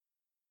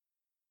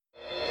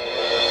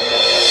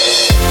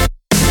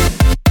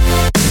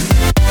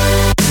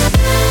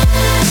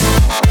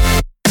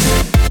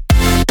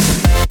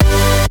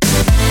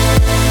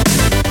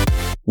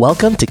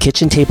Welcome to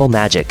Kitchen Table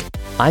Magic.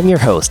 I'm your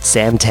host,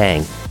 Sam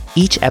Tang.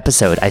 Each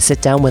episode, I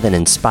sit down with an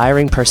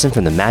inspiring person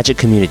from the Magic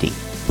community.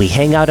 We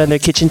hang out on their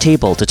kitchen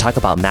table to talk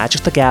about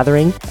Magic the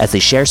Gathering as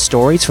they share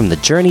stories from the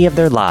journey of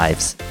their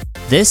lives.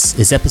 This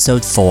is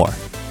episode 4.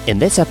 In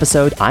this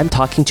episode, I'm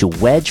talking to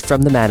Wedge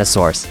from the Mana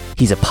Source.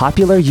 He's a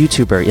popular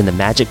YouTuber in the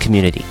Magic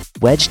community.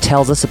 Wedge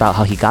tells us about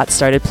how he got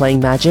started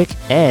playing Magic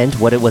and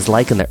what it was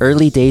like in the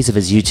early days of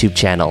his YouTube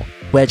channel.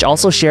 Wedge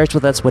also shares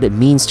with us what it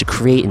means to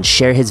create and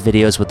share his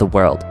videos with the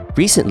world.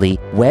 Recently,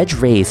 Wedge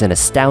raised an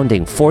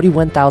astounding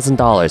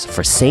 $41,000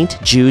 for St.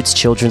 Jude's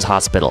Children's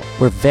Hospital.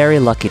 We're very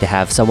lucky to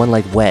have someone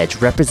like Wedge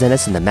represent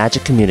us in the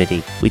Magic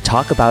community. We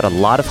talk about a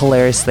lot of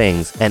hilarious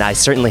things, and I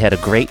certainly had a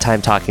great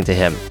time talking to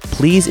him.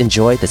 Please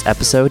enjoy this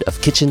episode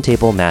of Kitchen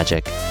Table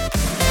Magic.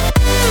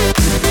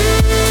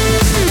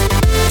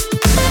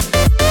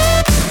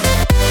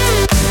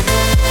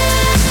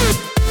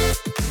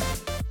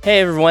 Hey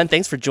everyone,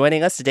 thanks for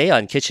joining us today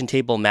on Kitchen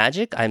Table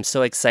Magic. I'm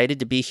so excited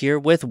to be here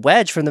with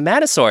Wedge from the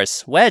Mana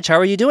Source. Wedge, how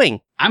are you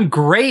doing? I'm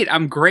great.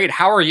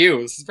 How are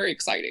you? This is very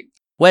exciting.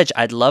 Wedge,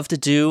 I'd love to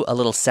do a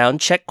little sound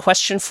check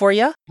question for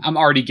you. I'm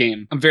already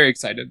game. I'm very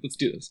excited. Let's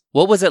do this.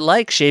 What was it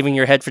like shaving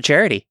your head for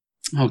charity?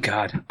 Oh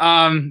God.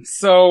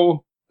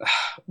 So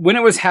when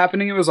it was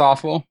happening, it was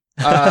awful.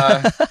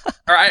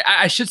 Or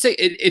I should say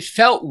it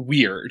felt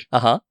weird.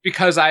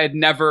 Because I had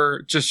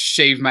never just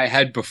shaved my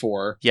head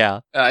before.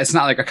 Yeah. It's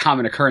not like a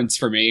common occurrence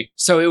for me.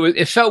 So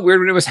it felt weird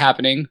when it was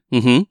happening.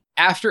 Mm-hmm.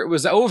 After it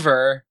was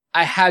over,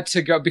 I had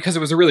to go because it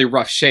was a really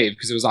rough shave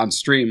because it was on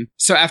stream.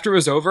 So after it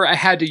was over, I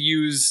had to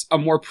use a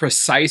more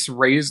precise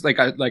razor, like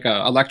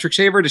a electric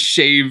shaver to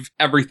shave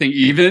everything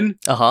even.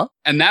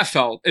 And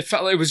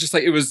it was just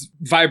like it was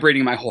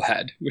vibrating my whole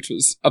head, which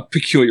was a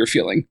peculiar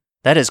feeling.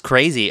 That is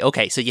crazy.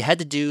 Okay, so you had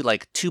to do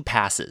like 2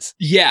 passes.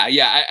 Yeah.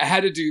 I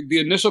had to do the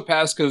initial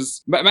pass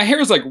because my hair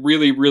is like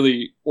really,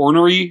 really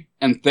ornery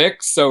and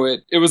thick. So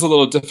it was a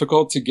little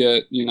difficult to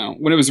get,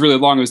 when it was really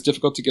long, it was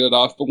difficult to get it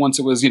off. But once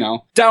it was,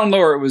 down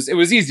lower, it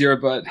was easier.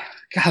 But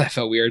God, that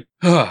felt weird.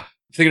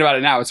 Thinking about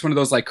it now, it's one of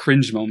those like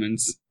cringe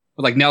moments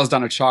with like nails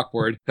down a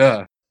chalkboard.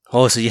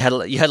 Oh, so you had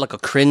like a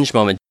cringe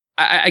moment.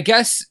 I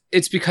guess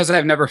it's because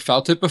I've never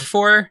felt it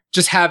before.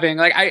 Just having,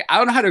 like, I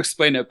don't know how to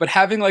explain it, but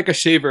having, like, a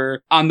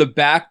shaver on the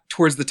back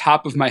towards the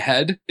top of my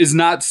head is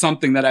not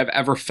something that I've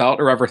ever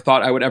felt or ever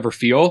thought I would ever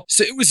feel.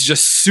 So it was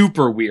just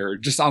super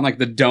weird, just on, like,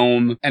 the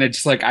dome. And it's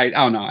just, like, I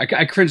don't know.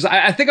 I cringed.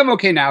 I think I'm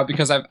okay now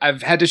because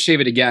I've had to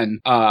shave it again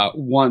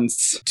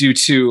once due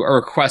to a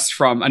request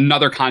from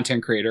another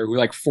content creator who,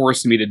 like,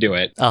 forced me to do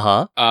it.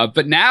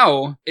 But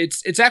now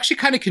it's actually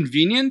kind of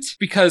convenient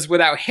because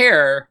without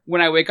hair,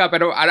 when I wake up,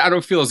 I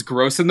don't feel as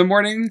gross in the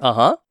morning.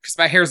 Because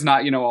my hair's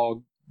not,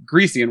 all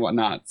greasy and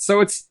whatnot.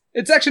 So it's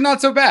actually not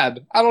so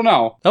bad. I don't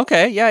know.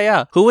 Okay,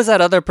 yeah. Who was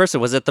that other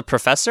person? Was it the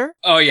professor?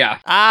 Oh, yeah.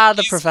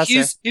 The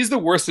professor. He's the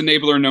worst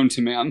enabler known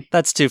to man.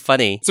 That's too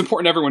funny. It's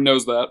important everyone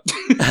knows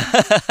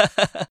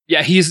that.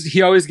 Yeah,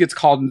 he always gets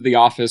called into the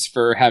office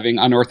for having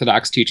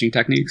unorthodox teaching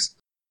techniques.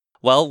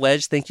 Well,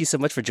 Wedge, thank you so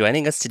much for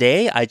joining us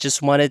today. I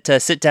just wanted to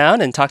sit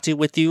down and talk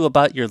with you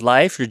about your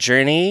life, your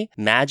journey,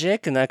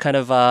 Magic, and that kind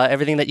of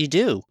everything that you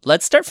do.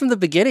 Let's start from the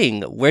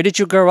beginning. Where did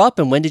you grow up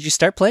and when did you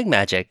start playing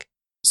Magic?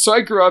 So I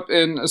grew up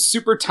in a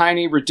super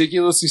tiny,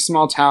 ridiculously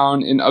small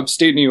town in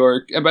upstate New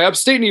York. And by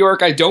upstate New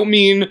York, I don't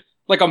mean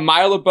like a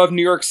mile above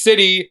New York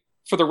City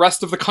for the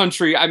rest of the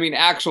country. I mean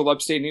actual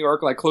upstate New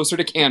York, like closer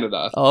to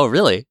Canada. Oh,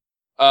 really?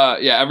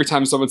 Yeah, every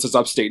time someone says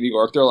upstate New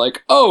York, they're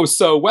like, oh,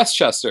 so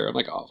Westchester. I'm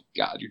like, oh,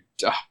 God.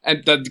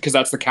 And because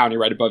that's the county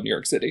right above New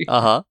York City.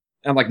 And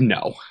I'm like,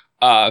 no.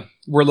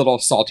 We're a little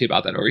salty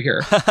about that over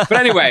here. But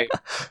anyway,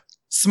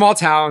 small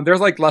town. There's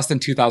like less than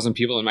 2,000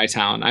 people in my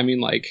town. I mean,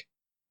 like,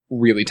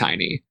 really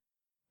tiny.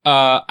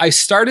 I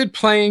started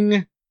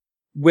playing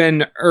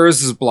when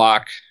Urza's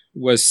Block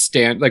was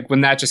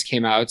when that just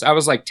came out. I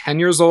was like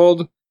 10 years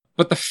old.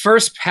 But the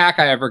first pack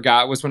I ever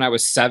got was when I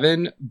was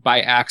 7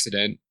 by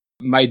accident.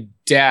 My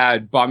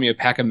dad bought me a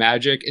pack of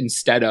Magic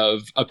instead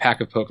of a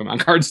pack of Pokemon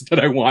cards that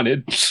I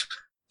wanted.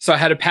 So I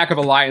had a pack of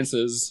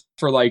Alliances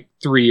for like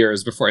 3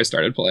 years before I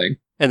started playing.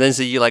 And then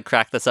so you like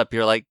crack this up,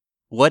 you're like,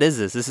 what is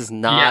this? This is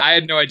not... Yeah, I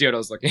had no idea what I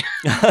was looking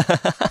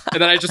at.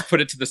 And then I just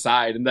put it to the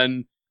side and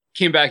then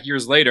came back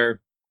years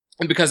later.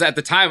 And because at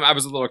the time I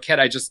was a little kid,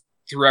 I just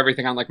threw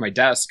everything on like my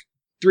desk.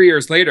 3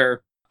 years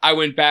later, I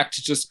went back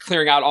to just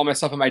clearing out all my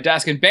stuff on my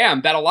desk and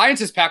bam, that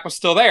Alliances pack was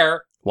still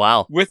there.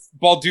 Wow. With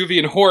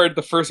Balduvian Horde,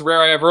 the first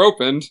rare I ever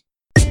opened.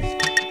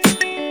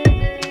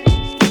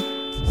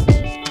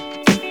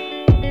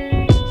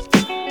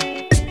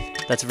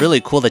 That's really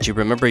cool that you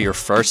remember your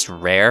first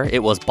rare.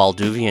 It was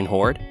Balduvian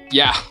Horde.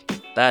 Yeah.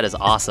 That is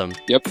awesome.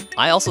 Yep.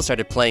 I also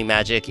started playing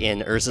Magic in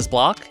Urza's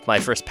Block. My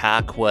first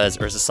pack was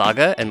Urza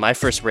Saga, and my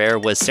first rare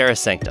was Serra's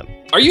Sanctum.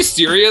 Are you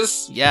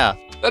serious? Yeah.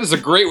 That is a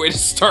great way to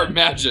start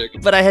Magic.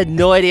 But I had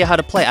no idea how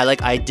to play.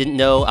 I didn't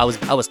know. I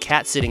was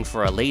cat sitting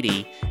for a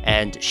lady,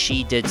 and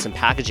she did some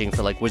packaging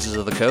for like Wizards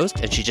of the Coast,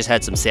 and she just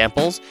had some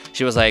samples.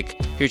 She was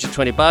like, "Here's your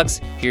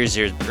 $20. Here's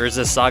your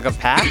Urza Saga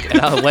pack." And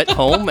I went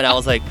home and I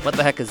was like, "What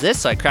the heck is this?"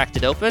 So I cracked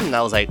it open and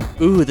I was like,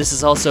 "Ooh, this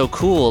is all so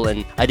cool."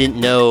 And I didn't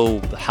know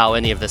how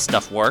any of this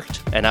stuff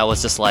worked, and I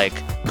was just like,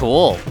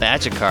 "Cool,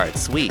 Magic cards,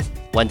 sweet."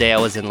 One day I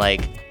was in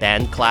like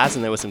band class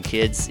and there was some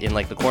kids in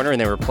like the corner and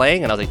they were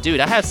playing, and I was like, "Dude,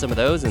 I have some of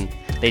those," and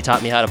they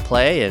taught me how to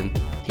play, and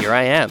here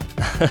I am.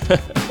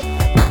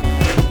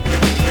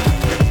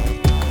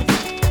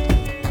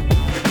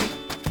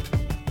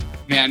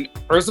 Man,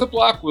 Urza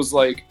Block was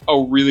like a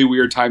really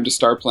weird time to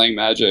start playing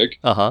Magic.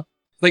 Uh-huh.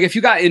 Like if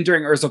you got in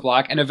during Urza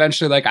Block and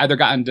eventually like either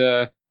got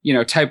into,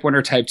 type 1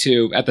 or type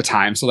 2 at the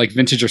time, so like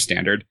vintage or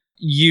standard,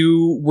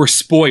 you were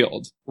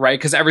spoiled, right?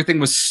 Because everything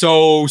was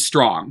so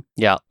strong.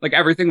 Yeah. Like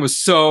everything was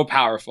so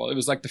powerful. It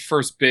was like the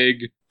first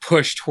big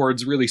push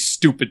towards really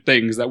stupid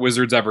things that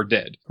Wizards ever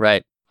did.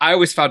 Right. I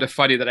always found it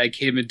funny that I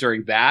came in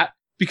during that,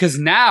 because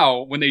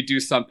now when they do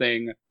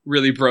something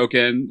really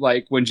broken,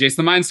 like when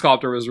Jason the Mind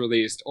Sculptor was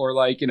released, or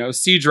like,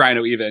 Siege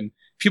Rhino even,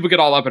 people get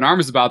all up in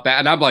arms about that.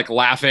 And I'm like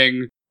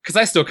laughing because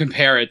I still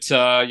compare it to,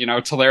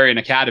 Tolarian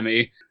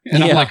Academy.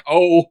 And I'm like,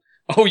 oh,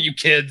 you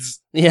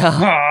kids.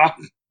 Yeah.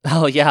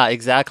 Oh, yeah,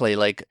 exactly.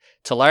 Like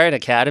Tolarian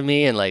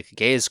Academy and like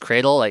Gaea's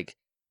Cradle, like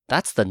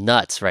that's the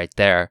nuts right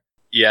there.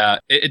 Yeah,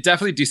 it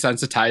definitely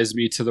desensitized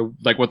me to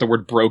what the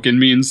word broken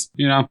means,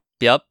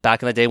 Yep,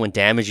 back in the day when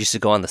damage used to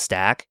go on the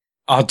stack.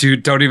 Oh,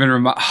 dude, don't even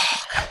remind.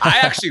 I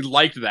actually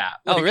liked that.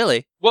 Oh,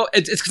 really? Well,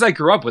 it's because I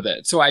grew up with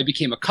it, so I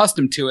became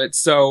accustomed to it.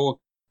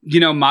 So,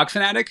 Mog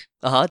Fanatic?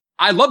 Uh-huh.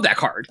 I love that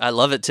card. I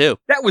love it, too.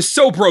 That was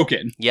so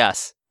broken.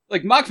 Yes.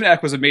 Like, Mog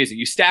Fanatic was amazing.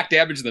 You stack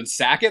damage and then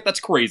sack it?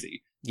 That's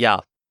crazy. Yeah.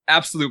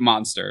 Absolute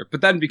monster.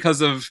 But then because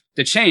of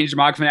the change,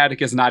 Mog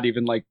Fanatic is not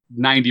even,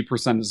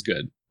 90% as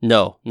good.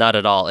 No, not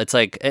at all. It's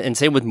like, and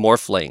same with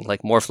Morphling.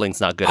 Like,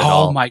 Morphling's not good at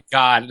all. Oh my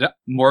god.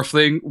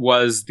 Morphling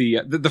was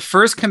the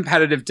first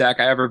competitive deck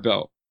I ever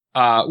built,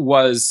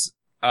 was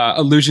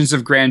Illusions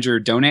of Grandeur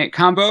Donate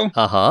combo.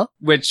 Uh-huh.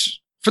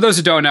 Which, for those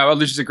who don't know,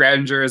 Illusions of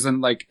Grandeur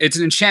isn't it's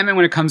an enchantment.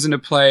 When it comes into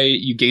play,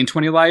 you gain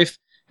 20 life.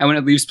 And when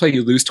it leaves play,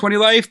 you lose 20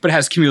 life, but it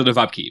has cumulative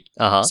upkeep.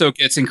 Uh-huh. So it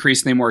gets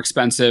increasingly more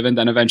expensive, and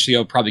then eventually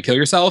you'll probably kill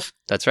yourself.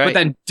 That's right. But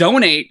then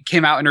Donate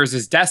came out in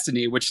Urza's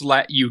Destiny, which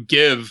let you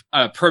give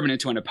a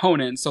permanent to an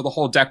opponent. So the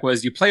whole deck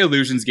was you play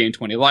Illusions, gain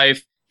 20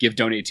 life, give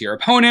Donate to your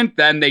opponent,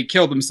 then they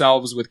kill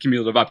themselves with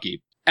cumulative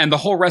upkeep. And the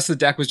whole rest of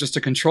the deck was just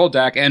a control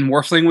deck, and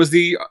Morphling was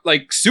the,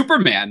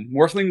 Superman.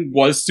 Morphling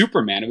was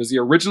Superman. It was the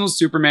original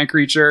Superman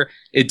creature.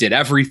 It did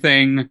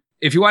everything.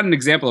 If you want an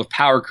example of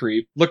power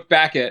creep, look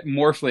back at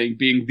Morphling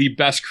being the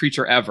best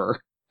creature ever,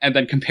 and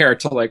then compare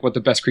it to what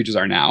the best creatures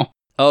are now.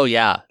 Oh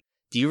yeah.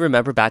 Do you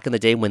remember back in the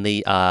day when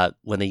they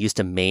used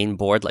to main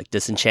board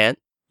Disenchant?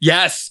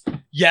 Yes.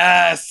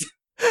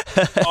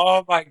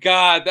 Oh my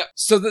god.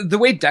 So the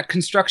way deck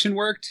construction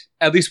worked,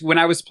 at least when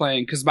I was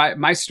playing, because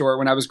my store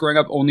when I was growing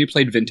up only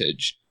played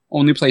vintage,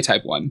 only play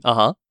type 1.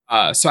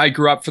 Uh-huh. So I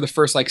grew up for the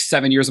first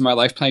 7 years of my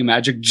life playing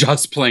Magic,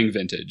 just playing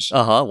vintage.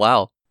 Uh-huh.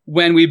 Wow.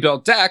 When we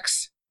built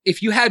decks,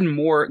 if you had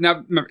more,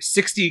 now remember,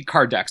 60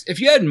 card decks,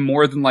 if you had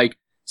more than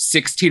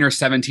 16 or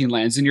 17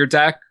 lands in your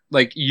deck,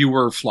 you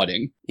were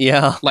flooding.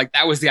 Yeah.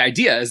 That was the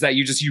idea, is that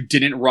you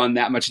didn't run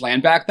that much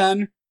land back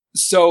then.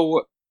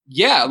 So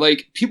yeah,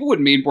 people would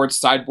mainboard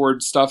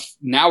sideboard stuff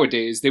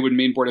nowadays. They would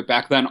mainboard it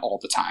back then all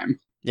the time.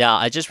 Yeah,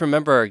 I just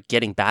remember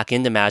getting back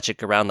into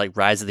Magic around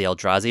Rise of the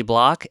Eldrazi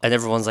block, and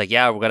everyone's like,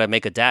 yeah, we're going to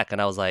make a deck. And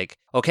I was like,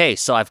 okay,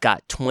 so I've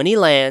got 20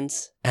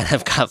 lands, and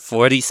I've got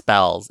 40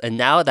 spells, and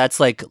now that's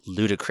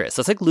ludicrous.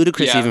 That's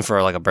ludicrous even for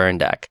a burn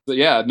deck. But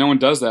yeah, no one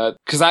does that.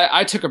 Because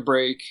I took a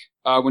break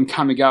when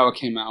Kamigawa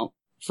came out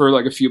for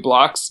a few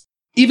blocks.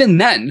 Even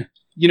then,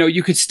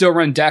 you could still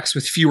run decks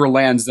with fewer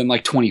lands than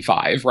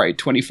 25, right?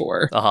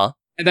 24. Uh-huh.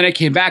 And then I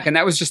came back, and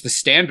that was just the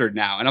standard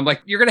now. And I'm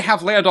like, you're going to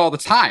have land all the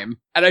time.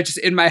 And I just,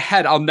 in my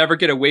head, I'll never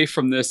get away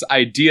from this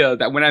idea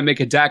that when I make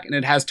a deck and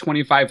it has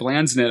 25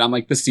 lands in it, I'm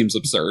like, this seems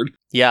absurd.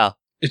 Yeah.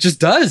 It just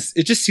does.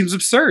 It just seems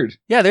absurd.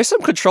 Yeah, there's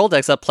some control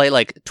decks that play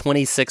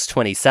 26,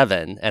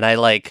 27. And I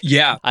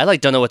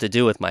don't know what to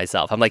do with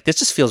myself. I'm like, this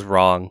just feels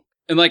wrong.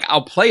 And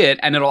I'll play it,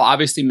 and it'll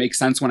obviously make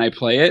sense when I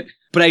play it,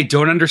 but I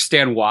don't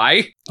understand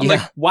why. I'm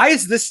like, why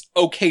is this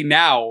okay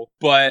now?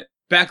 But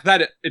back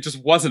then, it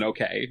just wasn't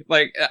okay.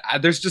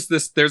 There's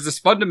this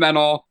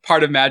fundamental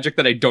part of Magic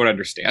that I don't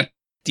understand.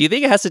 Do you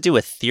think it has to do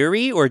with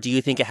theory, or do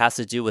you think it has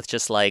to do with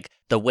just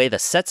the way the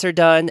sets are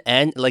done,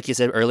 and like you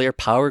said earlier,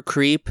 power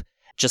creep,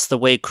 just the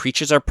way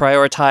creatures are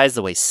prioritized,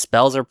 the way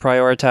spells are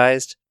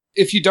prioritized?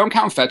 If you don't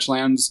count fetch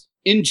lands,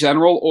 in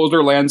general,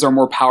 older lands are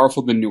more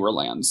powerful than newer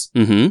lands.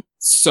 Mm-hmm.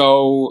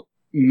 So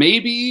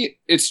maybe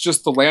it's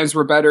just the lands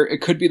were better.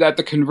 It could be that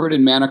the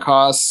converted mana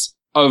costs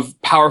of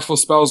powerful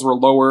spells were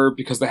lower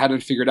because they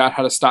hadn't figured out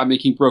how to stop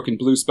making broken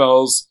blue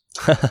spells.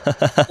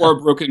 Or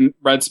broken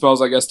red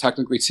spells, I guess,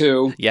 technically,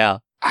 too. Yeah.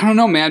 I don't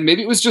know, man.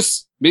 Maybe it was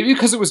just Maybe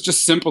because it was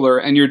just simpler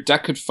and your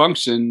deck could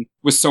function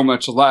with so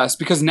much less.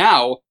 Because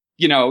now,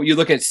 you know, you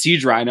look at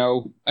Siege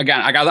Rhino,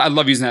 again, I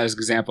love using that as an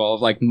example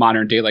of like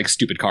modern day, like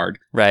stupid card.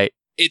 Right.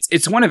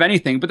 It's one of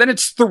anything, but then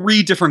it's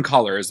 3 different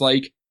colors.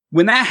 Like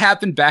when that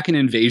happened back in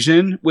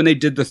Invasion, when they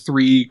did the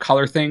 3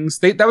 color things,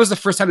 that was the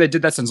first time they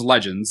did that since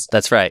Legends.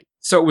 That's right.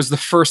 So it was the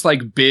first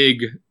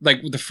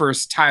the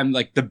first time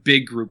like the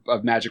big group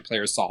of Magic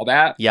players saw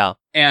that. Yeah.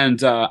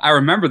 And I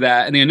remember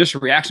that, and the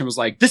initial reaction was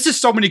like, this is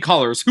so many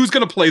colors. Who's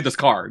going to play this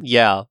card?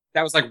 Yeah.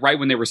 That was like right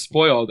when they were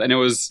spoiled, and it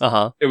was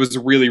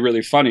really,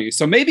 really funny.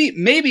 So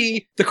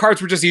maybe the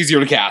cards were just easier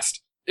to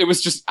cast. It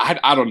was just,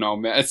 I don't know,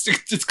 man.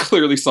 It's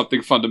clearly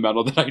something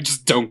fundamental that I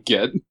just don't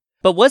get.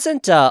 But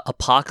wasn't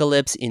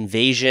Apocalypse,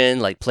 Invasion,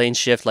 like Plane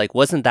Shift, like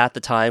wasn't that the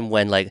time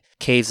when like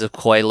Caves of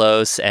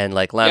Koilos and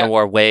like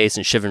Llanowar Waste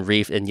and Shivan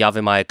Reef and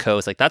Yavimaya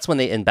Coast, like that's when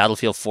they, in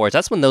Battlefield 4,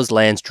 that's when those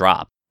lands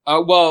drop.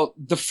 Well,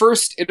 the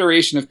first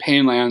iteration of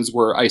Painlands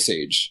were Ice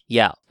Age.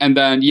 Yeah. And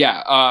then,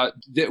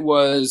 it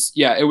was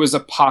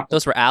Apocalypse.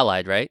 Those were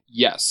allied, right?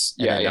 Yes.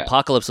 And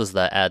Apocalypse was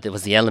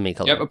the enemy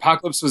color. Yep,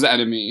 Apocalypse was the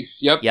enemy.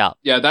 Yep. Yeah.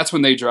 Yeah, that's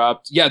when they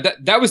dropped. Yeah,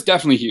 that was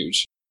definitely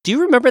huge. Do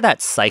you remember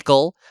that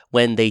cycle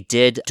when they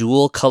did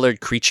dual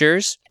colored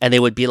creatures and they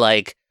would be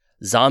like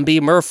zombie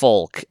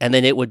merfolk and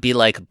then it would be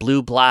like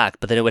blue black,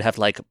 but then it would have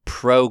like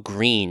pro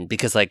green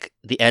because like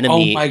the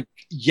enemy. Oh my,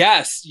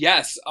 yes.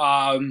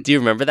 Do you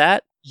remember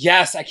that?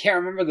 Yes, I can't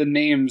remember the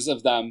names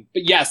of them,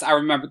 but yes, I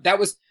remember. That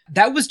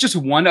was just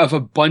one of a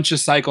bunch of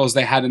cycles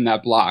they had in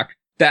that block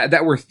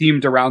that were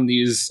themed around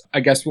these, I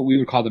guess what we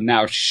would call them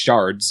now,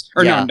 shards.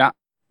 Or no, not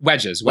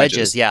wedges.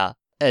 Wedges, yeah.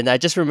 And I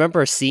just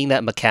remember seeing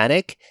that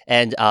mechanic,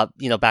 and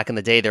back in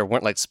the day, there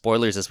weren't like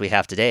spoilers as we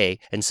have today.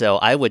 And so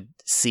I would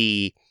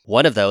see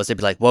one of those, they'd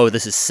be like, whoa,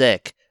 this is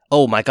sick.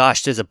 Oh my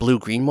gosh, there's a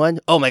blue-green one.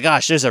 Oh my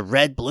gosh, there's a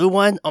red-blue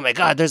one. Oh my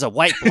god, there's a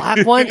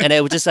white-black one. And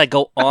it would just like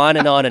go on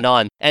and on and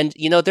on. And,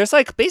 there's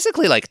like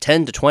basically like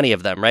 10 to 20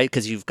 of them, right?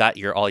 Because you've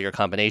got all your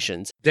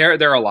combinations. There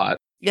are a lot.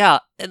 Yeah,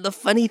 and the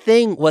funny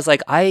thing was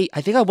like I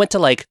think I went to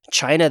like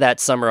China that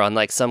summer on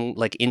like some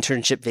like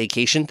internship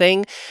vacation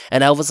thing,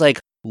 and I was like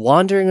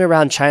wandering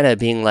around China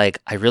being like,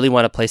 I really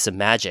want to play some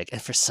Magic,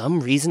 and for some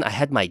reason I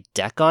had my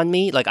deck on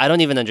me. Like I don't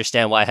even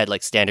understand why I had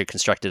like Standard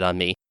Constructed on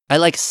me. I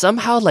like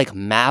somehow like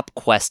map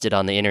quested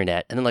on the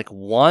internet and then like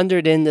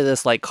wandered into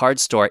this like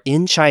card store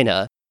in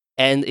China.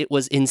 And it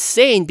was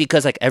insane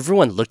because like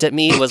everyone looked at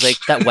me. It was like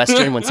that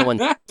Western when someone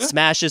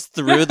smashes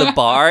through the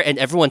bar and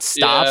everyone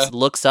stops,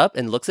 looks up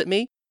and looks at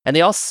me. And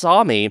they all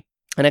saw me.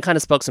 And I kind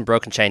of spoke some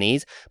broken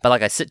Chinese. But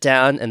like I sit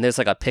down and there's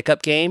like a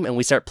pickup game and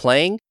we start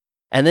playing.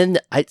 And then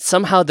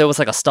somehow there was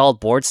like a stalled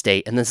board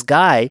state. And this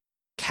guy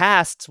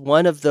casts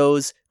one of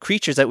those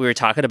creatures that we were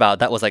talking about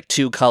that was like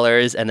 2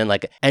 colors and then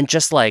and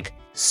just like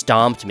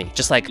stomped me.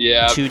 Just like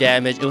 2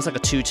 damage. It was like a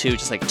 2/2,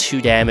 just like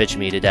 2 damage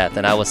me to death.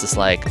 And I was just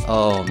like,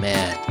 oh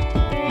man.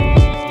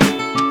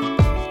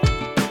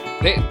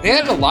 They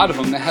had a lot of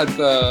them. They had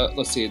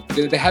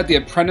they had the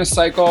Apprentice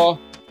cycle.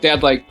 They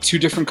had like 2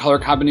 different color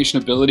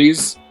combination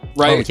abilities,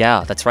 right? Oh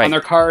yeah, that's right. On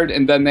their card.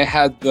 And then they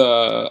had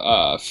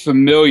the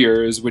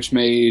Familiars, which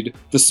made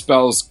the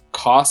spells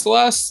cost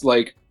less.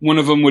 Like one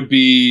of them would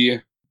be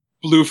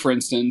blue, for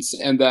instance,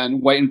 and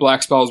then white and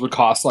black spells would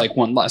cost like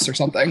 1 less or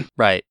something.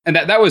 Right. And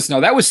that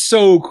was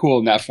so cool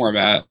in that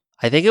format.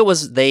 I think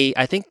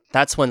I think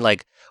that's when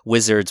like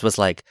Wizards was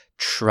like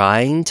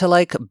trying to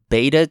like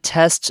beta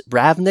test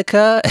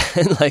Ravnica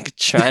and like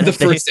trying the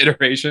first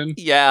iteration.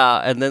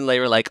 Yeah, and then they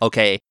were like,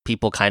 okay,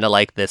 people kind of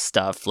like this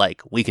stuff,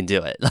 like we can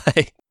do it.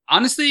 Like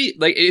honestly,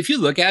 like if you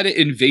look at it,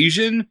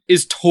 Invasion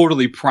is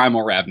totally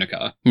primal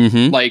Ravnica.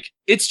 Mm-hmm. Like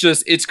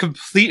it's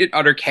complete and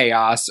utter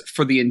chaos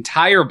for the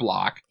entire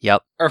block.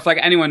 Yep. Or if like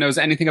anyone knows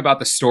anything about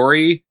the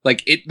story,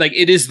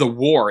 it is the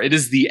war. It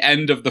is the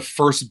end of the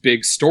first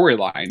big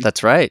storyline.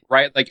 That's right.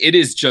 Right? Like it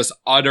is just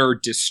utter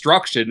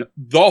destruction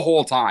the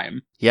whole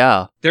time.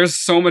 Yeah. There's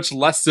so much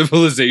less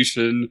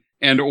civilization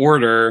and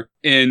order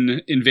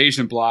in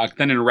Invasion block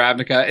than in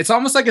Ravnica. It's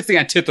almost like it's the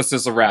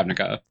antithesis of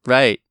Ravnica.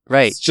 Right.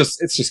 It's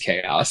just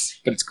chaos,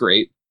 but it's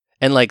great.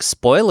 And like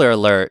spoiler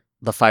alert,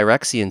 the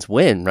Phyrexians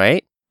win,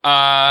 right?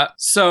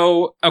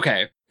 So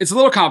okay, it's a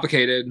little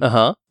complicated.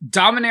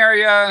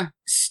 Dominaria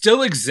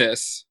still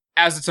exists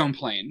as its own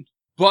plane,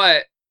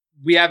 but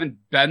we haven't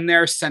been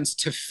there since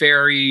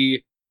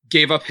Teferi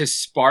gave up his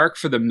spark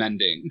for the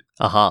mending.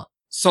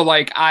 So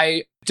like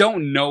I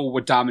don't know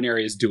what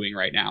Dominaria is doing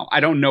right now. I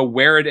don't know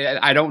where it is.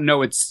 I don't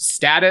know its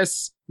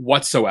status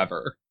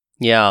whatsoever.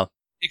 Yeah.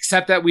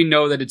 Except that we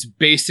know that it's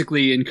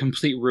basically in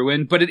complete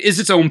ruin, but it is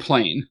its own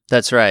plane.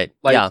 That's right.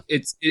 Like yeah.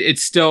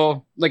 It's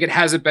still like it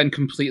hasn't been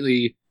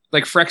completely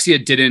like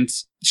Phyrexia didn't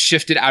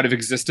shift it out of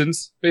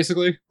existence,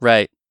 basically.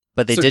 Right.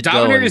 But they did go.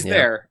 Dominaria is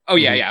there. Oh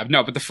yeah.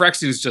 No, but the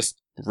Phyrexia is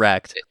just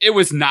wrecked. It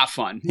was not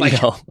fun.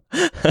 Like no.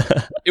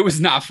 It was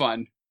not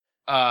fun.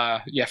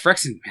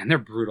 Phyrexia, man, they're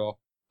brutal.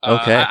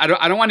 Okay. I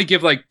don't want to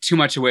give like too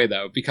much away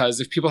though, because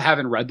if people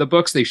haven't read the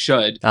books, they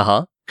should.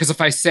 Because if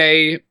I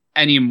say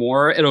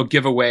anymore, it'll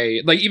give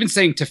away, like even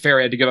saying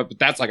Teferi had to give up, but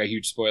that's like a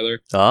huge spoiler.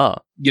 Oh.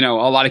 You know,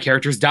 a lot of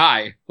characters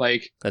die.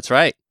 Like, that's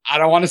right. I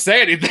don't want to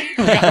say anything.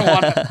 Like,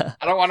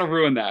 I don't want to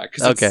ruin that.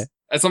 Because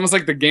it's almost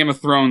like the Game of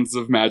Thrones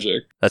of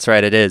Magic. That's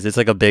right. It is. It's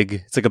like a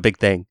big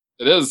thing.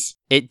 It is.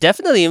 It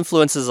definitely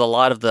influences a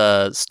lot of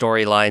the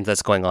storylines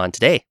that's going on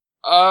today.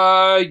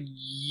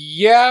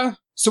 Yeah.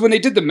 So when they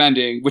did the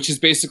mending, which is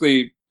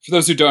basically, for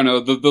those who don't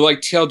know, the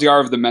like TLDR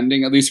of the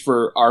mending, at least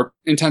for our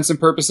intents and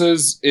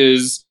purposes,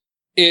 is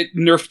it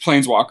nerfed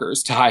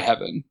Planeswalkers to high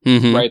heaven,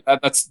 right?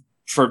 That's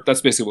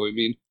basically what we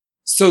mean.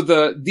 So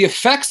the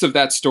effects of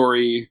that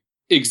story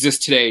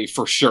exist today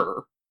for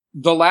sure.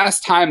 The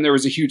last time there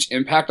was a huge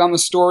impact on the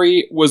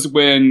story was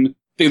when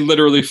they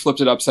literally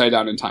flipped it upside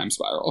down in Time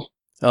Spiral.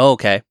 Oh,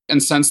 okay.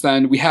 And since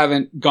then, we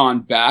haven't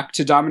gone back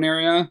to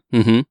Dominaria,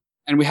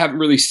 and we haven't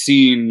really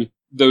seen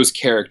those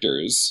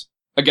characters.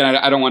 Again,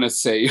 I don't want to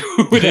say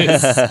who it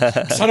is,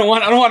 'cause I don't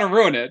want to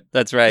ruin it.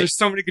 That's right. There's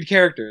so many good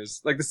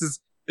characters. Like,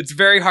 it's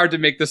very hard to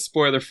make this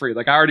spoiler free.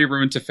 Like, I already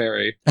ruined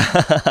Teferi.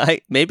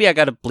 Maybe I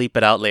gotta bleep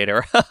it out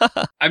later.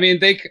 I mean,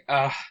 they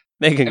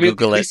can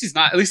Google it.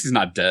 At least he's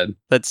not dead.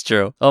 That's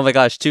true. Oh my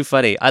gosh, too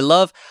funny. I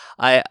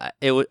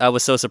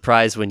was so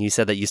surprised when you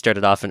said that you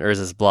started off in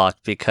Urza's Block,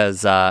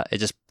 because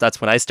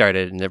that's when I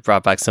started, and it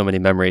brought back so many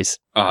memories.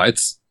 Oh,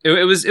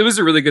 it was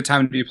a really good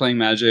time to be playing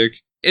Magic.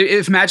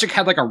 If Magic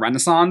had like a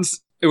renaissance,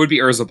 it would be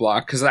Urza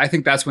Block, because I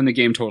think that's when the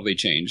game totally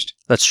changed.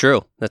 That's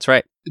true. That's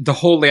right. The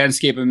whole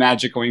landscape of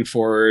Magic going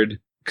forward.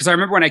 Because I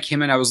remember when I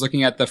came in, I was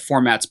looking at the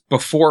formats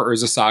before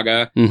Urza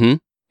Saga. Mm-hmm.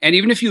 And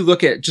even if you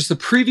look at just the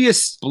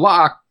previous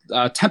block,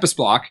 Tempest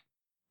Block,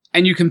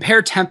 and you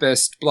compare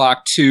Tempest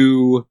Block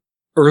to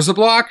Urza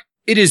Block,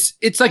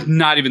 it's like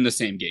not even the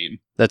same game.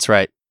 That's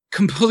right.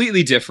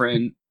 Completely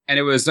different. And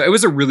it was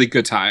a really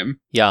good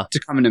time to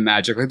come into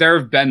Magic. Like, there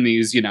have been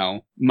these,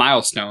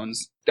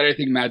 milestones that I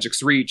think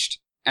Magic's reached.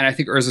 And I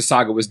think Urza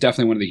Saga was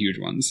definitely one of the huge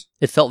ones.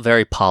 It felt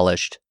very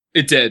polished.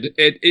 It did.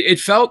 It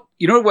felt,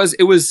 you know what it was?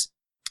 It was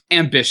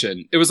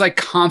ambition. It was like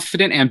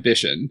confident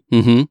ambition.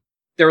 Mm-hmm.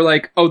 They were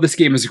like, oh, this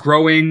game is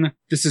growing.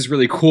 This is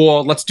really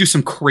cool. Let's do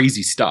some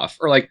crazy stuff.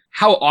 Or like,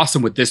 how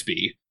awesome would this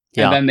be?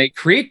 Yeah. And then they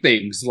create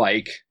things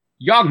like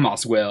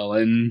Yawgmoth's Will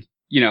and,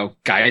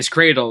 Gaia's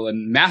Cradle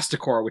and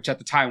Masticore, which at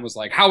the time was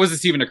like, how is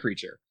this even a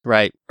creature?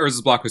 Right.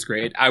 Urza's Block was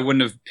great. I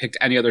wouldn't have picked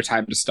any other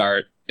time to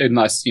start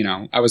unless,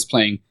 I was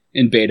playing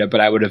in beta,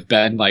 but I would have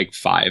been like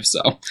 5,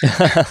 so.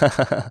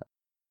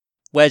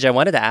 Wedge, I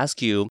wanted to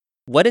ask you,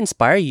 what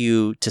inspired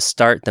you to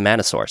start the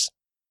Mana Source?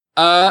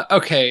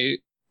 Okay.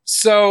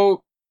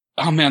 So,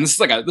 oh man, this is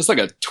like a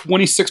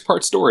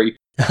 26-part story.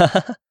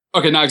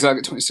 Okay, not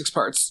exactly 26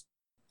 parts.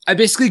 I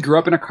basically grew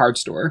up in a card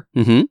store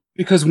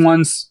because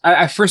once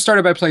I first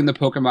started by playing the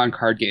Pokemon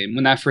card game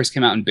when that first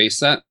came out in base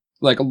set.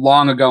 Like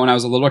long ago when I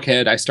was a little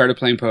kid, I started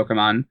playing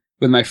Pokemon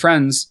with my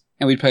friends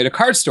and we played a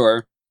card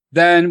store.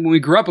 Then when we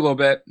grew up a little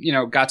bit,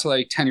 got to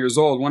like 10 years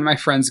old, one of my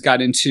friends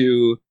got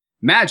into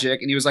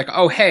Magic and he was like,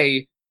 oh,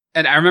 hey.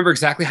 And I remember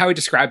exactly how he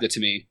described it to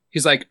me.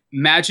 He's like,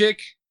 Magic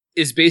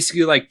is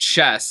basically like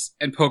chess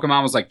and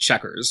Pokemon was like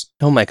checkers.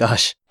 Oh my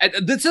gosh. And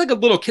that's like a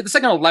little kid. It's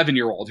like an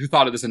 11-year-old who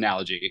thought of this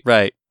analogy.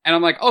 Right. And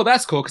I'm like, oh,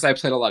 that's cool because I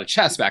played a lot of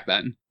chess back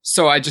then.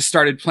 So I just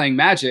started playing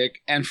Magic.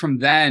 And from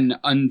then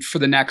for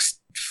the next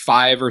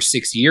 5 or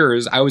 6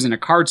 years, I was in a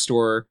card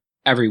store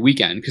every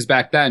weekend because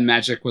back then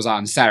Magic was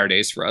on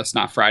Saturdays for us,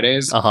 not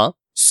Fridays. Uh-huh.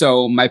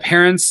 So my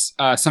parents,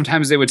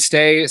 sometimes they would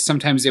stay.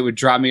 Sometimes they would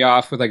drop me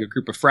off with like a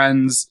group of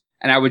friends.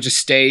 And I would just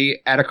stay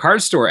at a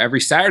card store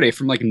every Saturday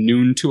from like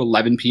noon to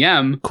 11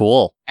 p.m.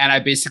 Cool. And I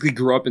basically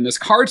grew up in this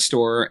card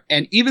store.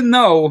 And even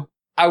though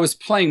I was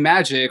playing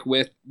Magic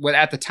with what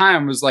at the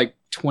time was like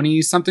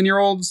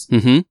 20-something-year-olds,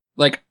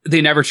 like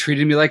they never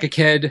treated me like a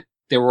kid.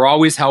 They were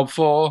always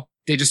helpful.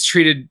 They just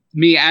treated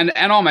me and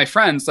all my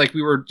friends like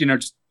we were,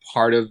 just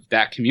part of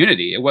that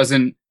community. It was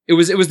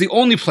the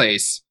only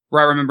place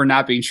where I remember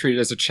not being treated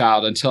as a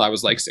child until I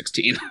was like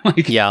 16.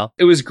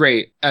 It was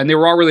great. And they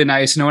were all really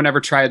nice. No one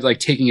ever tried like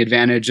taking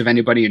advantage of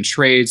anybody in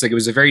trades. Like it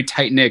was a very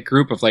tight knit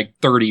group of like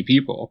 30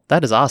 people.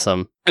 That is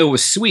awesome. It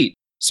was sweet.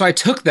 So I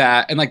took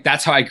that and like,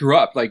 that's how I grew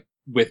up like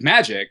with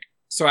Magic.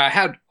 So I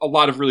had a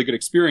lot of really good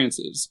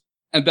experiences.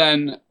 And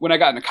then when I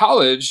got into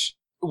college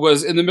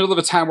was in the middle of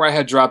a time where I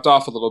had dropped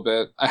off a little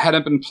bit. I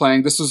hadn't been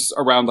playing. This was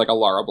around like a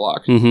Lara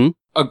block.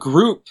 A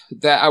group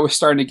that I was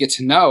starting to get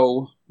to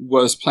know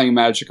was playing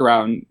Magic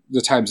around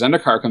the time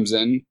Zendikar comes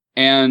in.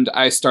 And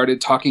I started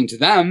talking to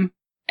them.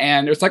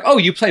 And it's like, oh,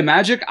 you play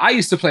Magic? I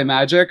used to play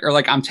Magic. Or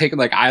like,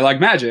 I like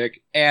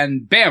Magic.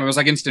 And bam, it was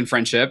like instant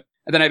friendship.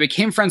 And then I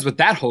became friends with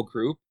that whole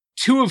group,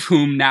 2 of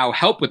whom now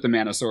help with the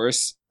Mana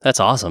Source. That's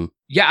awesome.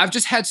 Yeah, I've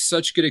just had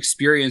such good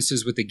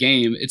experiences with the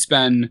game. It's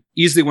been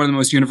easily one of the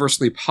most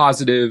universally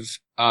positive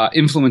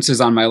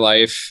influences on my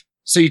life.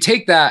 So you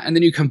take that and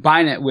then you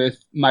combine it with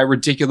my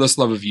ridiculous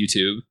love of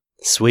YouTube.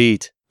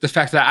 Sweet. The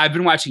fact that I've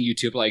been watching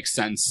YouTube like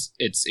since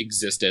it's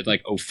existed,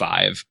 like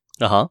 2005.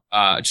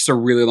 Just a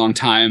really long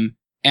time.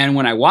 And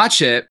when I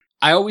watch it,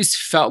 I always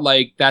felt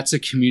like that's a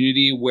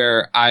community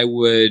where I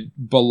would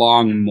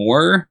belong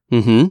more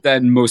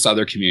than most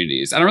other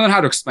communities. I don't really know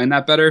how to explain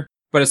that better,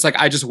 but it's like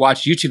I just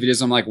watch YouTube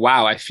videos. I'm like,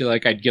 wow, I feel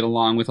like I'd get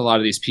along with a lot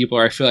of these people,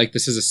 or I feel like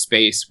this is a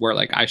space where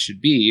like I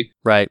should be.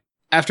 Right.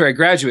 After I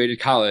graduated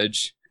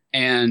college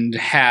and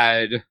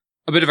had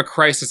a bit of a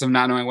crisis of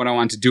not knowing what I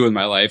wanted to do with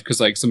my life because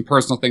like some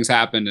personal things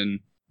happened and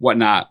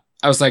whatnot,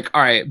 I was like,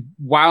 all right,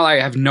 while I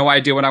have no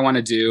idea what I want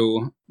to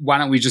do, why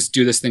don't we just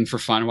do this thing for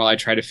fun while I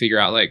try to figure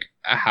out like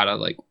how to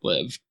like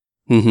live.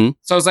 So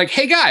I was like,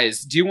 hey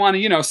guys, do you want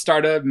to,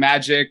 start a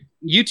magic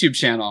YouTube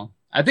channel?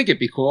 I think it'd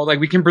be cool. Like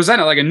we can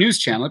present it like a news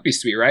channel. It'd be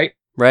sweet, right?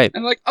 Right.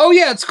 And like, oh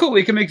yeah, it's cool.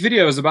 We can make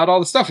videos about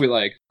all the stuff we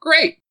like.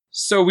 Great.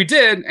 So we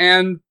did.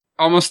 And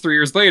almost 3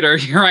 years later,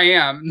 here I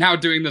am now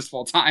doing this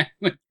full time.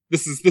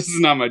 This is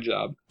not my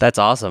job. That's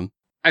awesome.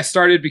 I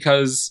started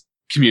because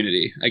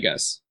community, I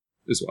guess,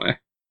 is why.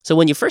 So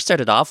when you first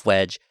started off,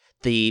 Wedge,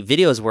 the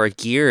videos were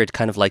geared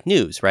kind of like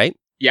news, right?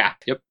 Yeah.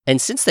 Yep.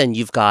 And since then,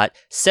 you've got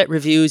set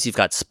reviews, you've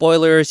got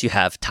spoilers, you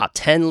have top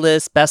 10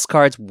 lists, best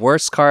cards,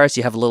 worst cards,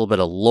 you have a little bit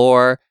of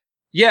lore.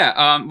 Yeah.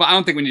 But I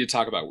don't think we need to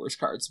talk about worst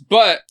cards.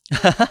 But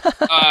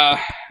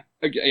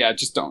yeah,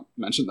 just don't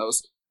mention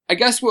those. I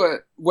guess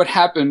what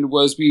happened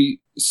was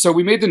we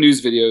made the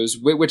news videos,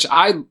 which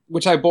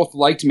I both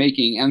liked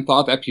making and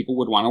thought that people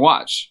would want to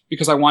watch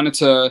because I wanted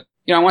to.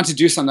 I wanted to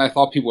do something I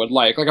thought people would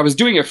like. Like, I was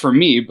doing it for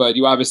me, but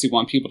you obviously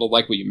want people to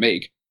like what you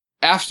make.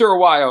 After a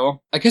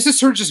while, I guess it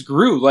sort of just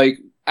grew. Like,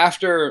 I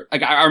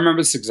remember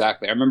this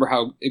exactly. I remember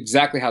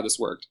exactly how this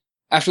worked.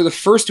 After the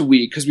first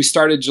week, because we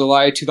started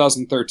July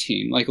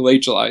 2013, like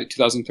late July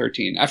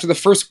 2013. After the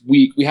first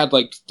week, we had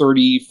like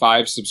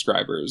 35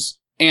 subscribers.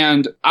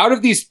 And out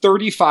of these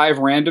 35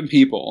 random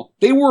people,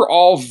 they were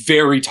all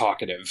very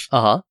talkative.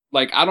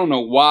 Like, I don't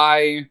know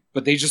why,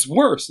 but they just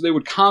were. So they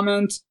would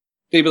comment.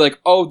 They'd be like,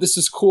 oh, this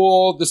is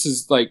cool. This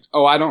is like,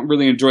 oh, I don't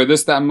really enjoy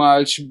this that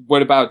much.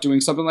 What about doing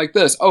something like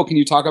this? Oh, can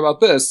you talk about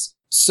this?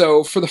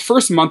 So for the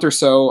first month or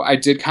so, I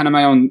did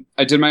my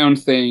own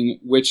thing,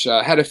 which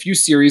had a few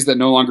series that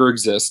no longer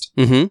exist.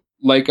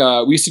 Like,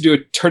 we used to do a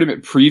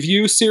tournament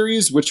preview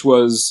series, which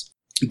was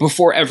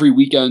before every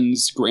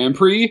weekend's Grand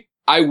Prix.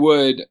 I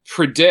would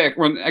predict,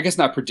 well, I guess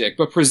not predict,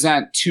 but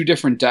present 2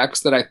 different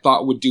decks that I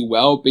thought would do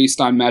well based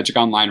on Magic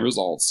Online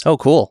results. Oh,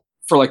 cool.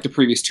 For like the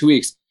previous 2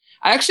 weeks.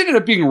 I actually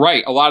ended up being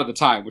right a lot of the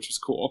time, which was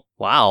cool.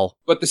 Wow.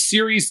 But the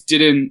series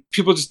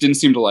people just didn't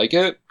seem to like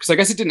it, because I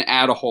guess it didn't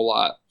add a whole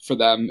lot for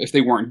them if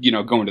they weren't,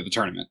 going to the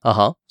tournament.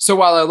 So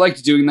while I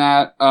liked doing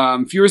that,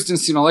 viewers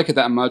didn't seem to like it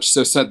that much,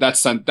 so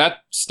that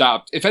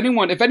stopped. If any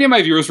of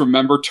my viewers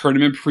remember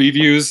tournament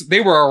previews,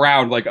 they were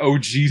around like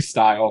OG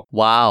style.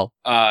 Wow.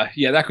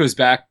 Yeah, that goes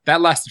back.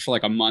 That lasted for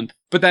like a month.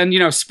 But then,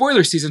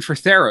 spoiler season for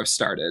Theros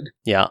started.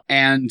 Yeah.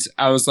 And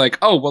I was like,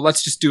 oh, well,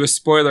 let's just do a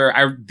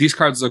spoiler. These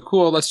cards look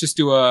cool. Let's just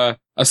do a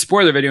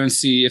spoiler video and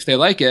see if they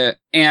like it.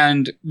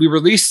 And we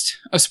released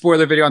a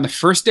spoiler video on the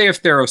first day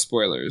of Theros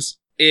spoilers.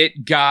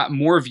 It got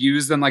more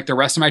views than like the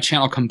rest of my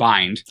channel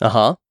combined.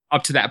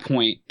 Up to that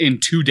point in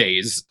 2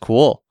 days.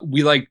 Cool.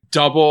 We like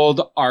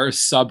doubled our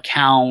sub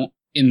count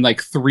in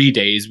like 3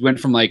 days. We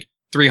went from like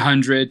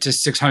 300 to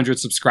 600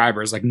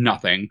 subscribers, like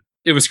nothing.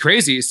 It was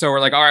crazy. So we're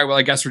like, all right, well,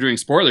 I guess we're doing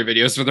spoiler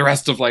videos for the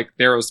rest of like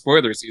Theros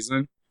spoiler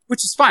season,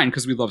 which is fine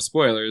because we love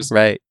spoilers.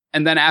 Right.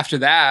 And then after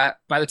that,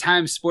 by the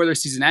time spoiler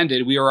season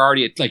ended, we were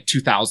already at like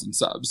 2,000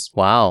 subs.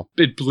 Wow.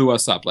 It blew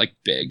us up like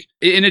big.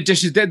 In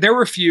addition, there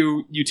were a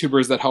few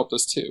YouTubers that helped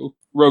us too.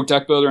 Rogue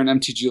Deck Builder and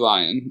MTG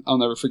Lion. I'll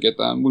never forget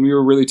them. When we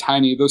were really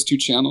tiny, those 2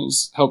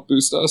 channels helped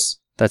boost us.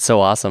 That's so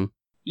awesome.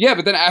 Yeah,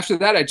 but then after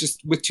that,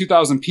 with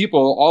 2,000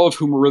 people, all of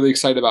whom were really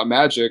excited about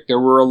Magic, there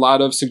were a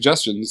lot of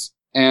suggestions.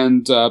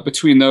 And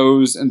between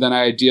those and then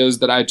ideas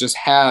that I just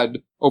had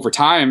over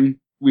time,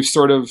 we've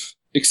sort of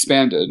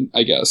expanded,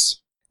 I guess.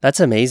 That's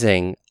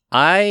amazing.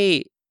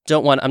 I'm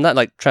not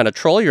like trying to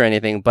troll you or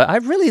anything, but I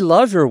really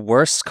love your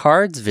worst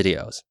cards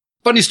videos.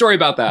 Funny story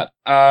about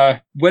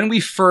that. When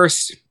we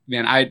first,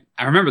 I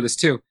remember this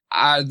too.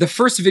 The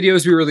first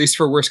videos we released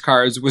for worst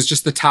cards was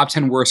just the top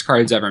 10 worst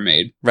cards ever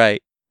made.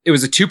 Right. It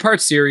was a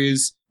 2-part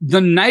series. The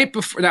night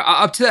before, now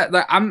up to that,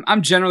 like,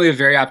 I'm generally a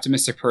very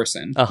optimistic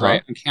person,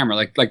 right? On camera,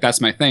 like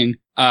that's my thing.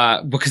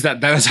 Because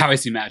that is how I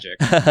see Magic.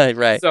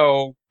 Right.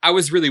 So I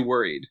was really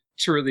worried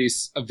to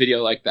release a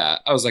video like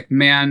that. I was like,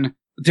 man,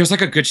 there's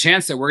like a good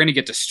chance that we're going to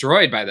get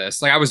destroyed by this.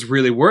 Like, I was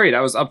really worried.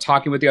 I was up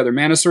talking with the other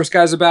Mana Source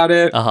guys about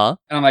it. And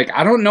I'm like,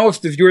 I don't know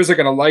if the viewers are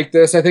going to like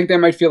this. I think they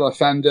might feel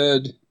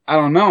offended. I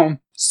don't know.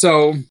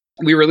 So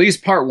we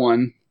released part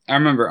 1. I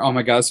remember, oh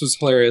my God, this was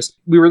hilarious.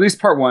 We released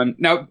part 1.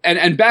 Now,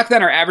 and back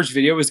then our average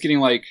video was getting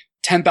like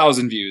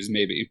 10,000 views,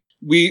 maybe.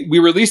 We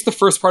released the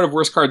first part of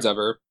Worst Cards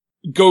Ever.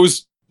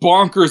 Goes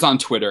bonkers on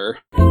Twitter.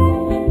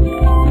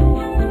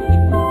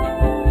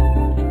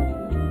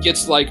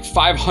 Gets like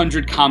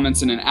 500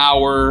 comments in an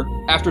hour.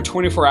 After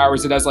 24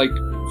 hours, it has like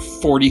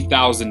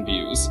 40,000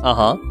 views.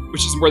 Uh-huh.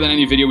 Which is more than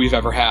any video we've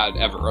ever had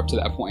up to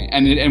that point.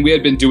 And we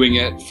had been doing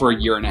it for a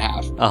year and a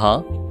half.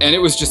 Uh-huh. And it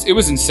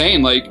was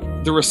insane. Like,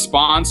 the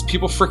response,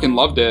 people freaking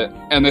loved it.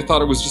 And they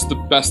thought it was just the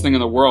best thing in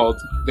the world.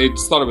 They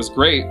just thought it was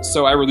great.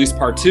 So I released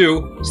part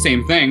 2,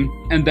 same thing.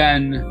 And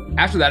then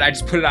after that, I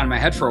just put it on my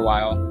head for a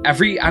while.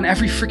 On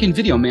every freaking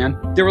video, man.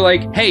 They were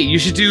like, hey, you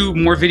should do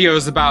more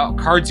videos about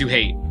cards you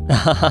hate.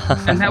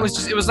 And it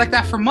was like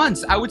that for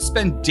months. I would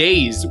spend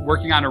days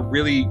working on a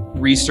really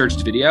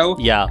researched video.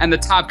 Yeah. And the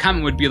top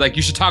comment would be like,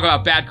 you should talk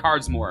about bad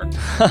cards more.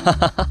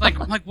 I'm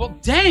like, well,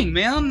 dang,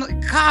 man.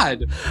 Like,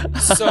 God.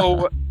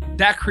 So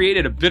that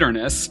created a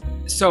bitterness.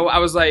 So I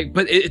was like,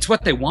 but it's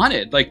what they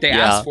wanted. Like, they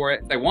asked for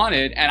it, they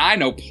wanted, and I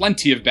know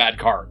plenty of bad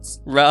cards.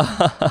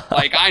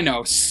 Like, I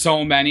know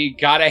so many,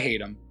 gotta hate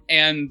them.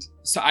 And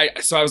so I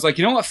was like,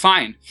 you know what?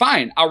 Fine.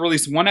 I'll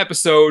release one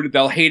episode.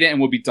 They'll hate it and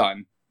we'll be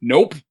done.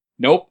 Nope.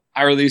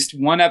 I released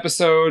one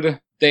episode.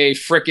 They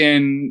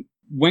frickin'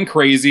 went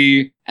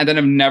crazy and then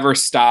have never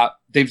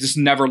stopped. They've just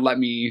never let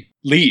me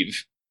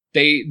leave.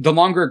 The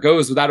longer it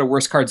goes without a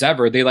worst cards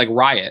ever, they like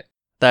riot.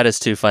 That is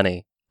too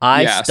funny.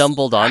 I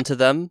stumbled onto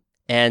them.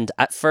 And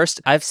at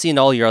first, I've seen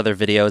all your other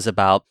videos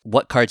about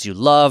what cards you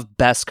love,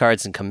 best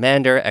cards in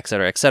Commander,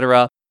 etc.,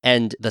 etc.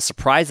 And the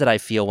surprise that I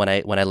feel when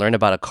I learn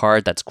about a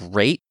card that's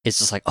great is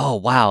just like, oh,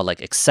 wow,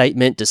 like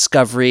excitement,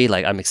 discovery,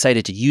 like I'm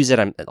excited to use it.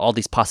 All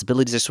these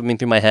possibilities are swimming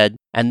through my head.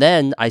 And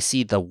then I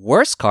see the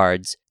worst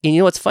cards. And you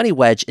know what's funny,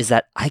 Wedge, is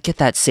that I get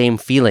that same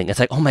feeling. It's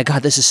like, oh my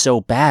God, this is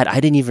so bad. I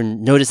didn't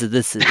even notice that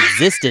this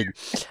existed.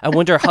 I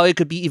wonder how it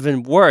could be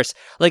even worse.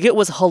 Like, it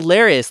was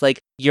hilarious.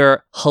 Like,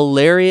 your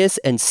hilarious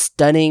and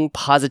stunning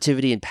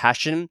positivity and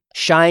passion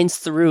shines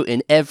through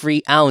in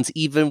every ounce,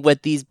 even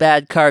with these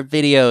bad card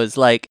videos.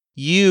 Like,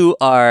 you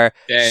are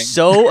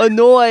so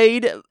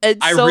annoyed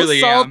and so really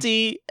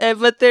salty,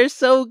 but they're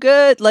so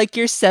good. Like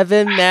your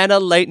 7-mana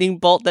lightning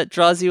bolt that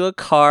draws you a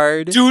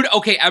card. Dude,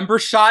 okay, Ember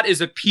Shot is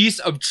a piece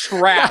of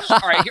trash. All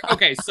right,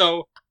 okay,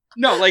 so,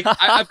 no, like,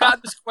 I've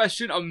got this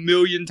question a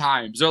million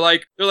times. They're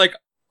like,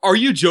 are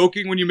you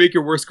joking when you make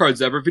your worst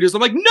cards ever videos?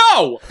 I'm like,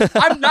 no,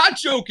 I'm not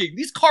joking.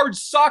 These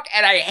cards suck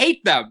and I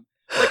hate them.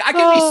 Like, I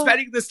could be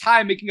spending this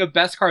time making a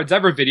best cards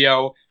ever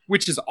video,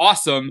 which is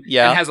awesome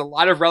and has a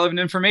lot of relevant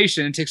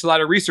information and takes a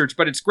lot of research,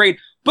 but it's great.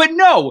 But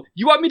no,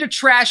 you want me to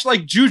trash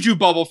like Juju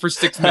Bubble for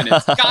 6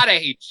 minutes. God, I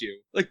hate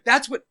you. Like,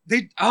 that's what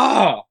they...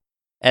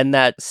 And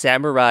that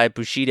Samurai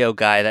Bushido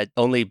guy that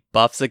only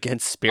buffs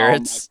against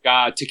spirits. Oh my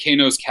God,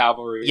 Takeno's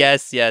Cavalry.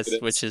 Yes,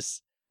 which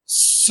is...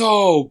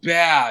 so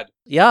bad.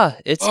 Yeah,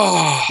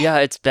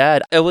 it's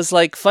bad. It was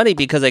like funny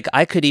because like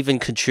I could even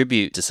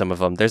contribute to some of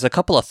them. There's a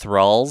couple of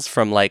thralls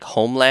from like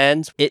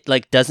Homeland. It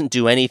like doesn't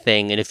do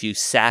anything, and if you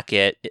sack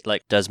it, it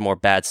like does more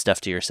bad stuff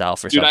to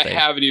yourself or something. Dude, I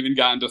haven't even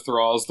gotten to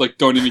thralls. Like,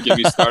 don't even get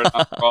me started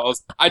on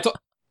thralls.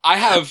 I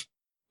have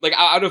like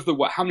out of the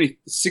how many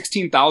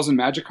 16,000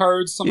 Magic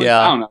cards? Something like,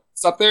 I don't know.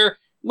 It's up there.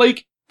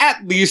 Like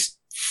at least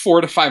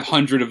 400 to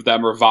 500 of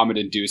them are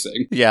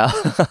vomit-inducing. Yeah.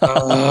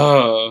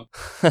 Oh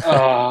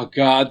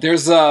God.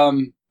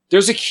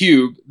 There's a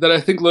cube that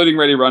I think Loading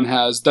Ready Run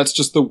has. That's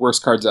just the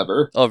worst cards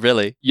ever. Oh,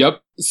 really?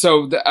 Yep.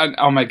 So,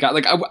 oh my God.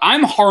 Like,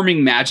 I'm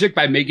harming Magic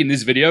by making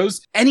these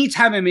videos.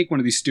 Anytime I make one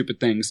of these stupid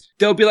things,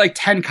 there'll be like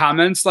 10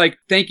 comments like,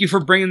 thank you for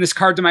bringing this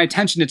card to my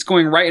attention. It's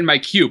going right in my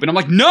cube. And I'm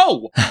like,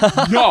 no,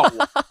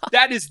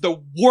 that is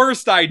the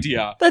worst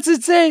idea. That's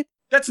insane.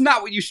 That's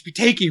not what you should be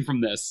taking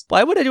from this.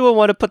 Why would anyone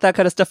want to put that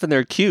kind of stuff in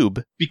their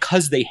cube?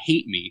 Because they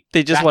hate me.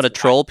 They just want to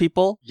troll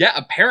people? Yeah,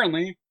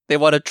 apparently. They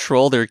want to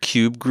troll their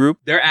cube group?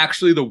 They're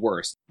actually the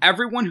worst.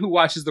 Everyone who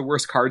watches the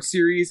Worst Card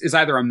series is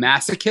either a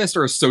masochist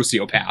or a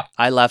sociopath.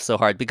 I laugh so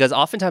hard because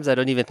oftentimes I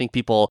don't even think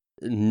people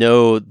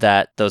know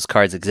that those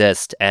cards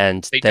exist.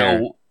 And they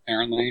don't,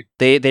 apparently.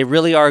 They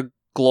really are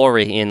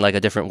glory in like a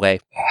different way.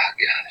 Oh,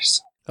 God, they're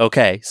so...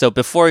 Okay, so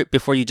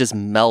before you just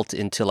melt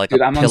into like a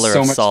pillar of salt. I'm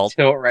on so much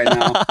tilt right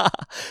now.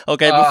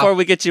 Okay, before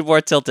we get you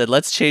more tilted,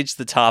 let's change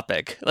the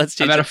topic.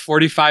 I'm at a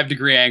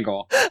 45-degree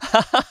angle.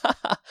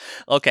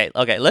 Okay,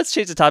 let's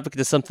change the topic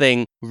to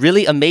something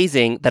really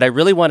amazing that I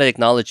really want to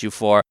acknowledge you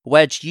for.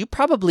 Wedge, you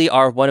probably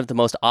are one of the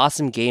most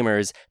awesome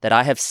gamers that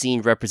I have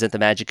seen represent the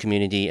Magic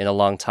community in a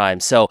long time.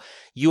 So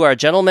you are a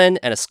gentleman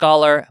and a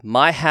scholar.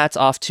 My hat's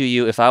off to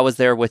you. If I was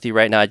there with you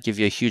right now, I'd give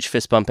you a huge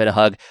fist bump and a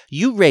hug.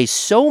 You raised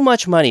so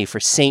much money for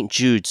St.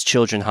 Jude's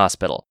Children's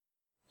Hospital.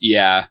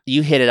 Yeah.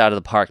 You hit it out of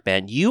the park,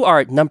 man. You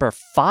are number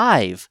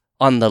 5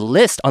 on the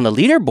list, on the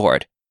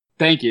leaderboard.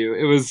 Thank you.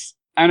 It was,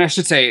 and I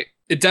should say,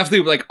 it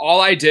definitely, like,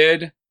 all I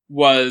did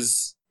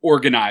was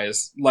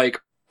organize. Like,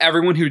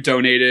 everyone who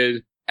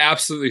donated,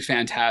 absolutely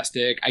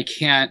fantastic.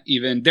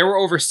 There were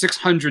over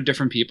 600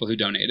 different people who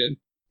donated.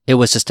 It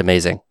was just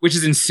amazing. Which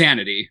is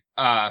insanity.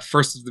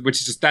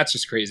 That's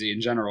just crazy in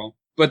general.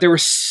 But there were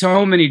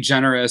so many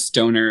generous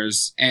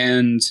donors.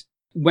 And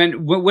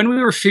when we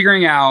were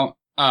figuring out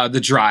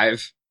the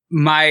drive,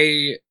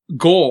 my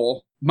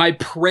goal, my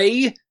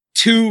pray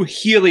to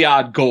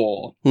Heliod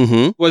goal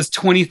was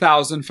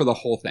 20,000 for the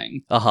whole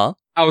thing. Uh-huh.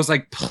 I was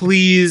like,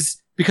 please,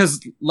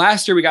 because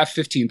last year we got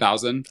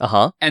 15,000.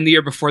 And the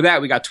year before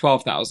that we got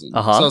 12,000. So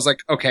I was like,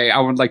 okay, I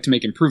would like to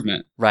make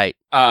improvement. Right.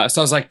 So I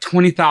was like,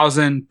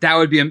 20,000. That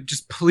would be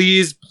just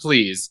please.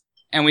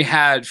 And we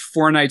had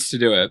 4 nights to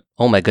do it.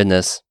 Oh my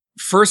goodness.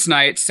 First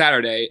night,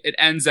 Saturday, it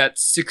ends at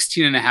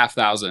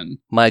 16,500.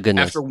 My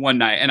goodness. After one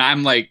night. And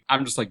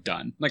I'm just like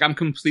done. Like I'm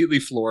completely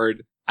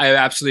floored. I have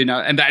absolutely no,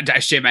 and I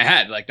shave my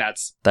head. Like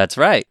that's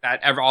right.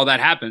 All that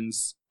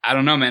happens. I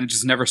don't know, man. It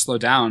just never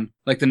slowed down.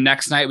 Like the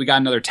next night we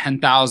got another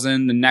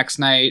 10,000. The next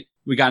night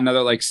we got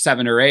another like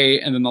 7 or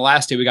 8. And then the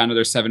last day we got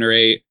another 7 or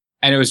 8.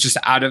 And it was just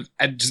out of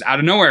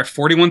nowhere,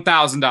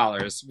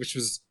 $41,000, which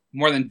was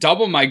more than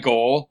double my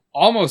goal,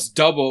 almost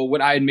double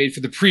what I had made for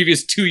the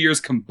previous 2 years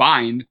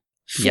combined.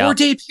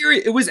 4-day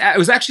period. It was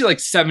actually like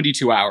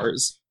 72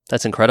 hours.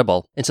 That's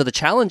incredible. And so the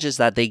challenge is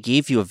that they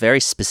gave you a very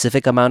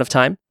specific amount of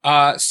time?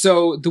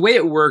 So the way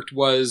it worked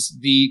was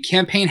the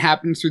campaign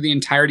happened through the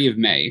entirety of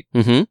May,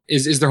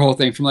 is their whole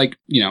thing from like,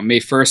 May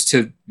 1st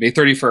to May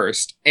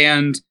 31st.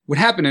 And what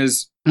happened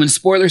is when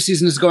spoiler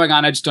season is going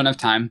on, I just don't have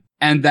time.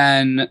 And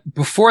then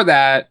before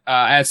that,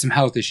 I had some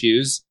health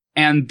issues.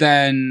 And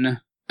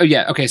then,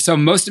 so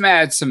most of May I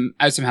had some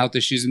health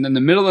issues. And then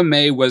the middle of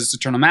May was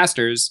Eternal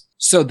Masters.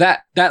 So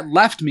that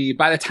left me,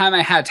 by the time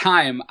I had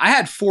time, I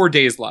had 4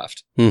 days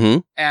left.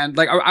 And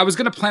like, I was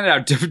going to plan it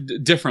out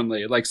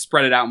differently, like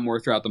spread it out more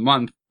throughout the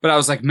month. But I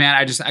was like, man,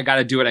 I got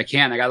to do what I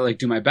can. I got to like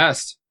do my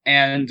best.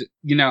 And,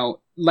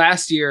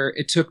 last year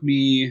it took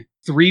me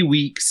 3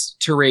 weeks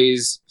to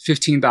raise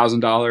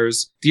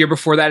 $15,000. The year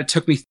before that, it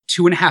took me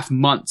 2.5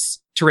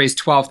 months to raise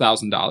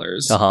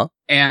 $12,000.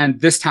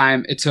 And this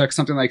time it took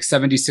something like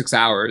 76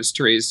 hours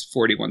to raise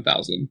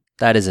 41,000.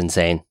 That is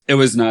insane. It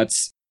was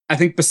nuts. I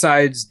think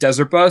besides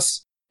Desert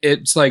Bus,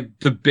 it's like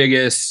the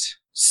biggest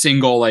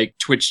single like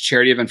Twitch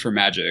charity event for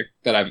Magic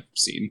that I've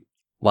seen.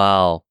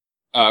 Wow.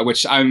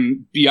 Which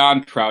I'm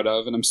beyond proud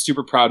of, and I'm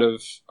super proud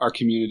of our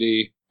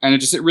community. And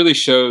it really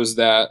shows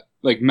that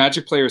like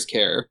Magic players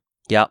care.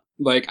 Yeah.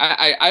 Like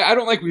I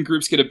don't like when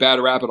groups get a bad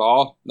rap at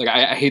all. Like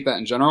I hate that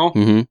in general.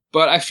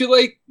 But I feel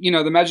like,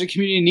 the Magic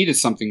community needed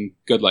something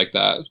good like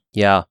that.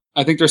 Yeah.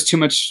 I think there's too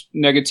much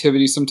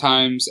negativity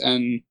sometimes,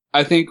 and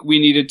I think we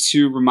needed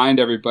to remind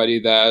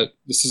everybody that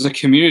this is a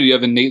community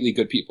of innately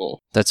good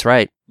people. That's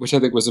right. Which I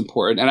think was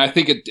important. And I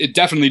think it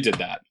definitely did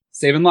that.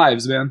 Saving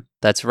lives, man.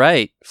 That's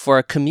right. For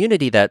a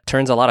community that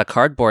turns a lot of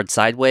cardboard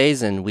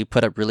sideways, and we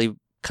put up really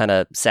kind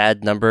of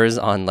sad numbers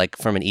on like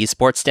from an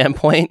esports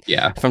standpoint.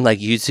 Yeah. From like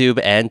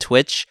YouTube and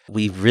Twitch,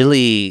 we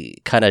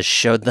really kind of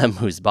showed them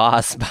who's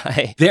boss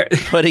by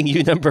putting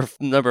you number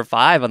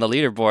 5 on the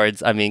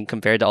leaderboards. I mean,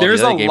 compared to all the other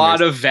gamers. There's a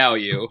lot of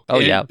value.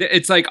 Yeah.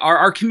 It's like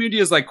our community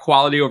is like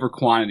quality over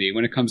quantity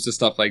when it comes to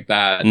stuff like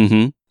that.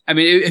 I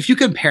mean, if you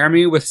compare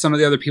me with some of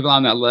the other people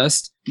on that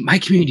list, my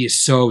community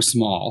is so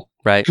small.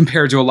 Right.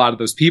 Compared to a lot of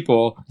those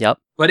people. Yep.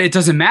 But it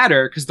doesn't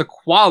matter because the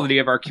quality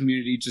of our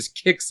community just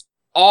kicks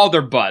all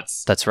their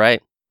butts. That's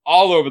right.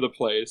 All over the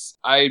place.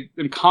 I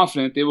am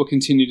confident they will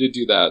continue to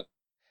do that.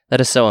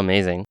 That is so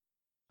amazing.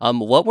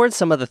 What were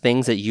some of the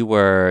things that you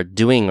were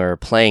doing or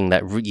playing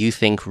that you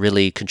think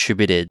really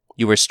contributed?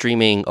 You were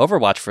streaming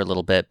Overwatch for a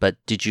little bit, but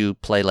did you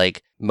play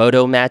like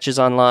Moto matches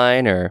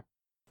online or?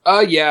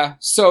 Yeah.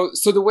 So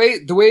the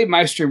way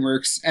my stream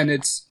works, and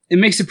it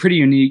makes it pretty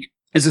unique,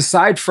 is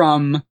aside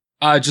from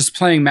just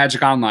playing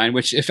Magic Online,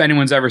 which if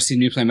anyone's ever seen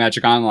me play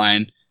Magic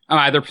Online, I'm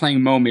either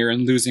playing Momir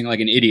and losing like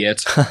an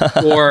idiot,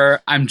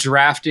 or I'm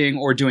drafting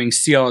or doing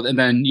sealed and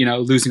then,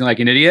 losing like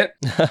an idiot.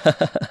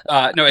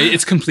 No,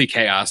 it's complete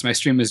chaos. My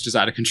stream is just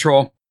out of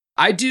control.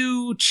 I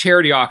do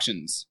charity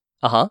auctions.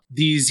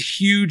 These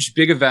huge,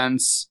 big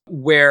events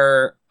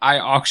where I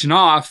auction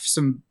off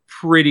some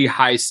pretty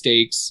high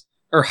stakes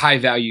or high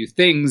value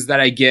things that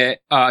I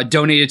get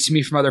donated to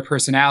me from other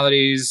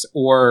personalities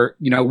or,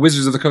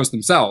 Wizards of the Coast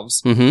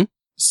themselves.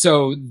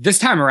 So this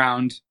time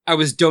around, I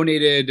was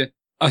donated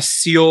a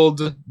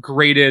sealed,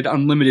 graded,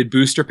 unlimited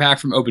booster pack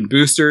from Open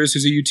Boosters,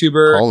 who's a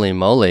YouTuber. Holy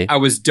moly. I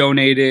was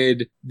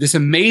donated this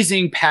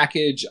amazing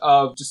package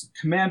of just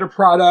Commander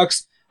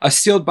products, a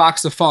sealed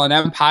box of Fallen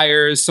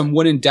Empires, some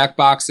wooden deck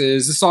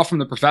boxes. This is all from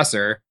the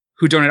Professor,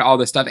 who donated all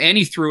this stuff. And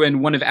he threw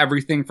in one of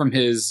everything from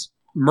his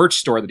merch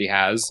store that he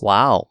has.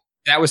 Wow.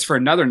 That was for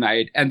another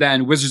night. And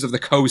then Wizards of the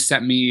Coast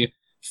sent me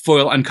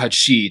foil uncut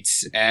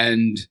sheets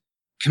and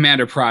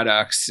Commander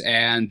products,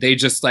 and they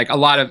just like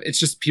it's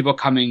just people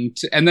coming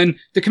to, and then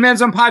the Command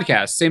Zone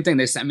podcast, same thing.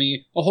 They sent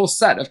me a whole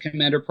set of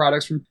Commander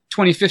products from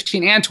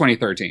 2015 and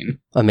 2013.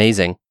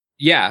 Amazing.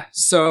 Yeah.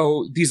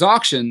 So these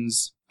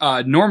auctions,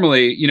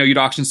 normally, you'd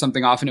auction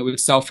something off and it would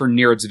sell for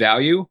near its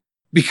value.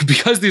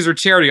 Because these are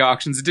charity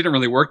auctions, it didn't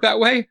really work that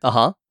way.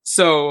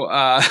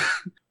 So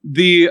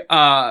the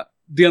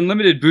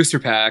unlimited booster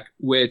pack,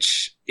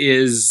 which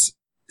is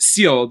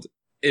sealed,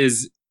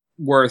 is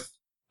worth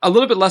a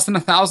little bit less than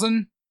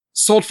 1,000.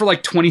 Sold for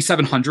like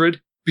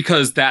 2,700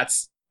 because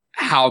that's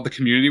how the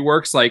community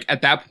works. Like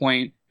at that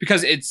point,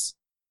 because it's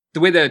the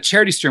way the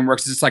charity stream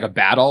works is it's like a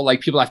battle.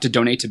 Like people have to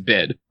donate to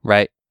bid.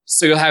 Right.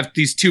 So you'll have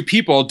these two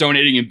people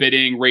donating and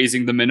bidding,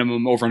 raising the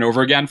minimum over and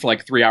over again for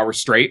like 3 hours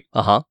straight.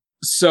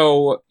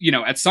 So,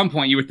 at some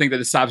point you would think that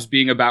it stops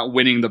being about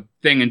winning the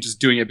thing and just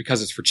doing it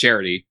because it's for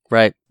charity.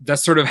 Right.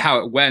 That's sort of how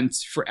it went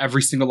for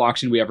every single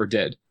auction we ever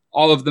did.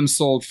 All of them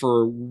sold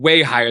for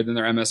way higher than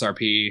their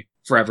MSRP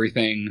for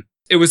everything.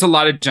 It was a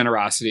lot of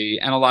generosity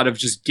and a lot of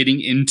just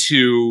getting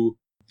into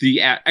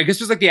I guess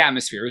it was like the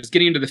atmosphere. It was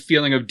getting into the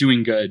feeling of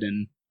doing good.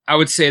 And I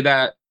would say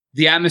that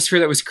the atmosphere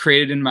that was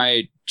created in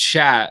my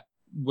chat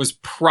was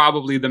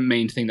probably the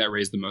main thing that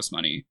raised the most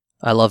money.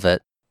 I love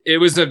it. It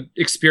was an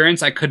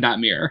experience I could not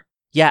mirror.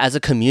 Yeah, as a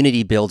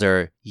community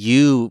builder,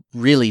 you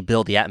really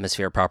build the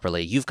atmosphere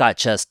properly. You've got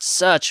just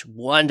such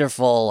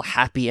wonderful,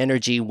 happy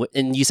energy.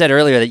 And you said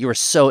earlier that you were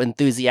so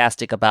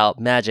enthusiastic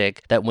about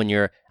Magic that when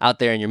you're out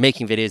there and you're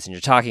making videos and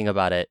you're talking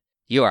about it,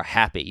 you are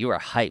happy, you are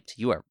hyped,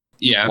 you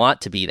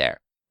want to be there.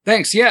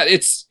 Thanks. Yeah,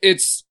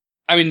 it's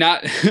I mean,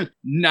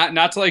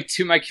 not to like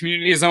toot my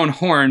community's own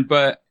horn,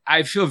 but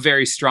I feel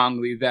very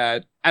strongly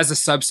that as a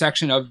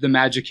subsection of the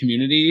Magic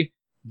community,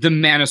 the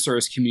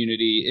Manosaurus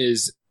community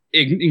is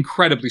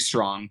incredibly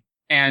strong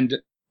and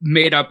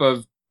made up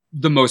of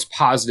the most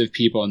positive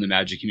people in the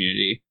Magic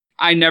community.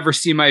 I never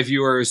see my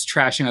viewers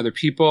trashing other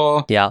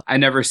people. Yeah. I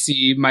never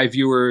see my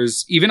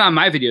viewers, even on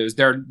my videos,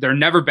 they're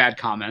never bad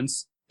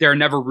comments. There are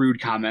never rude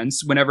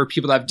comments. Whenever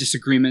people have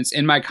disagreements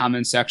in my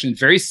comment section,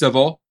 very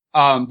civil,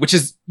 which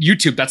is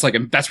YouTube.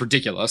 That's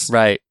ridiculous.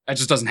 Right. That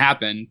just doesn't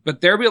happen. But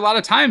there'll be a lot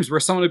of times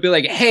where someone would be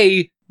like,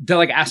 hey, they'll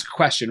like ask a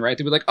question, right?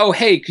 They'll be like, oh,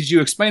 hey, could you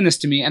explain this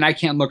to me? And I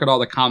can't look at all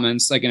the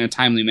comments like in a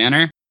timely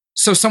manner.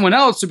 So someone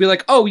else would be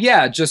like, oh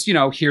yeah, just,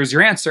 here's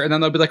your answer. And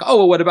then they'll be like, oh,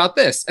 well, what about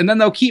this? And then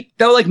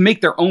they'll like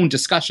make their own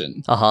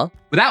discussion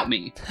without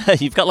me.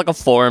 You've got like a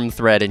forum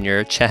thread in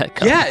your chat.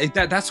 Yeah,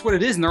 that's what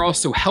it is. And they're all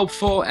so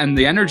helpful and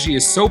the energy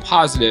is so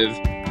positive.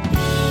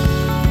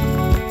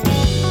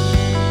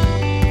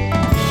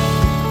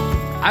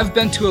 I've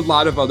been to a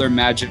lot of other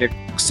Magic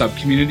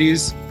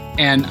sub-communities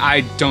and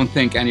I don't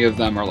think any of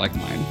them are like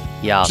mine.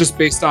 Yeah. Just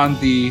based on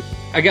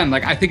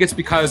I think it's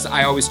because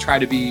I always try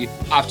to be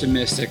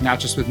optimistic, not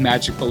just with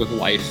Magic, but with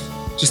life.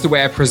 Just the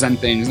way I present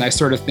things. And I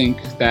sort of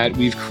think that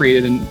we've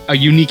created a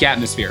unique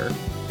atmosphere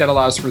that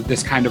allows for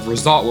this kind of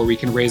result where we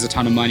can raise a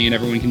ton of money and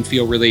everyone can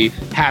feel really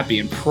happy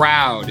and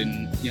proud.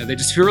 And, they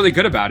just feel really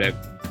good about it.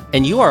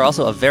 And you are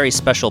also a very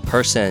special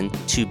person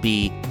to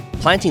be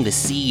planting the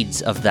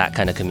seeds of that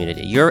kind of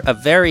community. You're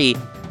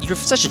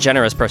such a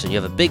generous person.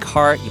 You have a big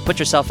heart. You put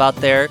yourself out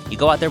there. You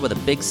go out there with a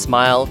big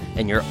smile,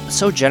 and you're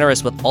so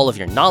generous with all of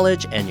your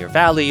knowledge and your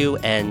value.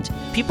 And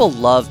people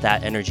love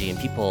that energy, and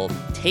people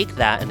take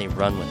that and they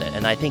run with it.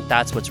 And I think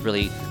that's what's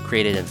really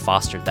created and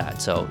fostered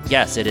that. So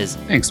yes, it is.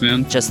 Thanks,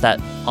 man. Just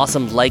that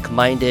awesome,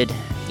 like-minded,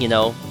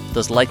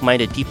 those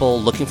like-minded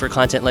people looking for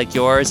content like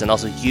yours, and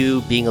also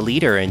you being a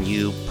leader and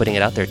you putting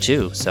it out there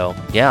too. So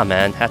yeah,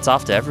 man, hats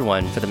off to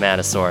everyone for the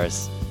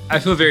Manosaurus. I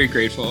feel very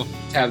grateful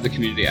to have the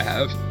community I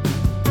have.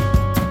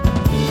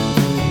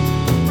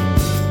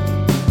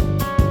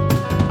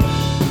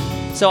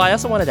 So I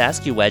also wanted to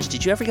ask you, Wedge,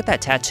 did you ever get that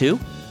tattoo?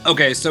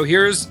 Okay, so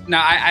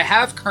I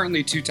have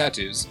currently 2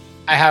 tattoos.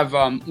 I have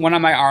one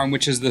on my arm,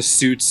 which is the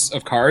suits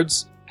of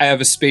cards. I have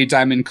a spade,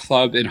 diamond,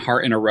 club, and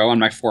heart in a row on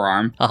my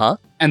forearm.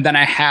 And then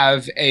I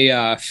have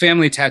a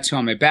family tattoo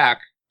on my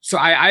back. So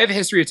I have a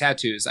history of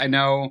tattoos. I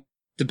know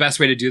the best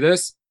way to do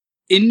this.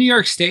 In New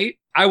York State,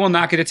 I will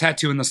not get a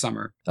tattoo in the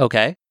summer.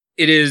 Okay.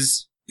 It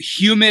is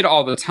humid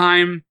all the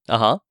time.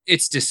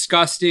 It's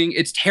disgusting.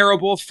 It's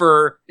terrible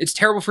for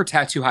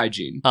tattoo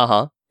hygiene.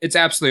 It's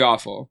absolutely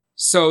awful.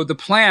 So the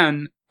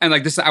plan, and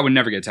like this, I would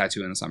never get a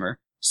tattoo in the summer.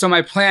 So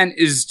my plan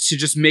is to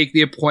just make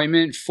the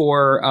appointment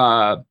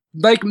for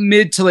like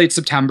mid to late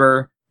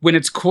September when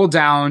it's cooled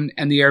down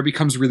and the air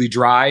becomes really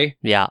dry.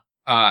 Yeah.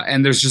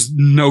 And there's just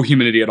no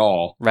humidity at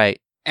all. Right.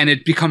 And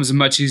it becomes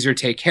much easier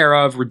to take care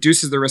of,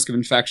 reduces the risk of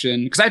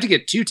infection. Because I have to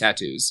get 2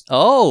 tattoos.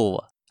 Oh,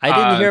 I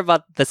didn't hear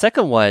about the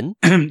second one.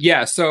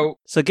 Yeah, so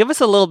give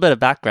us a little bit of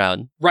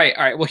background. Right,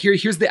 all right. Well,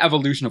 here's the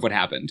evolution of what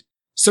happened.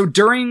 So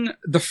during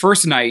the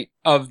first night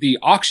of the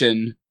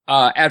auction,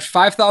 at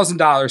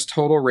 $5,000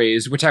 total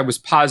raise, which I was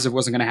positive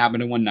wasn't going to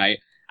happen in one night,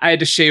 I had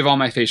to shave all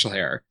my facial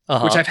hair,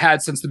 which I've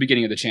had since the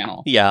beginning of the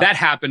channel. Yeah. That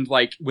happened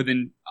like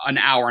within an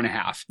hour and a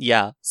half.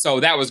 Yeah.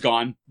 So that was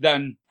gone.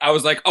 Then I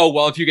was like, oh,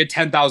 well, if you get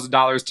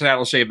 $10,000 tonight,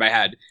 I'll shave my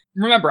head.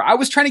 Remember, I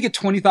was trying to get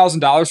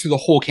 $20,000 through the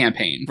whole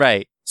campaign.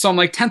 Right. So I'm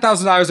like,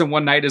 $10,000 in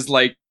one night is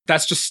like,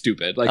 that's just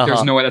stupid. Like,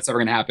 there's no way that's ever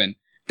going to happen.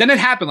 Then it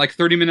happened like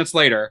 30 minutes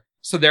later.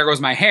 So there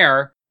goes my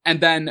hair. And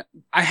then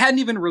I hadn't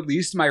even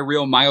released my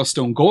real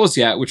milestone goals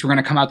yet, which were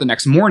going to come out the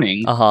next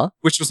morning,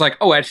 which was like,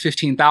 oh, at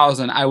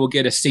 15,000, I will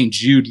get a St.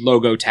 Jude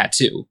logo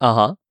tattoo.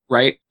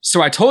 Right.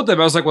 So I told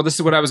them, I was like, well, this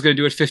is what I was going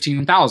to do at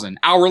 15,000.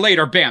 Hour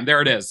later, bam,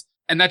 there it is.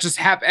 And that just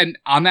happened. And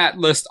on that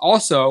list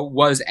also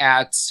was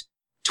at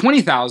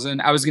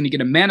 20,000, I was going to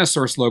get a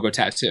Manosaurus logo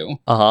tattoo.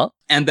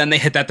 And then they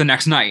hit that the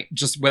next night,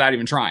 just without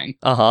even trying.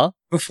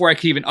 Before I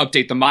could even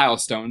update the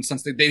milestone,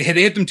 since they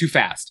hit them too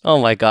fast. Oh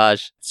my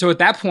gosh. So at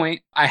that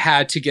point, I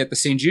had to get the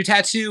St. Jude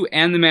tattoo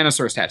and the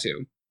Manosaurus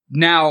tattoo.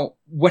 Now,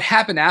 what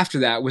happened after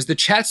that was the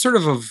chat sort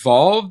of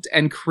evolved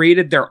and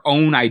created their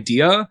own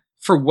idea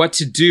for what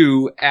to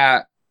do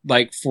at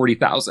like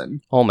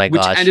 40,000. Oh my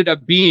gosh. Which ended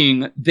up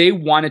being they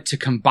wanted to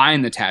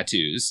combine the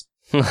tattoos.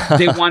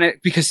 They wanted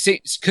because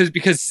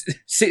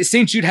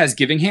St. Jude has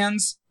giving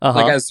hands,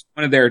 like as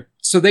one of their.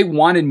 So they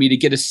wanted me to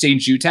get a St.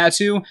 Jude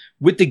tattoo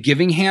with the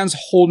giving hands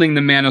holding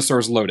the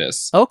Manosaur's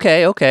lotus.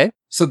 Okay.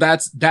 So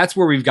that's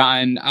where we've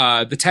gotten.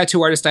 The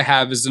tattoo artist I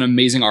have is an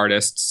amazing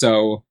artist,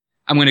 so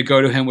I'm going to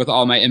go to him with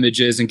all my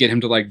images and get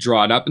him to like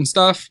draw it up and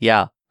stuff.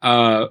 Yeah.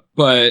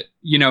 But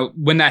you know,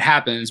 when that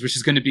happens, which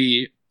is going to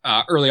be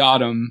early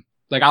autumn,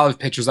 like I'll have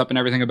pictures up and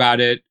everything about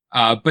it.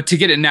 But to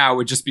get it now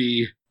would just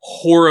be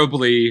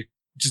horribly.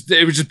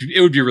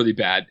 It would be really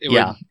bad.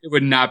 It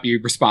would not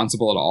be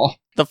responsible at all.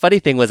 The funny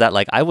thing was that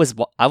like I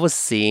was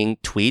seeing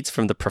tweets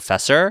from the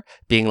professor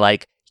being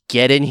like,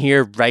 "Get in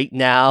here right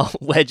now.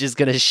 Wedge is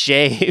gonna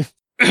shave."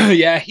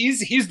 Yeah,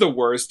 he's the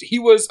worst. He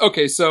was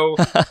okay. So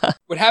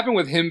what happened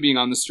with him being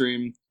on the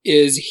stream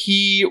is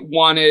he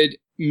wanted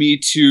me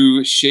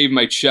to shave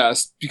my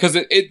chest because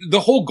the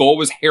whole goal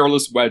was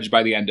hairless Wedge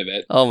by the end of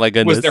it. Oh my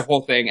goodness. Was their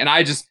whole thing. And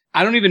I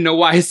don't even know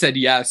why I said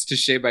yes to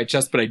shave my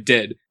chest, but I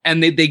did.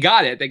 And they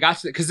got it. They got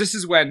to it because this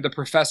is when the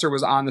professor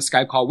was on the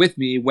Skype call with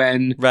me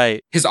when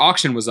his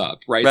auction was up,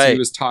 right? So he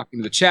was talking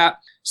to the chat.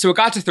 So it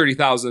got to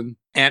 30,000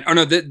 and,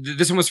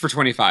 this one was for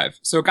 25.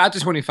 So it got to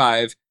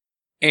 25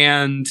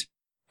 and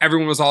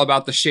everyone was all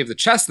about the shave the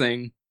chest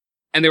thing.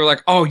 And they were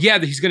like, oh yeah,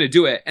 he's going to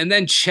do it. And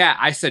then chat,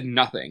 I said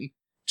nothing.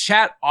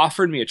 Chat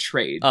offered me a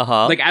trade.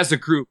 Like as a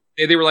group,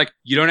 they were like,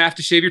 you don't have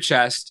to shave your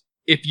chest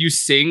if you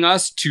sing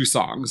us 2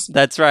 songs.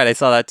 That's right. I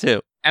saw that too.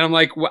 And I'm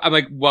like,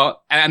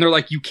 well, and they're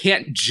like, you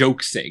can't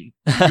joke sing.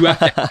 You have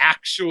to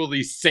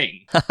actually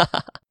sing.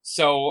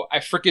 So I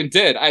freaking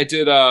did. I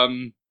did,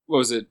 what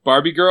was it?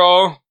 Barbie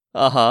Girl.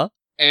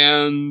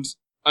 And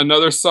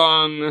another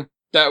song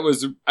that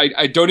was,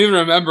 I don't even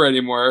remember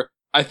anymore.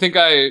 I think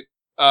I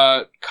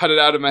cut it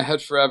out of my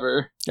head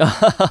forever.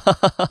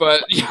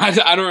 But yeah,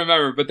 I don't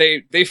remember, but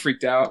they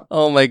freaked out.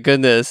 Oh my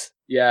goodness.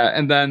 Yeah,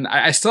 and then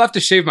I still have to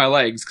shave my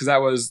legs because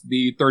that was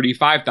the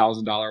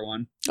 $35,000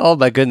 one. Oh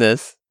my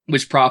goodness.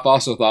 Which Prof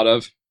also thought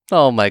of.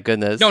 Oh my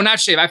goodness. No, not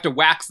shave. I have to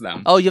wax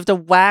them. Oh, you have to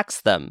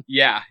wax them.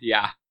 Yeah.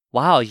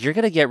 Wow, you're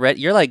gonna get ready.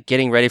 You're like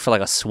getting ready for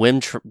like a swim,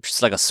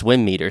 just like a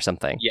swim meet or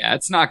something. Yeah,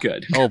 it's not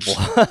good. Oh boy.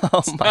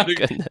 Oh my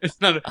goodness. It's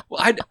not.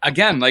 Well,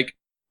 again, like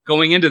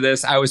going into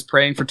this, I was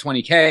praying for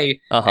 20K,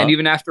 and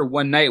even after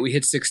one night we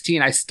hit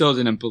 16, I still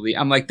didn't believe.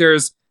 I'm like,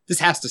 this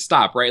has to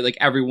stop, right? Like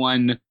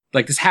everyone.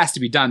 Like, this has to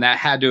be done. That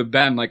had to have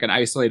been, like, an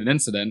isolated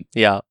incident.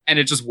 Yeah. And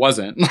it just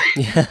wasn't.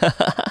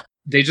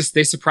 They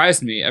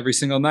surprised me every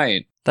single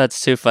night. That's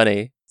too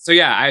funny. So,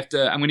 yeah,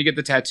 I'm going to get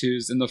the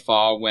tattoos in the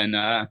fall when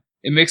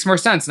it makes more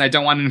sense and I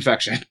don't want an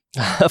infection.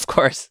 Of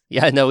course.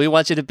 Yeah, no, we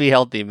want you to be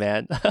healthy,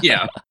 man.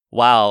 Yeah.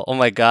 Wow. Oh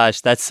my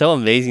gosh. That's so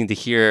amazing to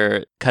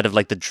hear kind of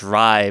like the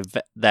drive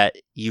that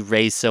you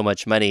raise so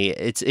much money.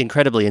 It's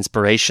incredibly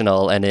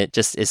inspirational and it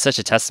just is such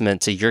a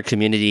testament to your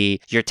community,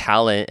 your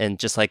talent, and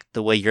just like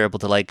the way you're able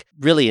to like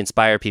really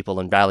inspire people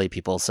and rally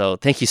people. So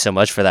thank you so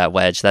much for that,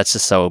 Wedge. That's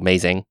just so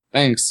amazing.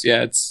 Thanks.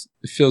 Yeah, it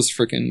feels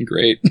freaking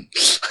great.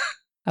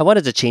 I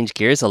wanted to change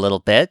gears a little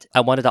bit. I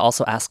wanted to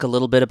also ask a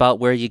little bit about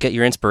where you get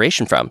your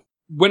inspiration from.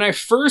 When I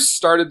first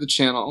started the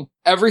channel,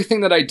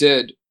 everything that I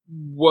did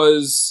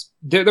was...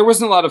 There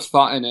wasn't a lot of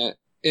thought in it,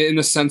 in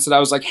the sense that I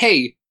was like,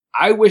 hey,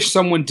 I wish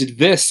someone did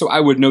this so I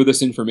would know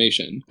this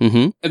information.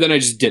 And then I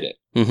just did it.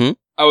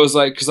 I was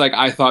like, because like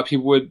I thought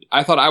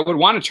I would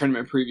want a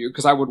tournament preview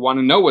because I would want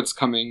to know what's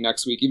coming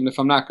next week, even if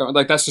I'm not going.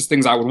 Like, that's just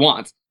things I would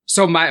want.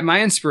 So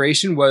my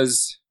inspiration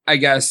was, I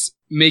guess,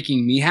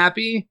 making me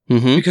happy.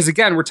 Because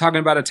again, we're talking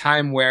about a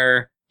time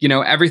where, you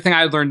know, everything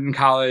I learned in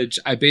college,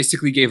 I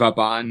basically gave up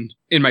on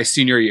in my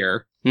senior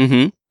year.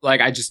 Like,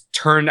 I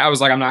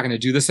was like, I'm not going to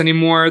do this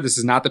anymore. This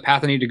is not the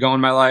path I need to go in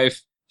my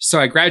life. So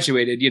I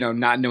graduated, you know,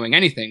 not knowing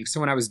anything.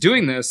 So when I was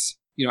doing this,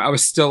 you know, I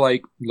was still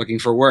like looking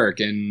for work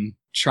and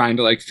trying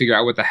to like figure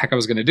out what the heck I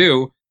was going to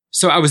do.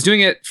 So I was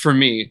doing it for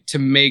me to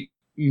make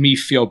me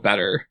feel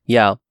better.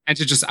 Yeah. And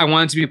I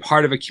wanted to be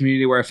part of a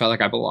community where I felt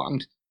like I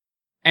belonged.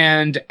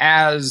 And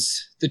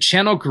as the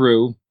channel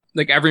grew,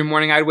 like every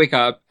morning I'd wake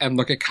up and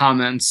look at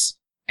comments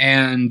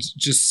and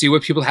just see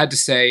what people had to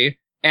say.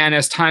 And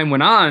as time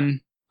went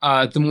on,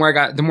 the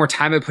more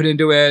time I put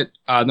into it,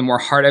 the more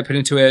heart I put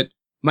into it,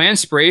 my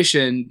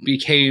inspiration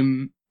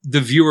became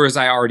the viewers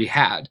I already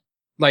had.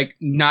 Like,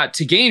 not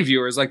to gain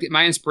viewers, like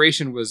my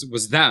inspiration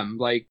was them.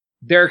 Like,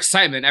 their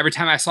excitement every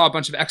time I saw a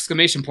bunch of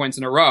exclamation points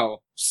in a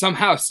row.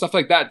 Somehow stuff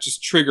like that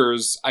just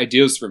triggers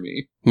ideas for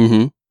me.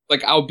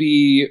 Like, I'll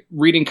be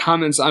reading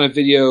comments on a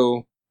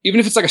video, even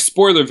if it's like a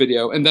spoiler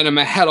video, and then in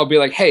my head I'll be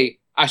like, hey,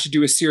 I should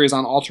do a series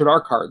on Altered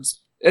Art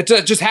cards. It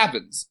just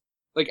happens.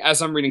 Like, as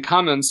I'm reading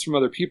comments from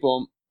other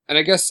people. And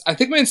I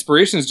think my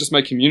inspiration is just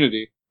my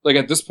community. Like,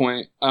 at this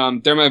point,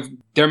 they're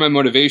my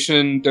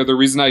motivation. They're the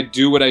reason I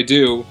do what I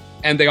do.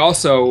 And they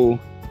also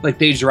like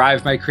they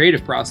drive my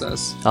creative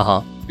process.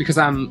 Uh-huh. Because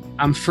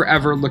I'm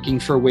forever looking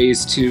for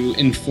ways to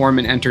inform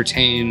and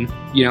entertain,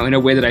 you know, in a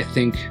way that I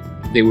think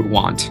they would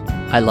want.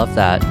 I love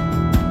that.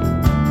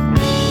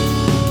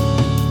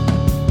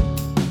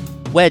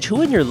 Wedge,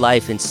 who in your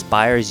life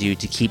inspires you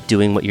to keep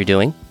doing what you're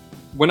doing?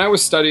 When I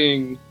was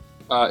studying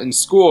in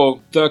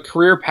school, the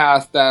career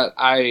path that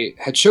I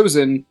had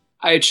chosen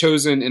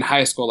in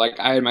high school. Like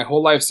I had my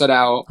whole life set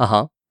out.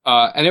 Uh-huh.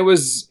 And it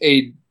was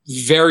a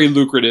very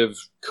lucrative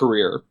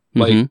career,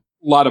 like a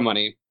lot of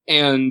money.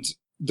 And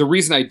the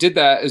reason I did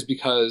that is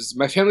because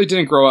my family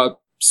didn't grow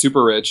up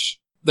super rich.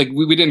 Like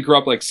we didn't grow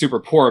up like super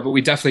poor, but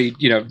we definitely,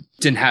 you know,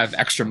 didn't have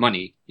extra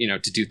money, you know,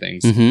 to do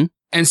things. Mm-hmm.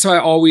 And so I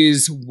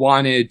always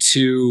wanted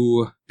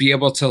to be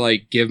able to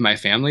like give my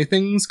family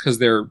things because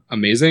they're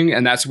amazing.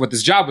 And that's what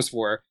this job was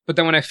for. But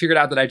then when I figured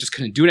out that I just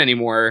couldn't do it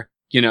anymore,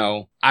 you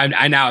know,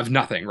 I now have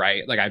nothing,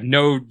 right? Like I have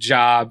no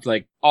job,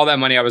 like all that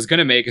money I was going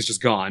to make is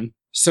just gone.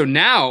 So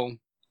now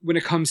when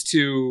it comes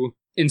to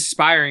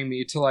inspiring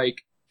me to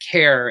like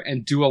care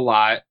and do a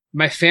lot,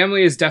 my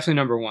family is definitely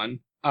number one.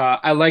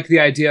 I like the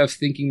idea of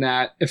thinking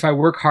that if I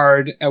work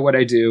hard at what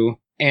I do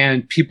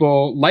and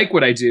people like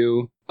what I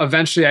do,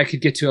 eventually I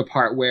could get to a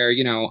part where,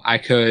 you know, I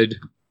could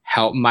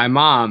help my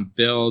mom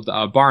build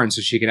a barn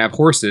so she can have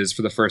horses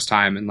for the first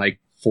time in like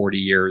 40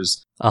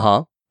 years.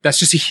 Uh-huh. That's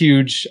just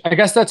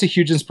that's a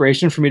huge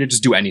inspiration for me to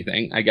just do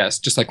anything, I guess,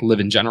 just like live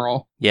in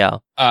general. Yeah.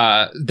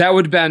 That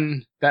would have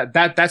been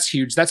that's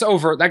huge. That's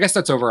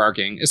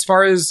overarching. As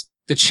far as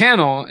the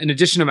channel, in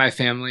addition to my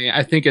family,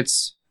 I think it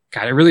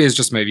really is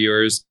just my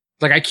viewers.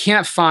 Like I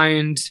can't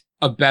find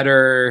a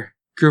better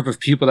group of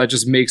people that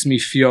just makes me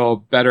feel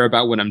better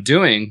about what I'm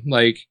doing.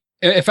 Like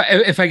if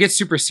I get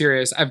super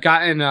serious, I've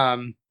gotten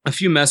a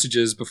few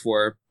messages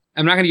before.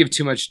 I'm not going to give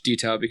too much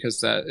detail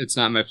because it's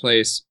not my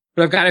place.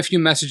 But I've got a few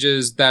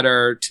messages that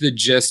are to the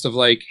gist of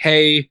like,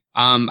 hey,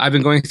 I've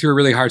been going through a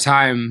really hard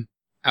time.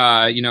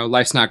 You know,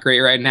 life's not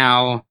great right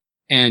now.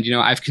 And, you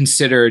know, I've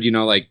considered, you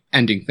know, like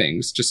ending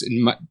things just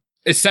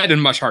it's said in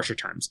much harsher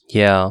terms.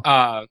 Yeah.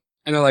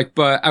 And they're like,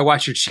 but I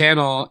watch your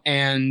channel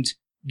and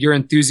your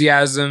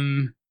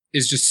enthusiasm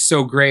is just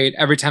so great.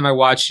 Every time I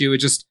watch you,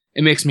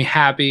 it makes me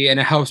happy and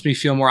it helps me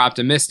feel more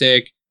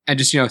optimistic. And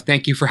just, you know,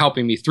 thank you for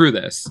helping me through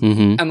this.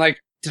 Mm-hmm. And like,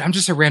 dude, I'm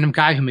just a random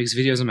guy who makes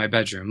videos in my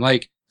bedroom.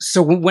 Like,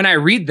 so when I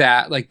read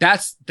that, like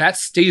that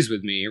stays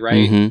with me,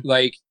 right? Mm-hmm.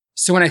 Like,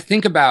 so when I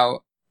think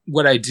about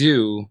what I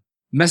do,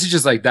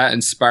 messages like that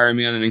inspire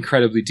me on an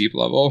incredibly deep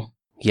level.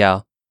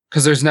 Yeah.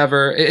 Because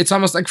it's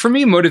almost like for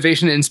me,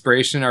 motivation and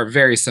inspiration are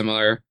very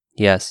similar.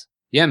 Yes.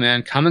 Yeah,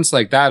 man. Comments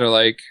like that are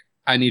like,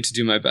 I need to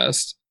do my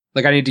best.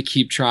 Like I need to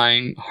keep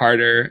trying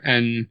harder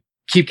and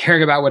keep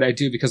caring about what I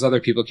do because other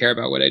people care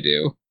about what I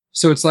do.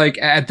 So it's like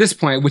at this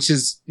point, which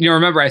is, you know,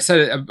 remember I said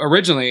it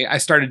originally, I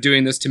started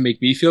doing this to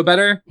make me feel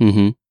better.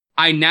 Mm-hmm.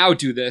 I now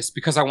do this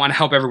because I want to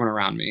help everyone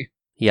around me.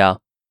 Yeah.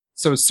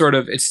 So it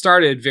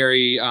started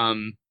very,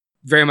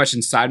 very much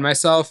inside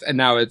myself. And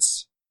now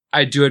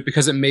I do it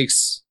because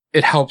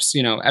it helps,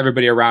 you know,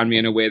 everybody around me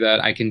in a way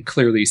that I can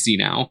clearly see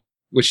now,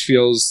 which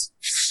feels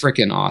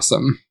freaking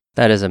awesome.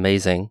 That is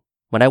amazing.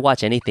 When I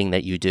watch anything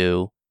that you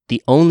do,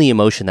 the only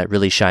emotion that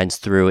really shines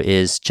through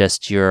is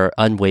just your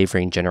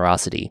unwavering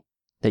generosity,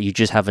 that you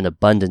just have an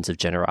abundance of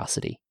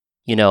generosity.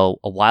 You know,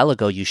 a while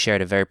ago, you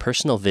shared a very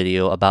personal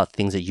video about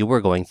things that you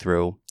were going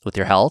through with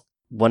your health.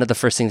 One of the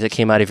first things that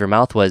came out of your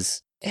mouth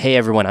was, hey,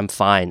 everyone, I'm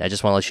fine. I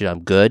just want to let you know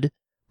I'm good,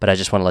 but I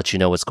just want to let you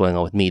know what's going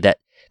on with me. That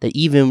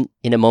even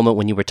in a moment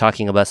when you were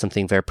talking about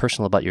something very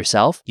personal about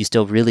yourself, you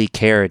still really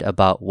cared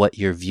about what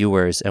your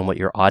viewers and what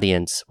your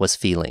audience was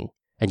feeling.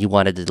 And you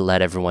wanted to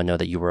let everyone know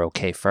that you were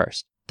okay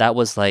first. That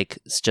was like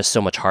just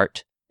so much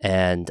heart.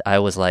 And I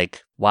was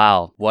like,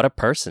 wow, what a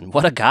person,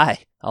 what a guy.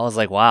 I was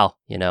like, wow,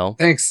 you know?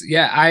 Thanks.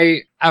 Yeah,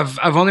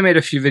 I've only made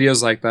a few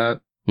videos like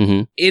that.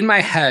 Mm-hmm. In my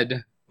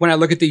head, when I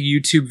look at the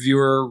YouTube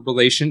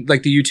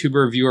the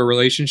YouTuber viewer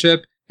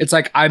relationship, it's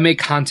like I make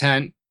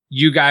content,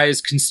 you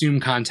guys consume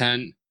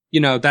content. You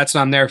know, that's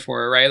what I'm there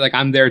for, right? Like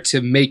I'm there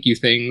to make you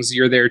things.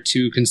 You're there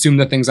to consume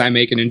the things I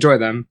make and enjoy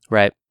them.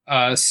 Right.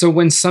 So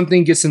when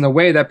something gets in the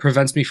way that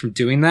prevents me from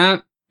doing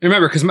that,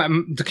 remember, because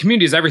the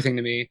community is everything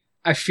to me,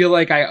 I feel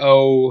like I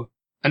owe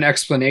an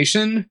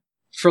explanation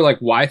for like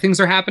why things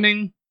are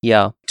happening.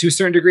 Yeah. To a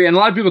certain degree. And a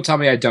lot of people tell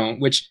me I don't,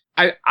 which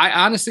I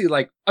honestly,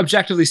 like,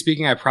 objectively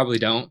speaking, I probably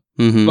don't.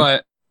 Mm-hmm.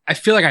 But I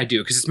feel like I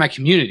do because it's my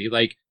community.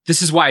 Like,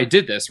 this is why I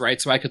did this, right?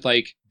 So I could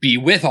like be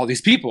with all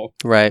these people.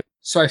 Right.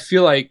 So I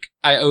feel like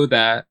I owe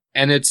that.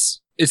 And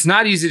it's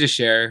not easy to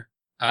share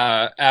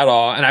at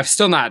all. And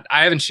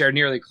I haven't shared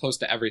nearly close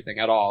to everything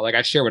at all. Like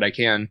I share what I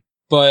can,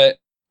 but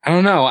I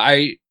don't know.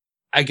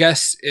 I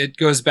guess it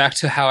goes back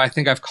to how I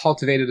think I've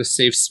cultivated a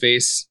safe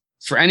space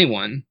for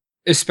anyone,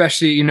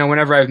 especially, you know,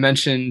 whenever I've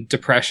mentioned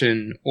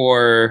depression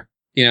or,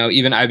 you know,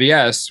 even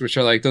IBS, which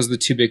are like, those are the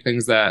two big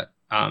things that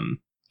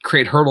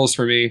create hurdles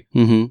for me.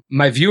 Mm-hmm.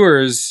 My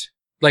viewers,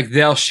 like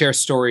they'll share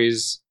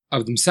stories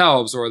of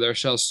themselves or they'll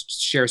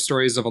share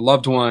stories of a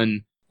loved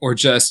one or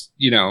just,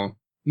 you know,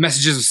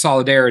 messages of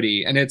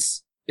solidarity. And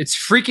it's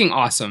freaking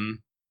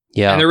awesome.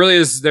 Yeah. And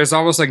there's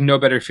almost like no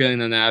better feeling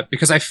than that,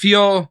 because I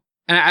feel,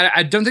 and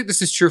I don't think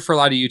this is true for a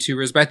lot of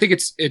YouTubers, but I think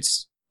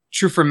it's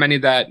true for many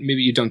that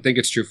maybe you don't think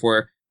it's true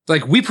for.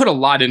 Like, we put a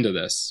lot into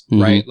this,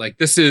 right? Like,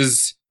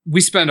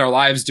 we spend our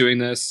lives doing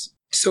this.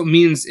 So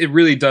it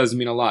really does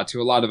mean a lot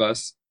to a lot of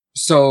us.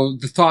 So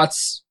the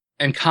thoughts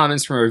and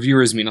comments from our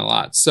viewers mean a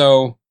lot.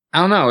 So I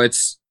don't know.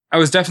 I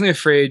was definitely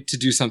afraid to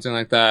do something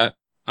like that.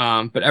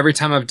 But every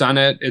time I've done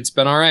it, it's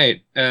been all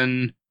right.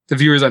 And the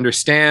viewers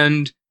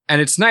understand. And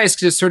it's nice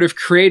because it sort of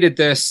created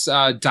this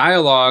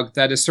dialogue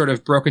that has sort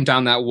of broken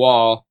down that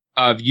wall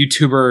of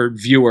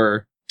YouTuber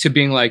viewer to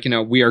being like,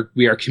 we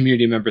are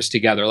community members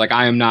together. Like,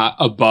 I am not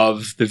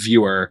above the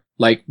viewer.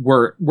 Like,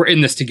 we're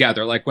in this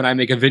together. Like, when I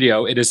make a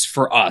video, it is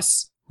for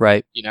us.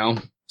 Right.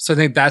 So I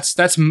think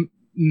that's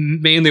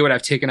mainly what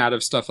I've taken out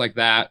of stuff like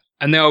that.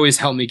 And they always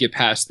help me get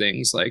past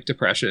things like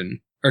depression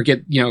or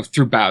get,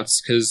 through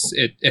bouts, because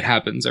it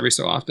happens every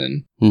so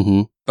often.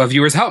 Mm-hmm. But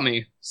viewers help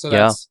me. So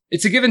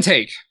it's a give and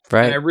take.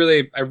 Right. And I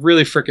really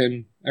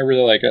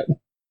like it.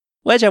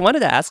 Wedge, I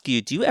wanted to ask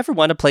you, do you ever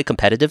want to play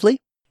competitively?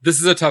 This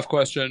is a tough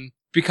question,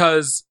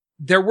 because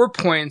there were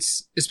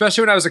points,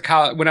 especially when I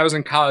was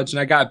in college and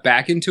I got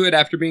back into it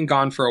after being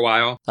gone for a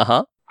while.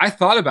 Uh-huh. I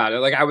thought about it.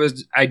 Like,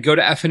 I'd go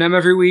to F&M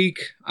every week.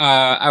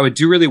 I would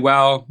do really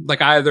well,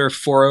 like either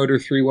 4-0 or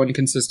 3-1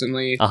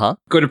 consistently. Uh-huh.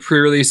 Go to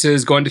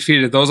pre-releases, go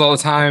undefeated at those all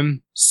the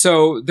time.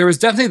 So there was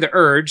definitely the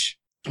urge.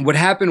 What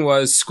happened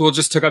was school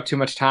just took up too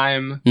much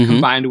time,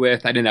 combined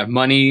with I didn't have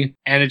money,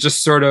 and it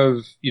just sort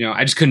of,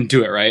 I just couldn't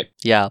do it, right?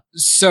 Yeah.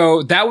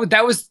 So that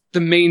was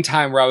the main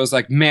time where I was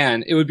like,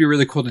 man, it would be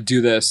really cool to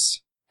do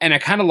this. And I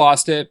kind of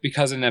lost it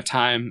because I didn't have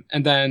time.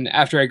 And then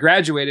after I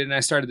graduated and I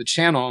started the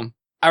channel,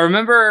 I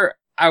remember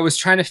I was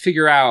trying to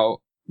figure out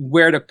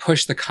where to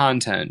push the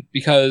content,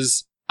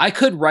 because I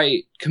could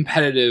write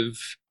competitive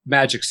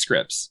Magic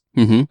scripts.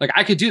 Mm-hmm. Like,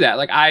 I could do that.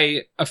 Like,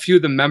 a few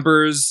of the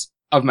members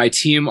of my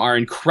team are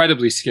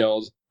incredibly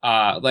skilled.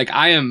 Like,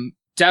 I am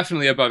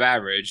definitely above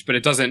average, but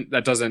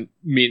that doesn't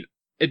mean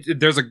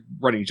there's a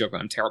running joke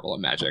that I'm terrible at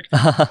Magic.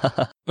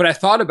 But I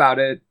thought about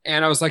it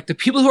and I was like, the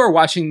people who are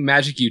watching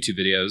Magic YouTube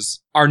videos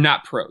are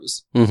not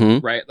pros,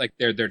 right? Like,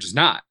 they're just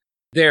not.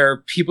 They're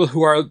people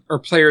who are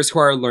players who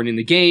are learning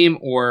the game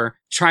or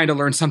trying to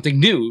learn something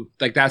new.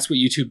 Like, that's what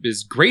YouTube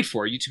is great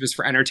for. YouTube is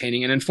for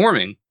entertaining and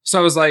informing. So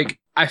I was like,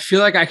 I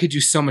feel like I could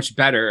do so much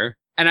better,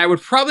 and I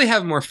would probably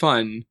have more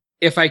fun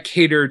if I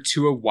catered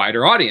to a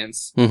wider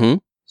audience. Mm-hmm.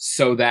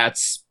 So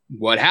that's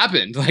what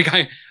happened. Like,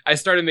 I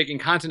started making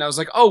content. I was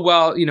like, oh,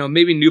 well,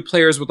 maybe new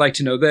players would like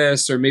to know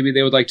this, or maybe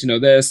they would like to know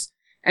this.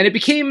 And it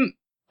became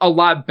a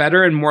lot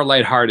better and more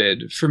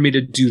lighthearted for me to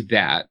do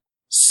that.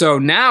 So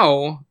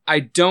now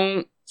I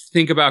don't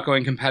think about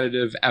going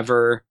competitive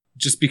ever,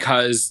 just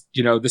because,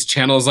 this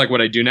channel is like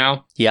what I do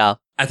now. Yeah.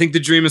 I think the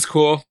dream is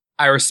cool.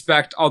 I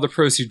respect all the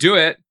pros who do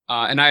it.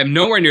 And I am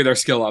nowhere near their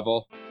skill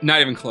level. Not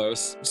even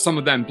close. Some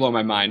of them blow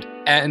my mind.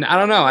 And I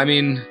don't know. I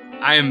mean,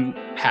 I am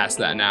past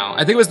that now. I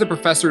think it was the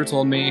professor who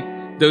told me,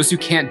 those who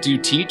can't do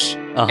teach.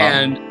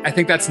 And I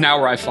think that's now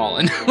where I've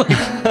fallen.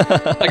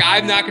 like,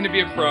 I'm not going to be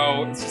a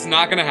pro. It's just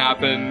not going to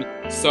happen.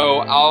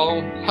 So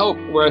I'll help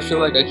where I feel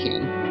like I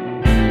can.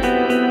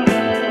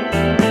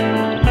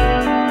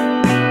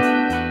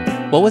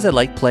 What was it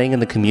like playing in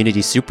the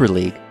Community Super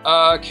League?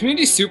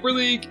 Community Super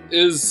League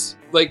is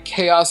like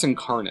chaos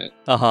incarnate.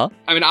 Uh-huh.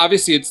 I mean,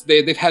 obviously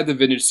they've had the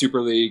Vintage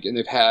Super League, and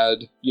they've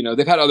had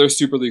other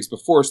Super Leagues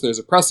before, so there's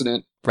a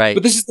precedent. Right.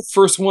 But this is the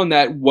first one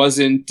that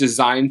wasn't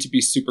designed to be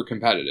super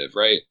competitive,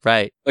 right?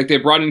 Right. Like, they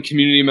brought in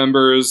community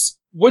members.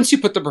 Once you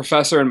put the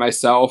professor and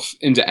myself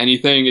into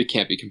anything, it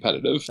can't be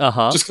competitive.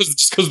 Uh-huh. Just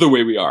because of the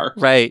way we are.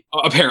 Right.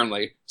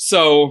 Apparently.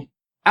 So,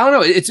 I don't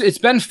know. It's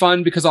been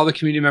fun because all the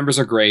community members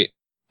are great.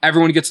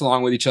 Everyone gets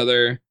along with each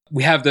other.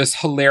 We have this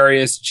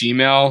hilarious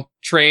Gmail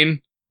train.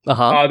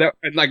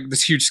 Like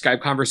this huge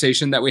Skype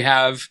conversation that we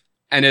have.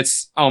 And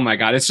it's, oh my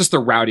God, it's just the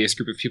rowdiest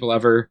group of people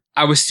ever.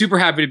 I was super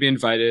happy to be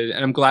invited,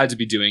 and I'm glad to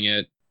be doing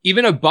it.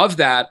 Even above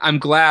that, I'm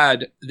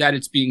glad that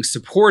it's being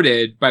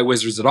supported by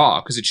Wizards at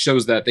all, because it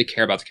shows that they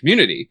care about the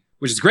community,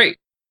 which is great.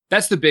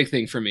 That's the big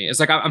thing for me. It's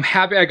like, I'm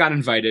happy I got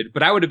invited,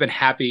 but I would have been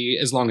happy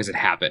as long as it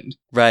happened.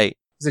 Right.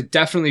 Because it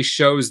definitely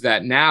shows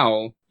that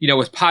now,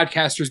 with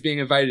podcasters being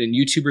invited and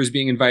YouTubers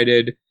being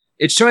invited,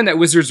 it's showing that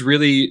Wizards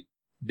really,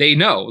 they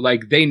know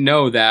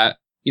that,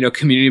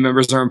 community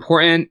members are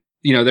important.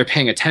 They're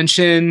paying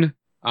attention.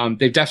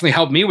 They've definitely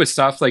helped me with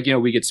stuff like,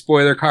 we get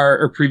spoiler card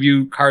or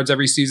preview cards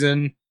every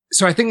season.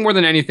 So I think more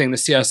than anything, the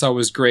CSL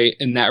was great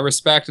in that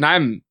respect. And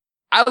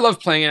I love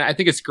playing it. I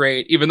think it's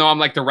great, even though I'm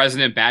like the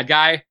resident bad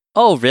guy.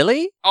 Oh,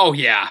 really? Oh,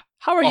 yeah.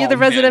 How are you the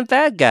resident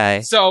bad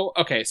guy? So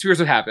here's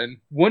what happened.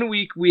 One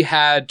week we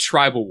had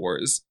Tribal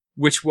Wars,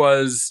 which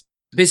was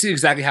basically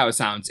exactly how it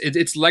sounds.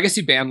 It's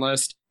legacy ban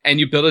list, and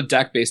you build a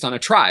deck based on a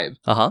tribe.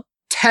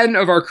 10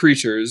 of our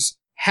creatures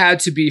had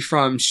to be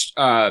from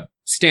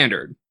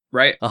standard,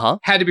 right?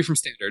 Had to be from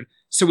standard.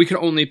 So we could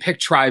only pick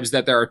tribes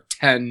that there are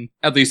 10,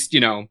 at least,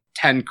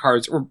 10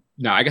 cards, or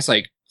no, I guess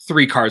like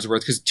 3 cards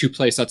worth, because 2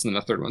 play sets and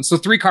then a third one. So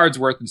 3 cards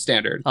worth in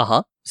standard.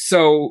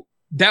 So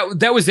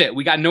That was it.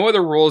 We got no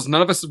other rules.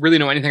 None of us really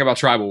know anything about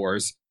Tribal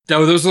Wars.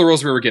 Those are the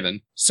rules we were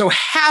given. So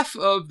half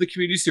of the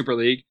Community Super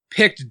League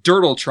picked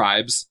Dirtle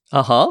tribes.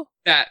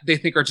 That they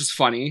think are just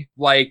funny.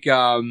 Like,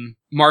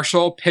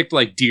 Marshall picked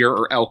like deer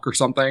or elk or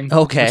something.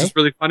 Okay. Which is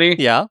really funny.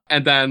 Yeah.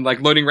 And then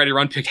like Loading Ready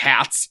Run picked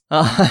hats.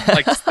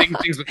 Like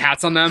things with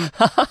hats on them.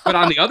 But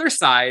on the other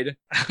side,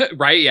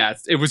 right?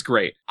 Yes, it was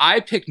great. I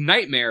picked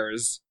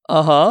nightmares.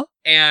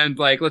 And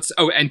like,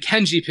 and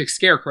Kenji picked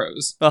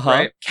scarecrows.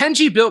 Right?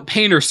 Kenji built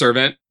Painter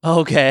Servant.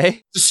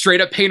 Okay. Just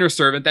straight up Painter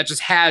Servant that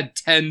just had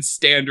 10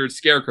 standard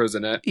scarecrows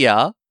in it.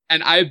 Yeah.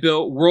 And I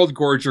built World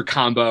Gorger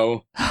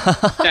combo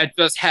that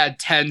just had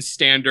 10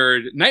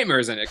 standard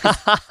nightmares in it.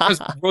 Because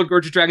World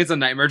Gorger Dragon's a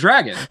nightmare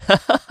dragon.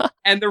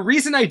 And the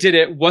reason I did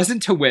it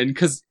wasn't to win,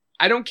 because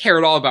I don't care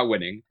at all about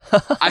winning.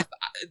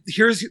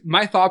 Here's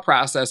my thought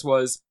process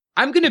was,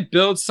 I'm going to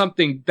build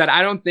something that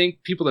I don't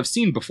think people have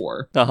seen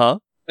before.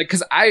 Like,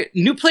 because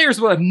new players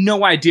will have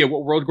no idea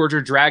what World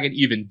Gorger Dragon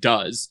even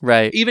does.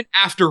 Right. Even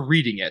after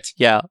reading it.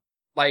 Yeah.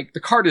 Like, the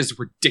card is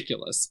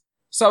ridiculous.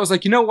 So I was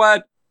like, you know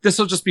what? This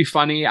will just be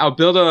funny. I'll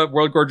build a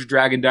World Gorger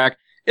Dragon deck.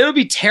 It'll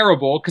be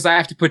terrible because I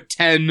have to put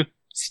 10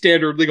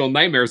 standard legal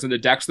nightmares in the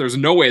deck, so there's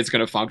no way it's going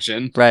to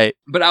function. Right.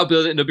 But I'll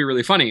build it and it'll be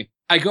really funny.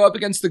 I go up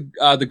against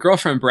the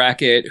girlfriend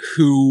bracket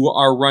who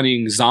are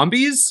running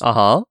zombies.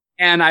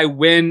 And I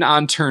win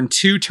on turn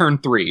 2, turn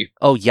 3.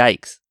 Oh,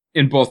 yikes.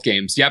 In both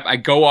games. Yep, I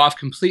go off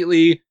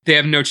completely. They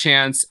have no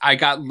chance. I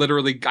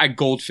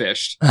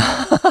goldfished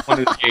one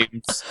of the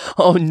games.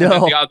 Oh no.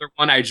 And the other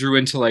one I drew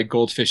into like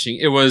goldfishing.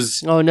 It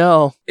was Oh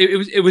no.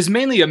 It was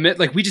mainly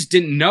like we just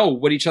didn't know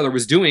what each other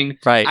was doing.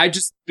 Right. I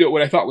just built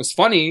what I thought was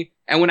funny.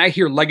 And when I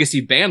hear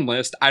Legacy ban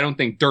list, I don't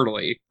think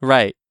dirtily.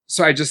 Right.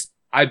 So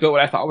I built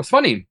what I thought was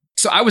funny.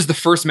 So I was the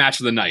first match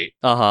of the night.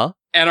 And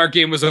our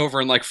game was over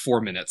in like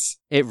 4 minutes.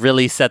 It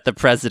really set the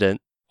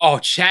precedent. Oh,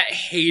 chat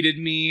hated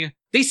me.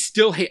 They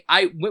still hate.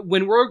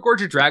 When World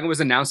Gorger Dragon was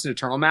announced in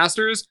Eternal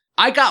Masters,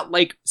 I got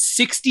like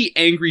 60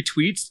 angry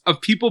tweets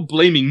of people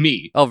blaming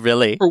me. Oh,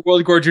 really? For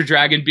World Gorger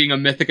Dragon being a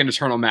mythic in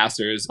Eternal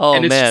Masters. Oh,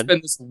 and it's man. just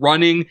been this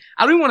running.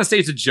 I don't even want to say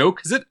it's a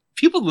joke because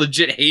people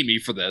legit hate me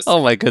for this.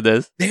 Oh my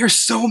goodness. They are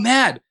so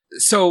mad.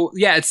 So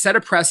yeah, it set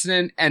a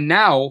precedent. And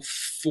now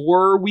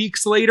 4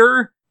 weeks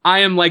later, I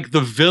am like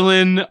the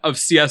villain of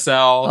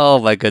CSL. Oh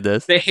my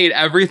goodness. They hate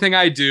everything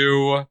I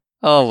do.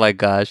 Oh my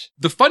gosh.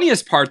 The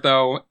funniest part,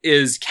 though,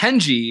 is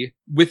Kenji,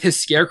 with his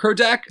Scarecrow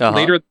deck,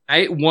 later in the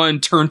night, won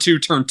turn 2,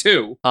 turn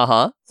 2.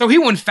 So he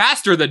won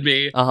faster than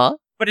me,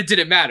 but it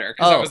didn't matter,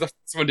 because I was the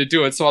first one to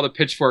do it, so all the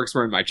pitchforks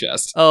were in my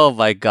chest. Oh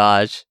my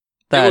gosh.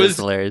 That is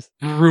hilarious.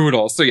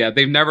 Brutal. So yeah,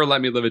 they've never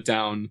let me live it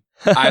down.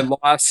 I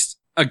lost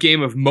a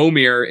game of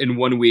Momir in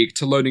 1 week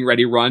to Loading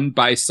Ready Run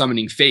by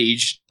summoning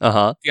Phage,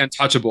 the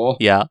Untouchable,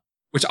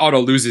 which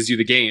auto-loses you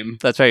the game.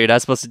 That's right, you're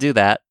not supposed to do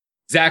that.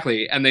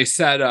 Exactly, and they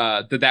said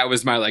that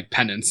was my like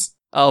penance.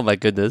 Oh my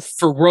goodness.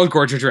 For World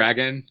Gorger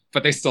Dragon,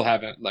 but they still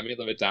haven't let me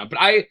live it down. But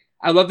I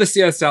love the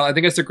CSL. I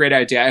think it's a great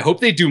idea. I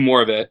hope they do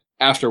more of it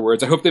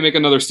afterwards. I hope they make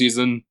another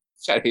season.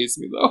 Chat hates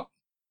me though.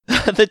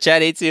 The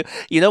chat hates you.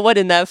 You know what?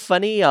 In that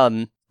funny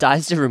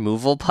Dies to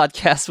Removal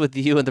podcast with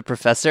you and the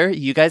professor,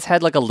 you guys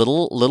had like a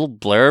little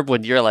blurb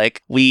when you're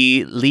like,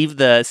 we leave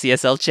the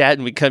CSL chat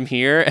and we come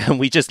here and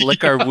we just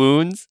lick our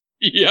wounds.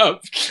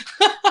 Yep.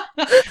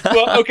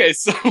 Well, okay,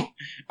 so all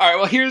right,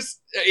 well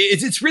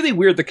it's really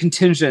weird, the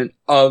contingent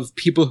of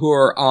people who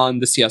are on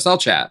the CSL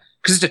chat,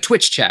 because it's a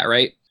Twitch chat,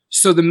 right?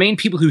 So the main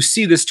people who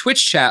see this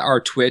Twitch chat are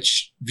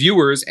Twitch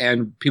viewers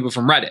and people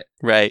from Reddit.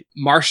 Right.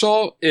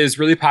 Marshall is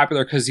really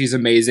popular because he's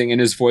amazing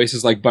and his voice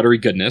is like buttery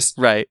goodness.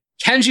 Right.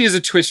 Kenji is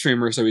a Twitch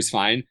streamer, so he's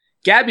fine.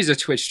 Gabby's a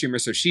Twitch streamer,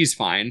 so she's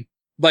fine.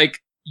 Like,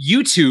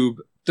 YouTube,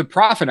 the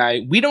Prof and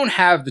I, we don't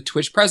have the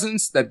Twitch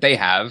presence that they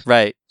have.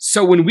 Right.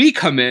 So when we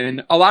come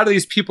in, a lot of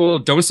these people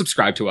don't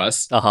subscribe to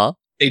us.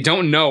 They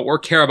don't know or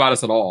care about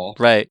us at all.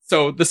 Right.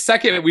 So the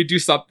second we do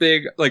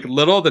something like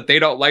little that they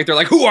don't like, they're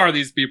like, who are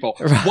these people?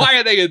 Right. Why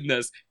are they in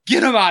this?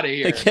 Get them out of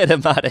here. Get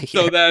them out of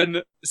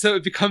here. So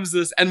it becomes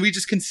this, and we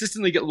just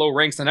consistently get low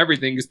ranks on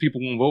everything because people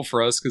won't vote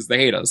for us because they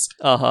hate us.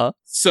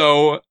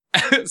 So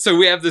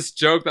we have this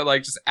joke that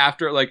like just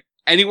after like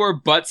anywhere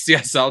but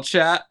CSL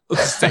chat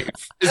is safe.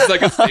 It's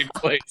like a safe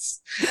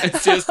place. And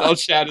CSL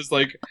chat is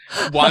like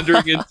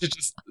wandering into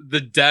just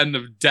the den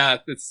of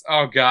death.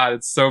 Oh god,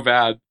 it's so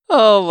bad.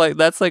 Oh, like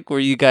that's like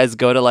where you guys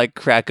go to like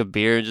crack a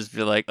beer and just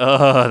be like,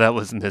 oh, that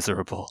was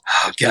miserable.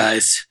 Oh,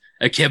 guys,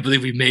 I can't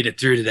believe we made it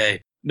through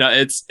today. No,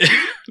 it's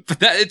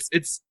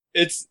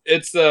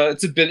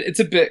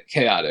a bit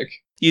chaotic.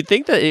 You'd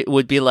think that it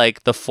would be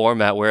like the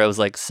format where it was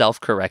like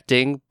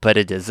self-correcting, but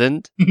it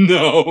isn't.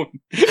 No,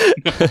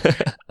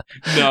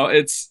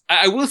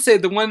 I will say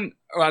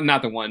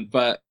not the one,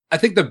 but I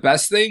think the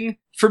best thing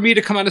for me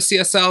to come out of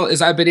CSL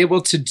is I've been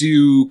able to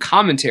do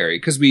commentary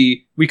because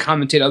we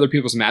commentate other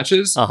people's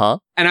matches. And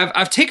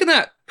I've taken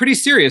that pretty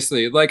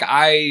seriously. Like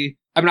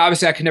I mean,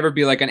 obviously I can never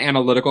be like an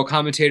analytical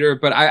commentator,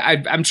 but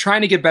I'm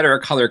trying to get better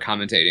at color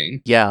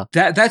commentating. Yeah.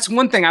 That's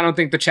one thing I don't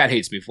think the chat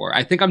hates me for.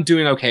 I think I'm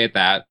doing okay at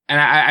that. And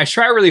I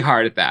try really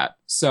hard at that.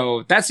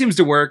 So that seems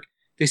to work.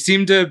 They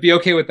seem to be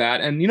okay with that.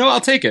 And, I'll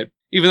take it.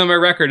 Even though my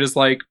record is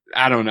like,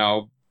 I don't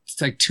know,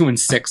 it's like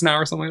 2-6 now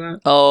or something like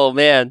that. Oh,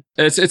 man.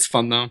 It's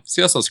fun, though.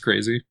 CSL's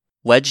crazy.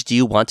 Wedge, do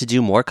you want to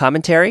do more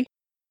commentary?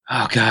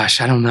 Oh,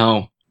 gosh, I don't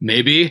know.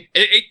 Maybe.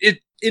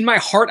 In my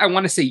heart, I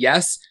want to say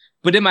yes.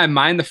 But in my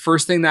mind, the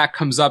first thing that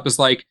comes up is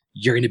like,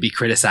 you're going to be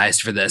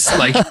criticized for this.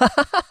 Like,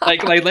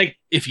 like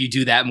if you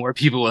do that, more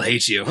people will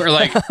hate you. Or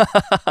like,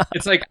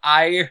 it's like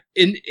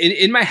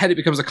in my head, it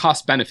becomes a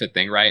cost benefit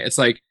thing, right? It's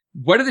like,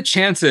 what are the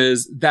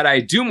chances that I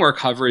do more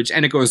coverage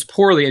and it goes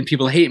poorly and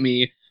people hate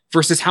me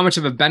versus how much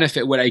of a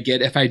benefit would I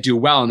get if I do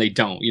well and they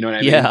don't? You know what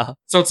I mean? Yeah.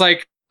 So it's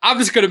like, I'm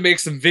just going to make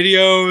some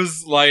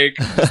videos. Like,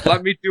 just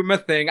let me do my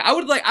thing.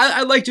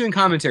 I like doing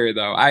commentary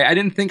though. I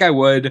didn't think I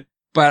would.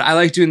 But I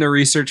like doing the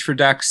research for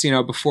decks,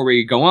 before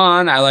we go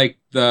on. I like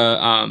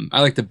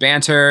the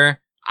banter.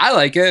 I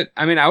like it.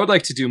 I mean, I would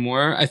like to do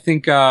more. I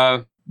think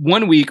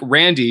 1 week,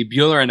 Randy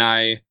Bueller and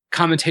I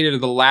commentated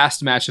the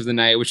last match of the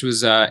night, which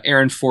was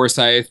Aaron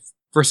Forsyth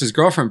versus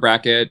Girlfriend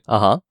Bracket.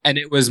 And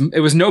it was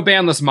no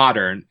banless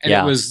Modern, and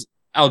it was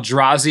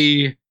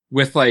Eldrazi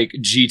with like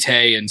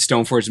G-Tay and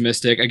Stoneforge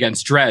Mystic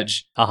against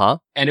Dredge.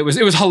 And it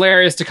was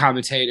hilarious to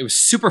commentate. It was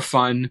super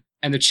fun.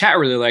 And the chat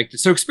really liked it.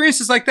 So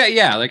experiences like that,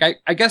 yeah. Like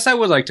I guess I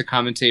would like to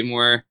commentate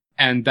more.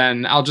 And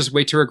then I'll just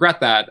wait to regret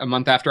that a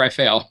month after I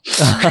fail.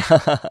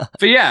 But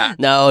yeah.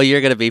 No,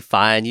 you're going to be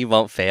fine. You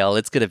won't fail.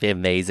 It's going to be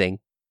amazing.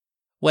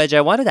 Wedge,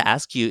 I wanted to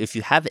ask you if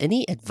you have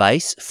any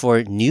advice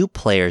for new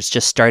players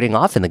just starting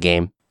off in the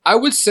game. I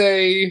would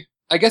say,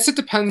 I guess it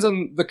depends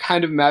on the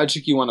kind of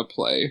Magic you want to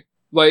play.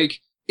 Like,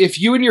 if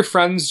you and your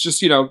friends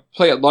just,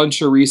 play at lunch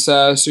or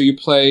recess, or you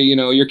play,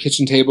 your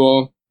kitchen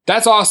table,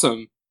 that's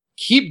awesome.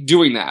 Keep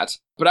doing that.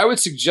 But I would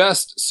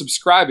suggest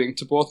subscribing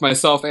to both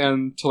myself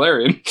and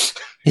Tolarian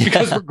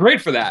because we're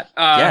great for that.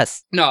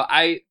 Yes. No,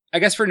 I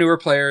guess for newer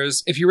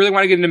players, if you really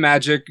want to get into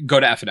Magic, go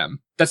to FNM.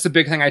 That's the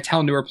big thing I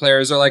tell newer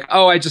players. They're like,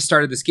 oh, I just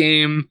started this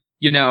game.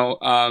 I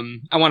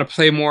want to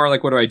play more.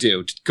 Like, what do I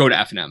do? Go to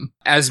FNM.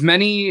 As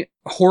many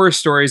horror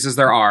stories as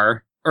there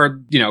are,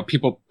 or,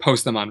 people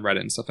post them on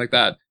Reddit and stuff like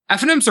that.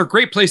 FNMs are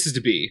great places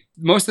to be.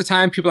 Most of the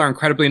time, people are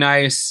incredibly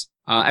nice.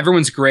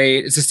 Everyone's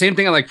great. It's the same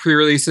thing at like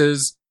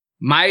pre-releases.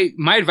 My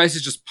advice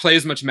is just play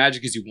as much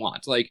Magic as you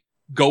want. Like,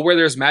 go where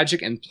there's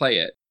Magic and play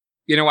it.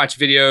 Watch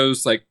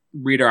videos, like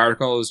read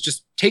articles.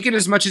 Just take it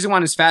as much as you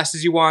want, as fast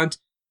as you want.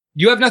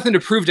 You have nothing to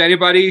prove to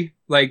anybody.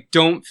 Like,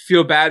 don't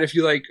feel bad if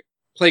you like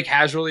play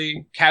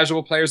casually.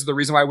 Casual players are the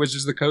reason why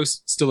Wizards of the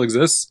Coast still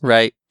exists.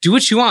 Right. Do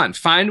what you want.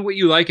 Find what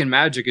you like in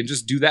Magic and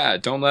just do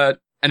that. Don't let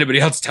anybody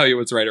else tell you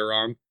what's right or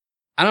wrong.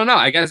 I don't know.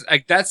 I guess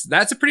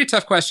that's a pretty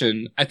tough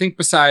question. I think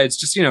besides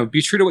just,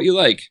 be true to what you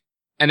like.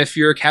 And if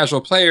you're a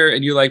casual player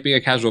and you like being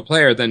a casual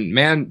player, then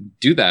man,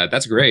 do that.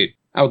 That's great.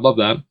 I would love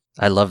that.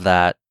 I love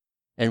that.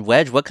 And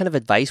Wedge, what kind of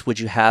advice would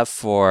you have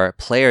for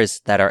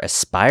players that are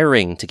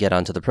aspiring to get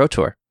onto the Pro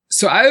Tour?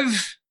 So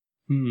I've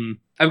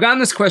gotten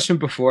this question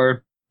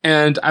before,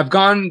 and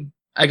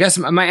I guess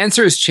my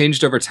answer has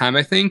changed over time,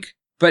 I think.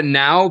 But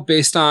now,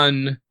 based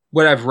on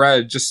what I've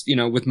read, just,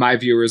 with my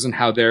viewers and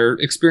how their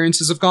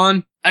experiences have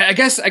gone, I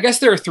guess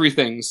there are three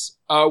things.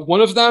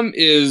 One of them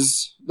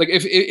is, like,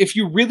 if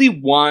you really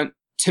want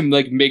to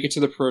like make it to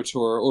the Pro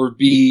Tour or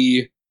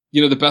be,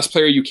 the best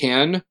player you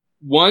can,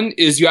 one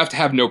is you have to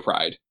have no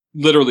pride.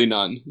 Literally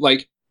none.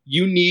 Like,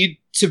 you need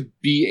to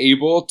be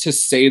able to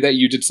say that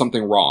you did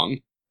something wrong.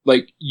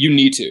 Like, you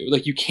need to.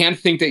 Like, you can't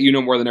think that you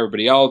know more than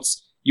everybody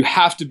else. You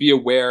have to be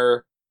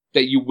aware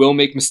that you will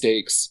make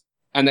mistakes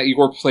and that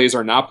your plays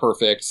are not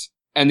perfect.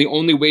 And the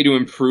only way to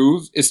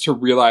improve is to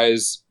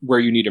realize where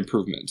you need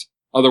improvement.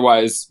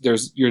 Otherwise,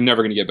 you're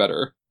never going to get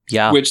better.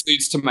 Yeah. Which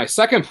leads to my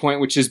second point,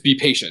 which is be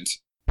patient.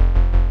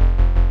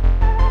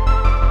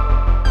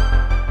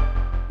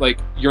 Like,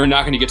 you're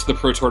not going to get to the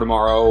Pro Tour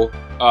tomorrow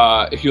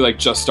if you, like,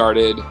 just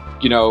started.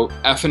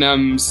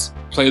 FNMs,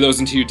 play those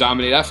until you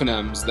dominate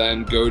FNMs,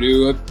 then go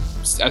to a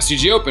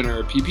SCG Open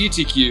or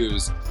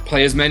PPTQs.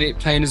 Play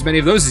in as many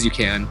of those as you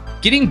can.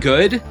 Getting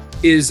good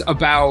is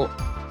about,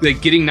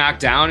 like, getting knocked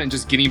down and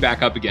just getting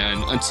back up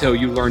again until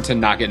you learn to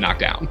not get knocked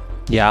down.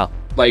 Yeah.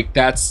 Like,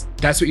 that's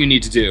what you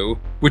need to do.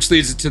 Which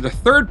leads to the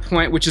third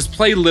point, which is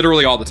play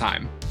literally all the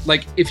time.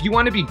 Like, if you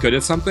want to be good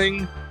at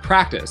something,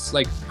 practice.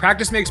 Like,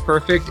 practice makes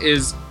perfect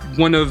is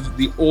one of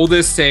the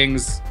oldest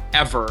sayings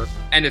ever.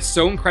 And it's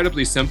so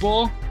incredibly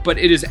simple, but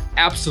it is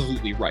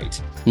absolutely right.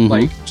 Mm-hmm.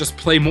 Like, just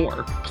play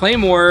more. Play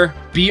more,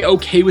 be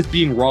okay with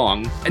being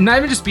wrong. And not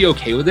even just be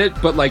okay with it,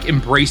 but like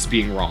embrace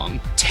being wrong.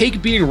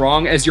 Take being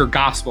wrong as your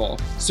gospel.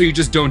 So you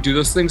just don't do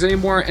those things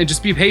anymore, and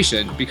just be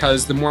patient,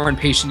 because the more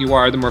impatient you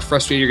are, the more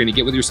frustrated you're going to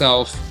get with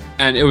yourself,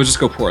 and it will just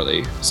go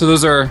poorly. So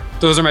those are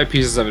my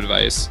pieces of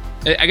advice.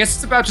 I guess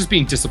it's about just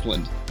being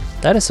disciplined.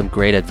 That is some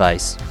great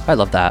advice. I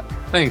love that.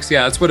 Thanks.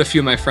 Yeah, that's what a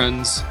few of my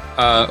friends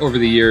over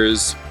the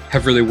years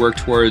have really worked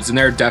towards, and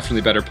they're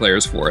definitely better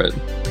players for it.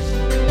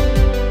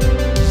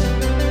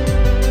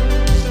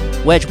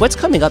 Wedge, what's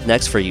coming up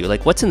next for you?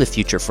 Like, what's in the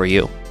future for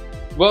you?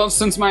 Well,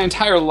 since my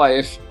entire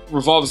life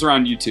revolves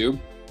around YouTube,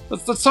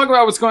 let's talk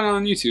about what's going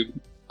on YouTube.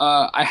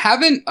 I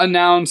haven't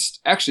announced...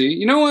 Actually,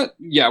 you know what?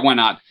 Yeah, why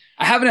not?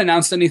 I haven't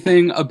announced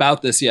anything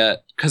about this yet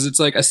because it's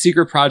like a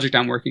secret project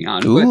I'm working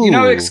on. Ooh. But, you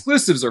know,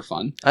 exclusives are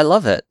fun. I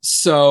love it.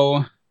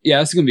 So,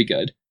 yeah, it's going to be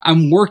good.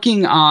 I'm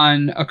working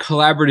on a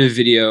collaborative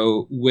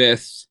video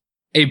with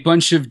a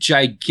bunch of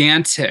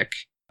gigantic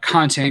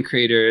content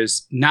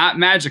creators, not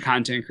Magic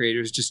content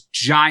creators, just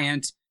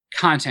giant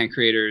content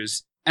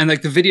creators. And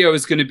like the video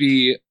is going to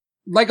be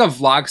like a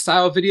vlog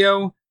style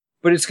video,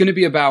 but it's going to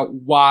be about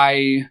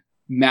why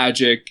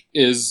Magic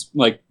is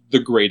like the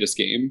greatest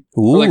game.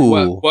 Ooh. Or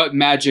like what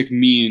Magic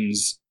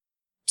means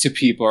to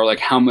people, or like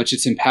how much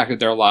it's impacted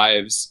their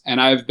lives. And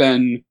I've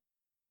been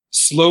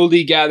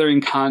slowly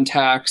gathering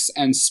contacts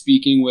and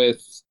speaking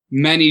with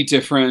many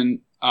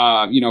different,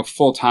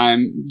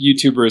 full-time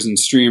YouTubers and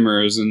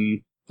streamers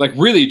and like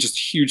really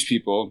just huge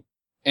people.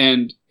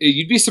 And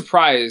you'd be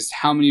surprised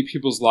how many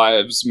people's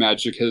lives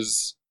Magic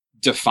has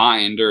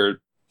defined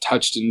or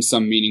touched in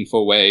some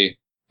meaningful way.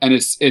 And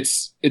it's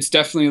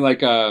definitely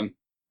like a,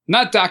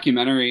 not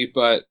documentary,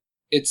 but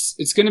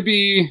it's going to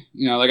be,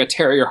 like a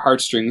tear at your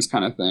heartstrings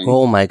kind of thing.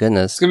 Oh my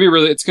goodness. It's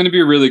going to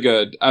be really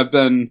good. I've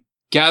been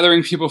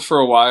gathering people for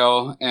a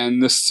while,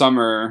 and this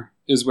summer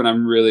is when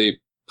I'm really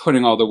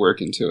putting all the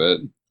work into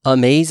it.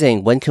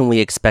 Amazing. When can we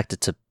expect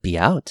it to be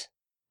out?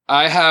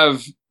 I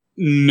have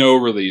no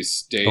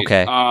release date.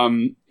 Okay.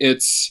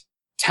 It's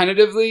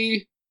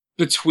tentatively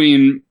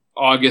between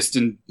August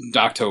and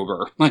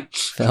October.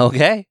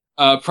 Okay.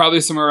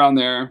 Probably somewhere around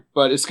there,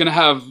 but it's going to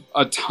have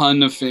a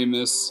ton of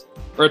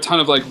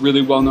like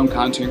really well-known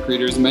content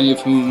creators, many of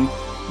whom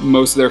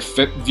most of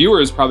their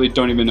viewers probably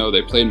don't even know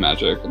they played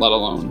Magic, let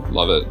alone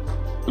love it.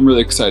 I'm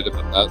really excited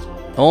about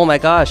that. Oh my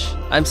gosh,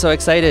 I'm so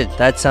excited.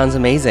 That sounds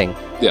amazing.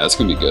 Yeah, it's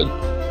going to be good.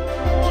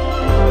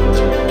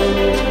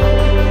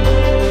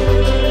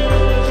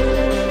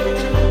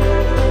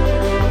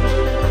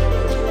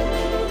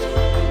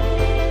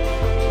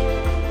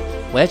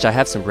 Wedge, I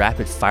have some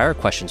rapid fire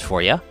questions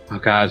for you. Oh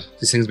God,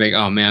 these things make,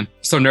 oh man,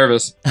 I'm so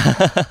nervous.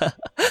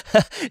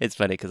 It's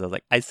funny because I was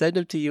like, I sent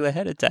them to you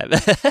ahead of time.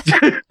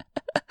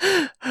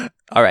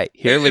 All right,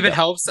 here we go. If it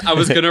helps, I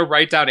was going to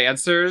write down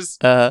answers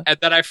and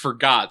then I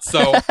forgot.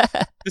 So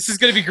this is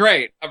going to be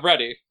great. I'm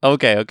ready.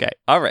 Okay.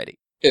 Alrighty.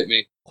 Hit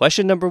me.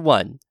 Question number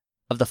 1.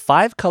 Of the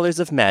 5 colors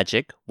of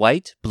Magic,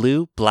 white,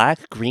 blue,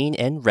 black, green,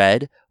 and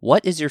red,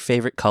 what is your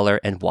favorite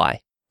color and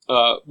why?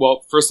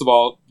 Well, first of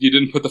all, you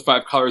didn't put the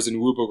 5 colors in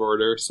WUBOG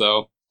order,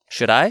 so...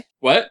 Should I?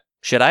 What?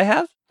 Should I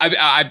have?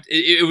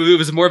 It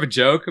was more of a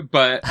joke,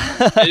 but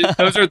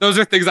those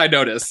are things I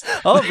noticed.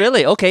 Oh,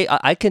 really? Okay,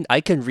 I can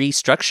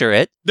restructure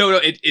it. No,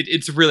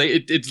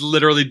 it's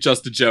literally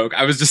just a joke.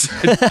 I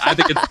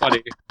think it's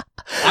funny.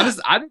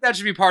 Honestly, I think that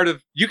should be part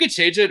of. You could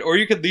change it, or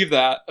you could leave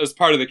that as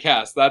part of the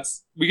cast.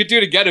 We could do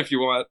it again if you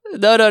want.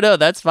 No,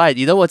 that's fine.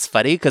 You know what's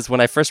funny? Because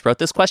when I first wrote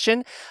this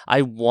question,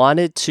 I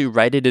wanted to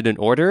write it in an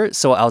order.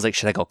 So I was like,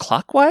 should I go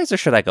clockwise or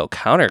should I go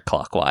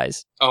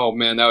counterclockwise? Oh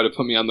man, that would have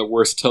put me on the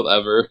worst tilt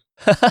ever.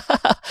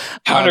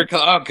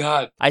 Oh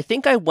God. I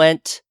think I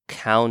went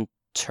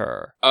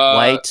counter.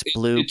 White,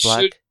 blue,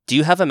 black. Do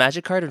you have a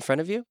Magic card in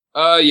front of you?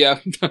 Yeah.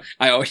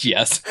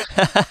 Yes.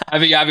 I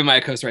have my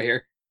coast right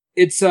here.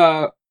 It's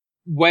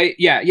white.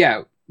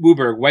 Yeah.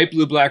 WUBOG, white,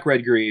 blue, black,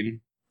 red,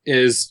 green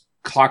is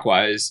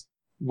clockwise.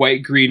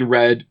 White, green,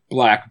 red,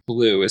 black,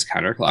 blue is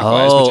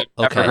counterclockwise, which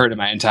I've never heard in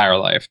my entire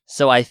life.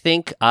 So I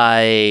think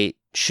I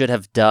should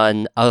have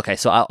done. Okay,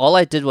 so all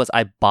I did was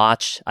I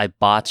botched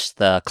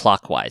the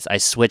clockwise. I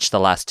switched the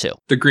last 2.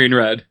 The green,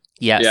 red.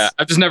 Yes. Yeah,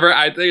 I've just never.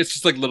 I think it's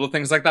just like little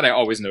things like that. I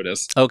always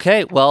notice.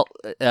 Okay, well,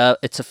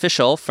 it's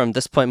official from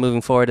this point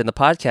moving forward in the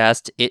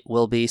podcast. It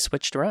will be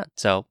switched around.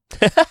 So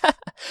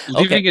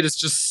leaving it is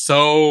just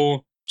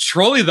so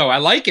trolly, though. I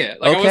like it.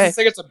 Like I wasn't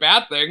saying it's a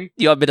bad thing.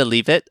 You want me to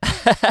leave it?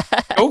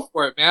 Go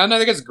for it, man. I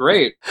think it's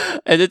great.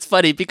 And it's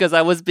funny because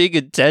I was being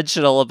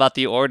intentional about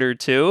the order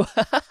too,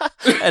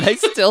 and I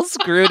still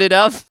screwed it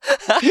up.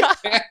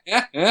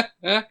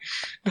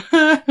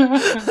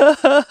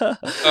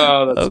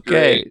 Oh, that's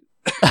great.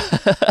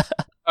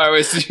 All right,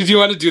 wait, so do you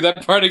want to do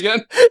that part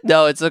again?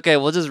 No, it's okay.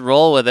 We'll just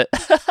roll with it.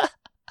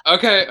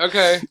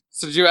 Okay.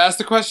 So did you ask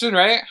the question,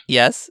 right?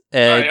 Yes. All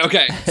right,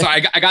 okay. So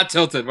I got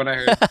tilted when I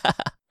heard.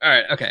 All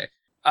right, okay.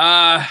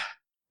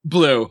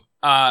 Blue.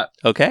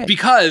 Okay.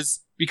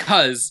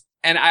 Because,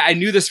 and I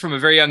knew this from a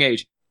very young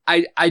age,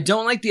 I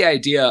don't like the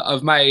idea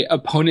of my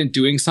opponent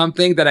doing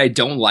something that I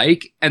don't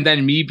like and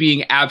then me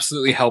being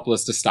absolutely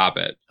helpless to stop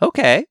it.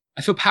 Okay.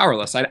 I feel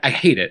powerless. I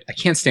hate it. I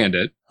can't stand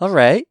it. All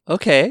right.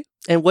 Okay.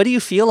 And what do you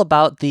feel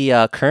about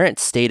the current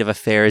state of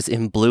affairs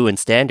in blue and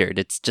standard?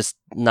 It's just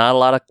not a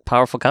lot of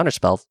powerful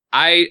counterspells.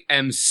 I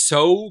am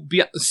so...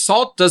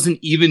 Salt doesn't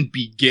even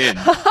begin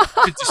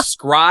to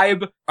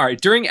describe... All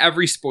right, during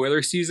every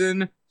spoiler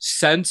season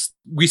since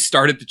we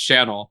started the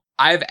channel,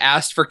 I've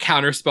asked for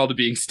counterspell to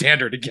being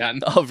standard again.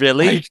 Oh,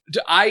 really?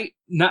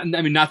 Not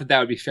that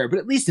would be fair, but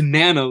at least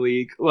Mana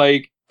League,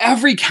 like...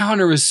 every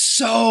counter is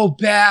so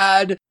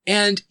bad.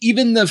 And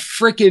even the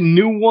freaking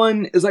new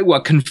one is like,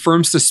 what,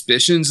 Confirm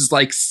Suspicions is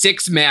like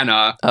 6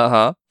 mana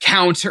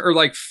counter, or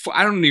like,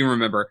 I don't even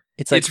remember.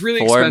 It's really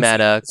 4 expensive.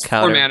 mana it's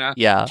counter. 4 mana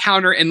yeah.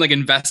 counter and like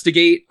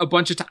investigate a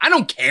bunch of times. I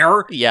don't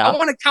care. Yeah. I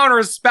want to counter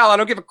a spell. I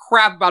don't give a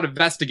crap about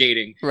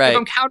investigating. Right. If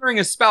I'm countering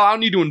a spell, I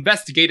don't need to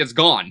investigate. It's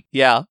gone.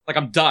 Yeah. Like,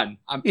 I'm done.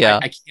 I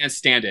can't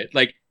stand it.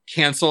 Like,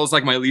 cancel is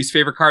like my least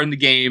favorite card in the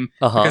game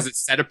because it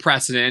set a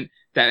precedent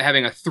that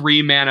having a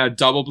 3 mana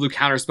double blue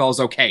counter spell is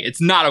okay. It's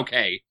not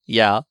okay.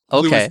 Yeah.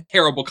 Blue Okay. is a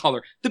terrible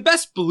color. The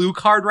best blue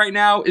card right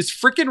now is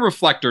freaking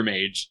Reflector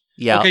Mage.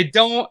 Yeah. Okay,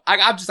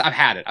 I've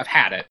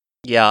had it.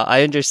 Yeah,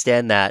 I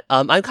understand that.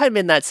 I'm kind of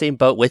in that same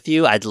boat with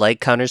you. I'd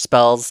like counter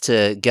spells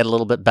to get a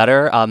little bit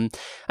better.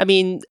 I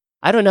mean,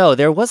 I don't know.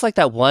 There was like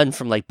that one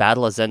from like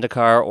Battle for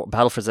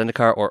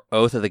Zendikar or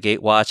Oath of the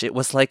Gatewatch. It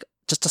was like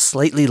just a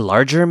slightly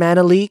larger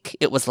mana leak.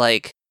 It was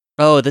like,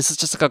 oh, this is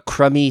just like a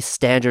crummy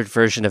standard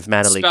version of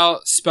mana leak.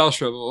 Spell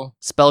Shrivel.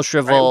 Spell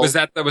Shrivel.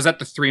 Right? Was that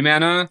the 3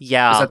 mana?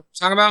 Yeah. Is that what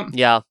you're talking about?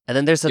 Yeah. And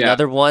then there's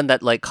another one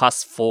that like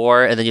costs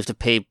 4, and then you have to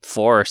pay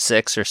 4 or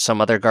 6 or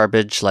some other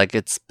garbage. Like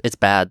it's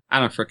bad. I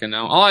don't freaking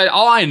know.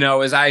 All I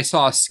know is I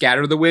saw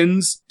Scatter the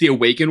Winds, the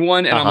Awaken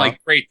one, and I'm like,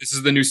 great, this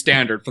is the new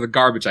standard for the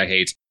garbage I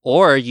hate.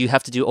 Or you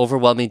have to do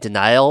Overwhelming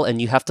Denial, and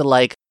you have to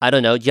like, I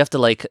don't know, you have to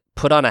like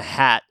put on a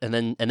hat, and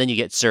then you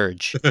get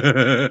Surge.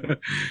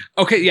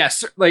 Okay,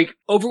 yes, like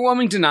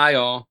Overwhelming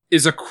Denial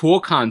is a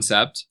cool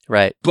concept,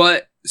 right?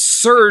 But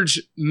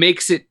Surge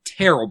makes it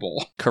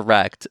terrible.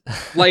 Correct.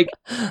 Like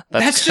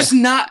that's just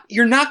not.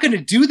 You're not going to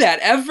do that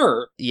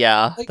ever.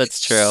 Yeah, like, that's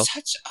true.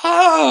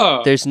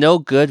 There's no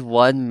good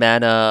 1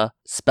 mana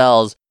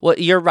spells. Well,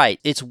 you're right.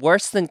 It's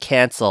worse than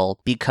Cancel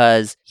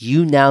because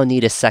you now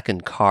need a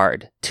second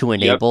card to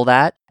enable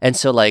that. And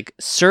so like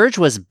Surge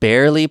was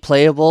barely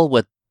playable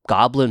with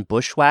Goblin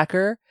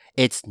Bushwhacker.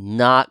 It's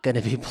not going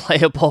to be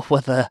playable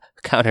with a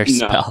counter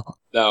spell.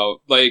 No,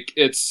 like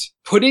it's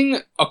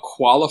putting a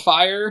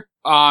qualifier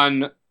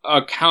on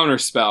a counter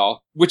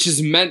spell, which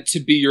is meant to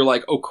be your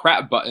like, oh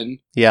crap button.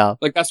 Yeah.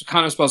 Like that's what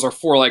counter spells are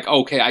for. Like,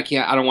 okay, I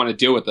don't want to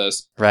deal with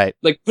this. Right.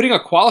 Like putting a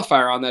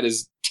qualifier on that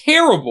is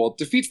terrible. It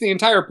defeats the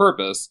entire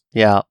purpose.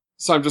 Yeah.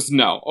 So I'm just,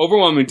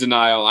 Overwhelming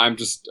Denial, I'm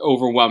just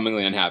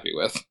overwhelmingly unhappy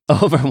with.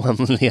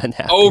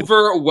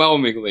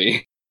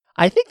 Overwhelmingly.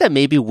 I think that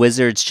maybe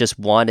Wizards just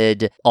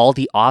wanted all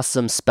the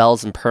awesome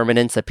spells and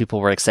permanents that people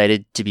were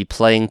excited to be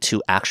playing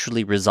to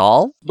actually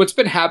resolve. What's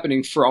been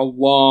happening for a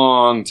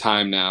long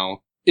time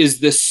now is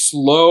this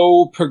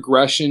slow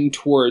progression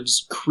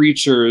towards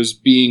creatures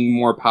being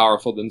more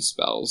powerful than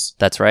spells.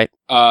 That's right.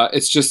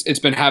 It's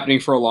been happening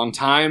for a long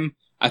time.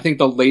 I think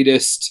the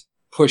latest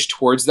push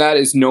towards that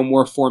is no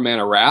more 4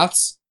 mana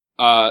Wraths.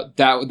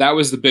 That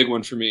was the big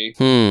one for me.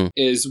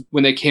 Is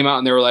when they came out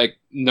and they were like,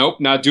 nope,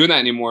 not doing that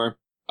anymore.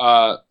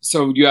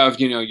 So you have,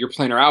 your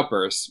Planar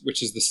Outburst,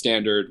 which is the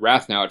standard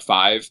Wrath now at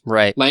 5.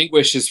 Right.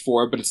 Languish is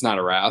 4, but it's not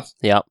a Wrath.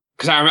 Yep.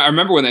 Because I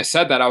remember when they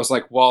said that, I was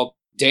like, well,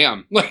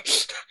 damn. Like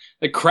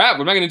crap,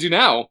 what am I going to do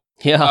now?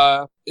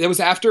 Yeah. It was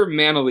after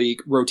Mana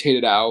Leak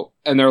rotated out,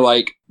 and they're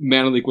like,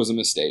 Mana Leak was a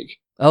mistake.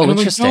 Oh, and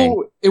interesting. Like,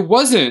 no, it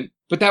wasn't.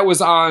 But that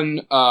was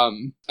on,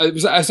 it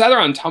was either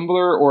on Tumblr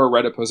or a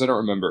Reddit post, I don't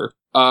remember.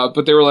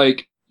 But they were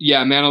like,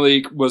 yeah, Mana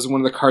Leak was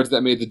one of the cards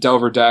that made the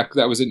Delver deck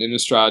that was in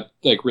Innistrad,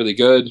 like, really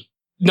good.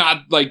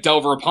 Not like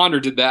Delver or Ponder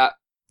did that.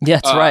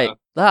 Yeah, that's right.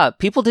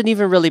 People didn't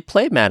even really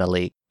play Mana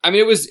Leak. I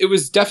mean, it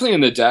was definitely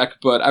in the deck,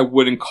 but I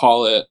wouldn't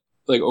call it,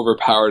 like,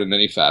 overpowered in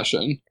any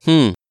fashion.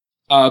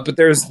 But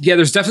there's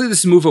definitely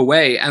this move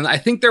away, and I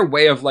think their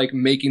way of, like,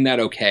 making that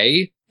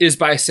okay is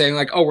by saying,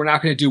 like, oh, we're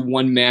not going to do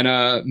 1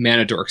 mana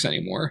dorks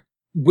anymore.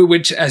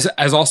 Which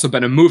has also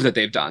been a move that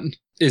they've done,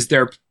 is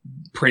they're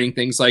printing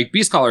things like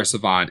Beastcaller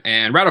Savant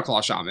and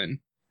Rattleclaw Shaman,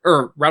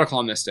 or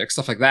Rattleclaw Mystic,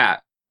 stuff like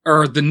that.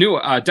 Or the new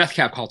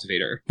Deathcap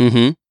Cultivator.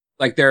 Mm-hmm.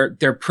 Like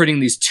they're printing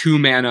these 2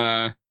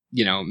 mana,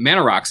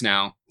 mana rocks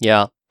now.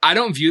 Yeah. I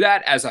don't view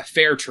that as a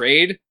fair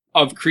trade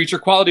of creature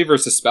quality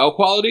versus spell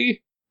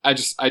quality. I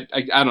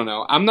don't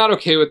know. I'm not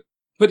okay with,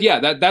 but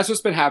yeah, that's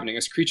what's been happening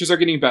is creatures are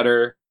getting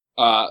better.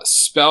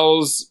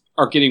 Spells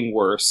are getting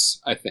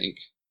worse, I think.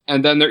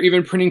 And then they're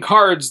even printing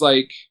cards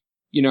like,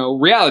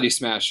 Reality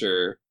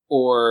Smasher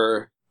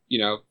or,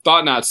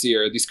 Thought-Knot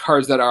Seer, these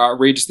cards that are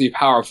outrageously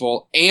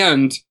powerful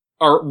and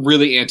are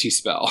really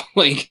anti-spell.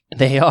 Like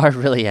they are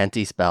really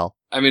anti-spell.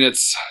 I mean,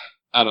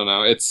 I don't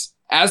know. It's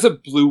as a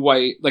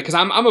blue-white, like, cause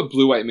I'm a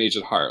blue-white mage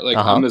at heart. Like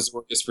I'm as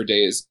Zorkus for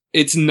days.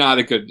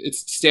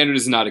 Standard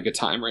is not a good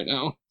time right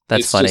now.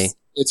 That's funny.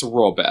 It's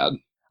real bad.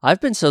 I've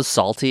been so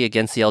salty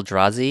against the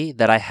Eldrazi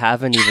that I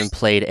haven't even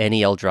played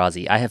any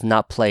Eldrazi. I have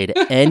not played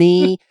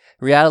any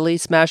Reality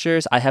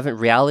Smashers. I haven't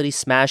Reality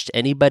Smashed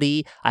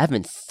anybody. I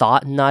haven't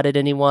Thought-Knotted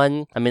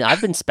anyone. I mean, I've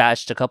been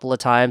spashed a couple of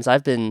times.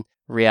 I've been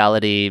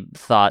Reality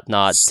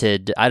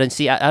Thought-Knotted. I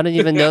don't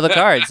even know the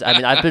cards. I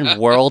mean, I've been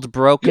World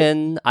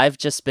Broken. I've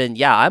just been,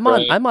 I'm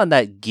on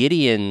that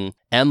Gideon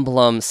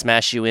Emblem,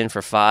 Smash You In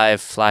for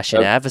 5, Flash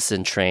and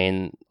Avacyn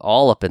Train,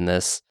 all up in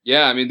this.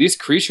 Yeah, I mean, these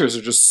creatures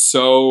are just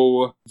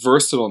so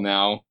versatile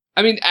now.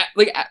 I mean,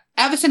 like,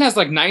 Avacyn has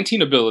like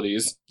 19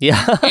 abilities.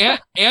 Yeah.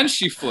 and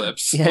she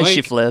flips. Yeah,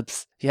 she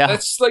flips. Yeah.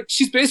 That's like,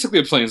 she's basically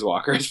a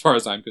planeswalker as far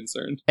as I'm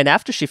concerned. And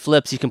after she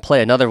flips, you can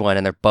play another one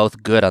and they're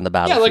both good on the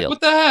battlefield. Yeah, like,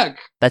 what the heck?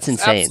 That's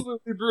insane.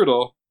 Absolutely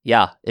brutal.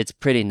 Yeah, it's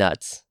pretty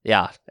nuts.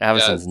 Yeah,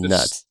 Avacyn's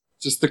nuts.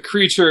 Just the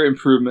creature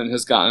improvement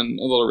has gotten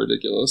a little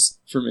ridiculous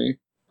for me.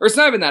 Or it's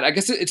not even that. I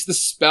guess it's the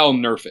spell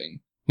nerfing.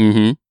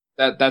 Mm-hmm.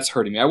 That's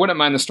hurting me. I wouldn't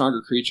mind the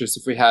stronger creatures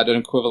if we had an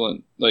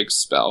equivalent, like,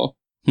 spell.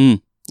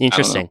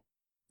 Interesting.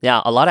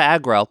 Yeah, a lot of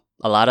aggro.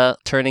 A lot of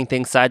turning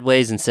things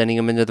sideways and sending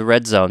them into the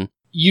red zone.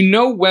 You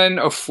know when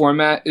a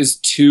format is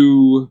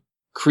too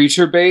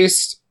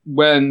creature-based?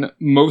 When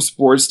most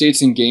board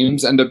states in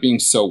games end up being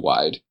so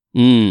wide.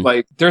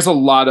 Like, there's a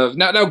lot of...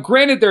 Now,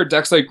 granted, there are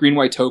decks like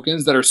green-white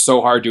tokens that are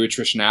so hard to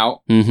attrition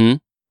out. Mm-hmm.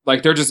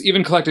 Like, they're just...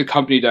 Even collected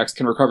company decks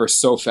can recover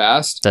so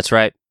fast. That's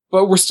right.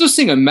 But we're still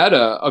seeing a meta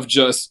of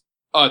just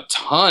a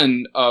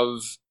ton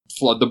of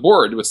flood the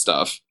board with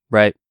stuff.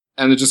 Right.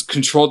 And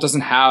control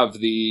doesn't have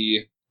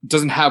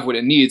what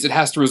it needs. It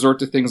has to resort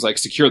to things like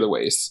secure the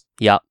waste.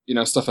 Yeah. You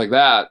know, stuff like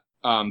that.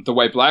 The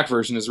white-black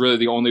version is really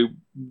the only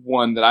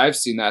one that I've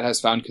seen that has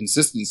found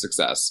consistent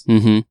success.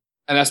 Mm-hmm.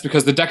 And that's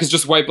because the deck is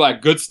just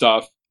white-black good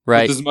stuff.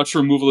 Right. With as much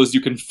removal as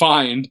you can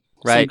find.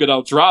 Right. Some good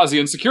Eldrazi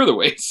and secure the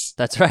waste.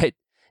 That's right.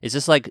 It's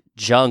just like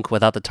junk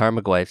without the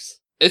Tarmogoyfs.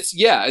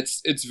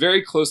 It's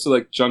very close to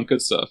like junk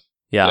good stuff.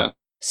 Yeah.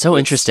 So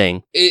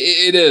interesting.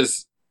 It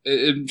is.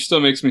 It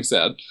still makes me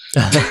sad.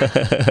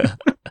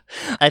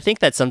 I think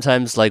that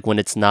sometimes, like, when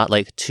it's not,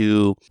 like,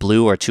 too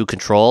blue or too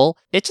control,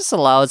 it just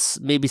allows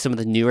maybe some of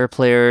the newer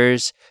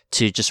players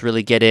to just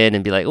really get in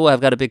and be like, oh,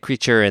 I've got a big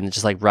creature, and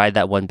just, like, ride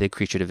that one big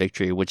creature to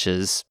victory, which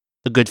is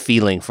a good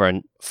feeling for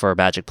a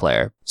Magic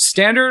player.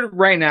 Standard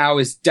right now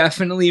is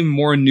definitely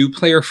more new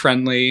player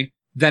friendly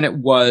than it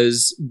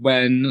was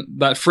when,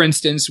 for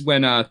instance,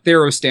 when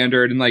Theros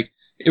Standard and, like,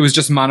 it was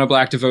just mono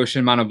black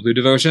devotion, mono blue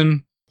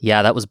devotion.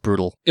 Yeah, that was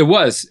brutal. It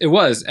was.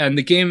 And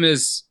the game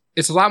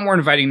it's a lot more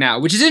inviting now,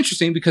 which is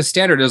interesting because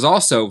Standard is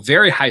also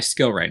very high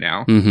skill right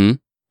now. Mm-hmm.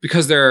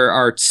 Because there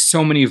are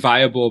so many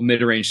viable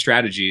mid-range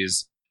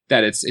strategies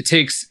that it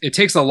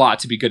takes a lot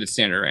to be good at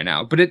Standard right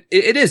now. But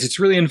it's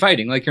really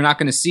inviting. Like, you're not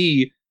going to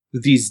see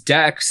these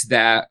decks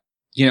that,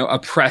 you know,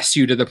 oppress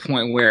you to the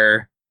point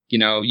where, you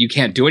know, you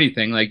can't do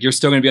anything. Like, you're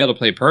still going to be able to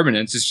play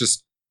permanents. It's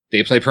just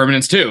they play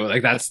permanents too.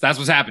 Like, that's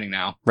what's happening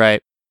now.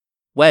 Right.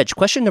 Wedge,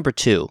 question number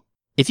 2.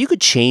 If you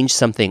could change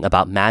something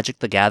about Magic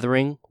the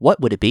Gathering, what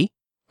would it be?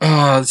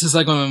 Oh, this is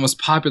like one of the most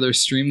popular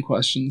stream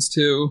questions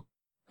too.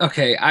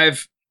 Okay,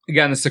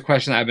 this is a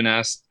question I've been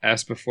asked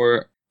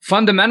before.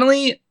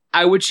 Fundamentally,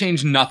 I would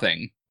change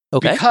nothing.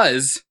 Okay.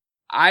 Because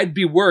I'd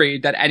be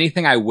worried that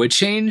anything I would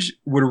change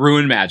would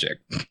ruin Magic.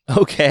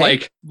 Okay.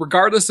 Like,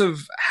 regardless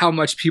of how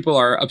much people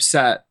are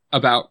upset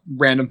about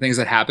random things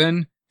that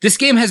happen, this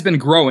game has been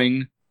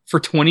growing for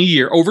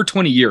over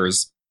 20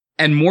 years,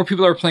 and more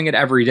people are playing it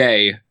every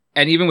day.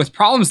 And even with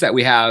problems that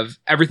we have,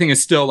 everything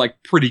is still, like,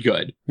 pretty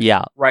good.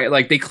 Yeah. Right?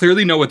 Like, they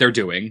clearly know what they're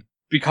doing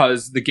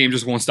because the game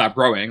just won't stop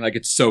growing. Like,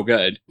 it's so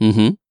good.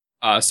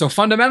 Mm-hmm. So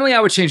fundamentally, I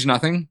would change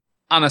nothing.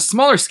 On a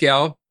smaller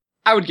scale,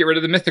 I would get rid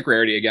of the Mythic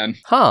Rarity again.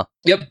 Huh.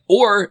 Yep.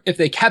 Or, if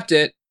they kept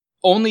it,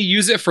 only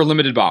use it for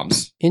limited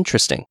bombs.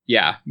 Interesting.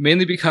 Yeah.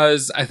 Mainly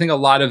because I think a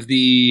lot of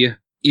the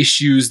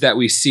issues that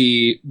we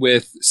see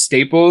with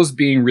staples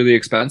being really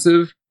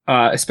expensive,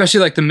 especially,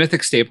 like, the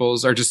Mythic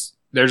staples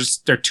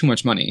they're too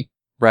much money.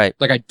 Right.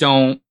 Like, I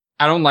don't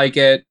like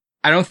it.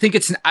 I don't think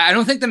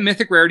the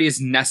Mythic Rarity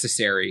is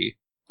necessary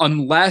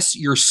unless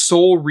your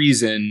sole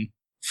reason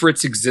for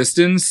its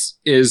existence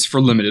is for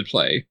limited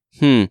play.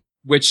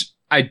 Which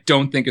I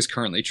don't think is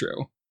currently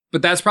true.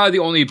 But that's probably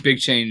the only big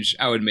change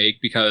I would make,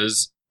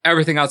 because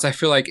everything else I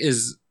feel like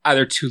is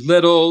either too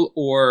little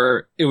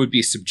or it would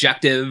be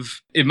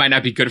subjective. It might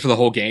not be good for the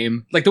whole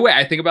game. Like, the way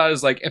I think about it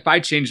is, like, if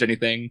I changed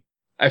anything,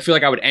 I feel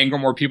like I would anger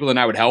more people than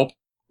I would help.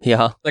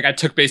 Yeah. Like, I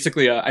took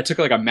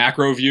like a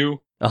macro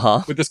view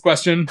with this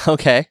question.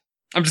 Okay.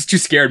 I'm just too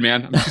scared,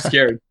 man. I'm too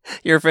scared.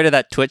 You're afraid of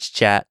that Twitch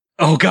chat.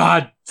 Oh,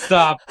 God.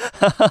 Stop.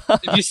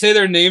 If you say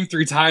their name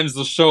 3 times,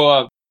 they'll show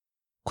up.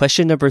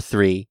 Question number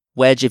 3.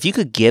 Wedge, if you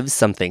could give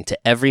something to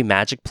every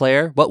Magic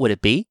player, what would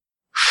it be?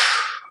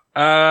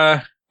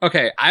 Okay.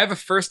 I have a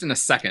first and a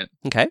second.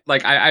 Okay.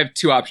 Like, I have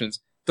 2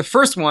 options. The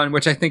first one,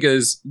 which I think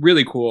is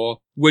really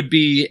cool, would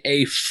be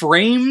a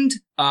framed,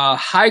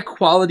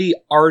 high-quality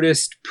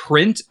artist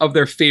print of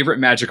their favorite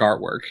Magic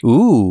artwork.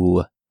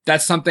 Ooh.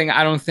 That's something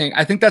I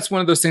think that's one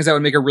of those things that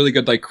would make a really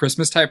good, like,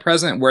 Christmas-type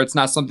present, where it's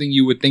not something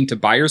you would think to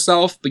buy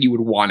yourself, but you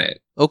would want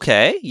it.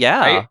 Okay, yeah.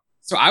 Right?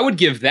 So I would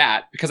give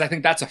that, because I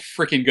think that's a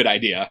freaking good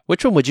idea.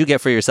 Which one would you get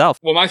for yourself?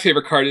 Well, my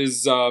favorite card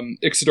is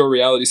Ixidor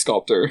Reality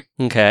Sculptor.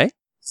 Okay.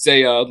 It's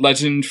a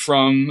legend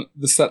from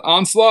the set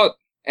Onslaught.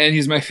 And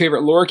he's my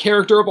favorite lore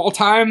character of all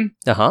time.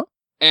 Uh-huh.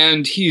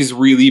 And he's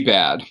really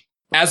bad.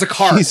 As a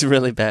card. He's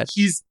really bad.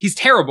 He's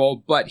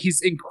terrible, but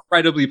he's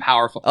incredibly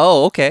powerful.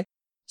 Oh, okay.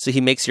 So he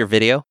makes your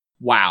video?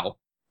 Wow.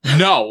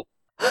 No.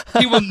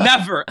 He will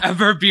never,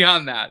 ever be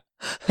on that.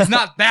 He's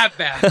not that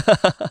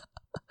bad.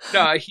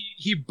 No,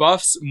 he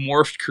buffs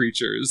morphed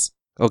creatures.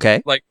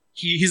 Okay. Like,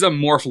 he's a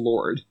morph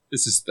lord,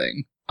 is his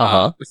thing.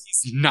 Uh-huh. But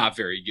he's not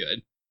very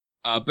good.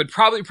 But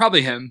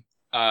probably him.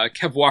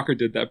 Kev Walker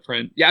did that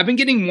print. Yeah, I've been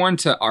getting more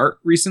into art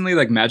recently,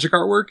 like magic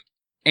artwork.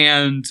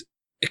 And,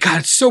 God,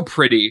 it's so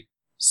pretty.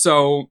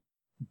 So,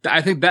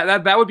 I think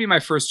that would be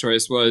my first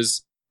choice,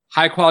 was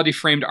high quality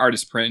framed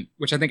artist print,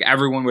 which I think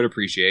everyone would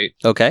appreciate.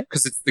 Okay.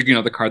 Because it's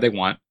the card they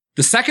want.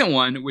 The second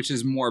one, which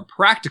is more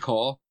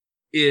practical,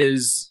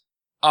 is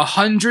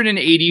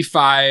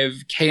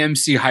 185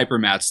 KMC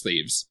Hypermat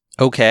sleeves.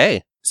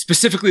 Okay.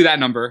 Specifically that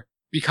number,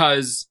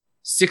 because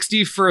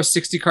 60 for a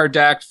 60 card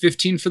deck,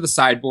 15 for the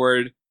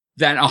sideboard,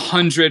 then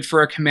 100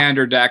 for a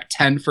commander deck,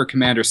 10 for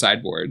commander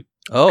sideboard.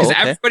 Oh, because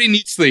okay. everybody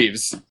needs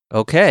sleeves.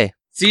 Okay.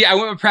 See, I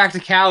went with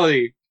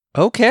practicality.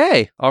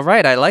 Okay. All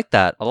right. I like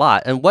that a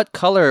lot. And what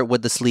color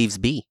would the sleeves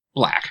be?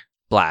 Black.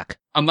 Black.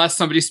 Unless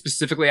somebody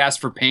specifically asks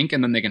for pink,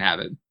 and then they can have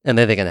it. And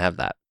then they can have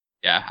that.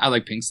 Yeah, I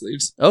like pink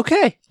sleeves.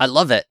 Okay. I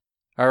love it.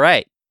 All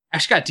right. I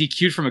actually got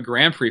DQ'd from a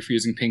Grand Prix for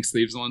using pink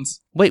sleeves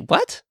once. Wait,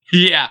 what?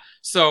 Yeah.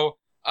 So,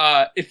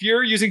 if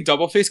you're using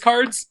double face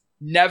cards,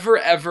 never,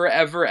 ever,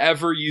 ever,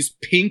 ever use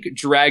pink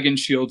Dragon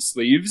Shield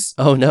sleeves.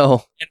 Oh,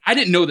 no. And I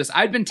didn't know this.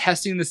 I'd been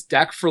testing this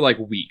deck for like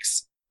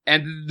weeks.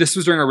 And this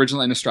was during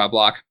original Innistrad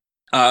block.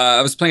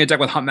 I was playing a deck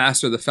with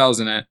Huntmaster of the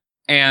Fells in it.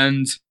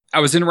 And I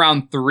was in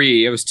round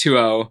 3. It was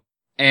 2-0.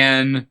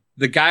 And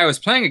the guy I was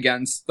playing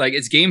against, like,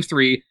 it's game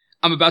 3.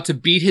 I'm about to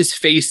beat his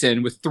face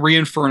in with 3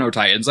 Inferno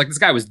Titans. Like, this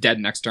guy was dead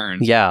next turn.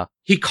 Yeah.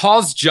 He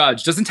calls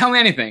Judge. Doesn't tell me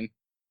anything.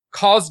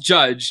 Calls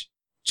Judge.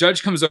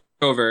 Judge comes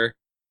over.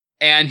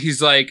 And he's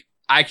like,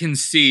 I can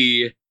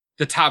see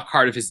the top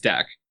card of his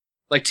deck.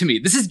 Like, to me,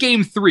 this is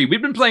game 3.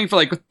 We've been playing for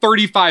like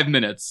 35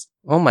 minutes.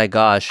 Oh my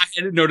gosh. I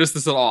didn't notice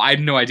this at all. I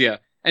had no idea.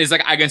 And he's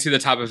like, I can see the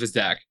top of his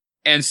deck.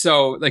 And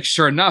so, like,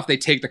 sure enough, they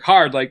take the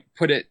card, like,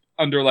 put it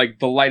under, like,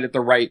 the light at the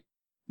right,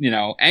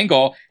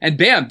 angle. And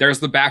bam,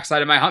 there's the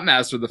backside of my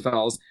Huntmaster of the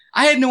Fells.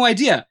 I had no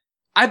idea.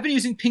 I've been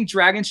using pink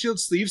Dragon Shield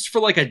sleeves for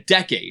like a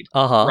decade.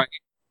 Uh-huh. Right?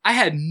 I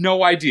had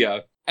no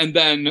idea. And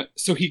then,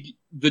 so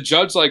the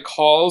judge, like,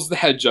 calls the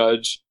head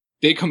judge.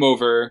 They come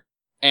over,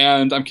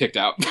 and I'm kicked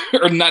out.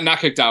 Or not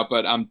kicked out,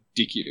 but I'm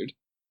DQ'd.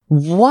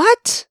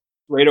 What?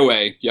 Right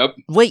away. Yep.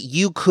 Wait,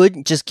 you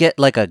couldn't just get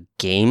like a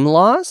game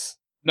loss?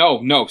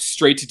 No,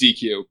 straight to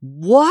DQ.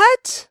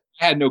 What?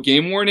 I had no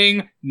game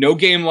warning, no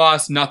game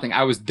loss, nothing.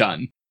 I was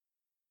done.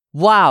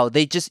 Wow,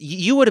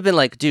 you would have been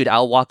like, dude,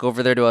 I'll walk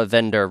over there to a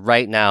vendor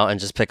right now and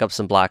just pick up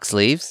some black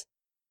sleeves?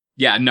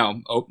 Yeah,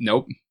 no. Oh,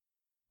 nope.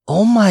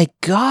 Oh my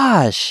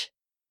gosh.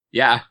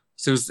 Yeah.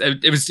 So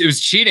it was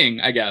cheating,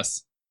 I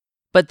guess.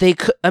 But they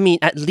could,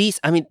 at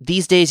least,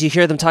 these days you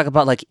hear them talk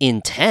about like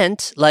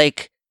intent.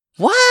 Like,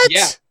 what?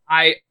 Yeah.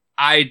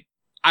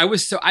 I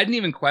was so, I didn't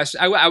even question.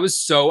 I was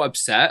so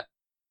upset.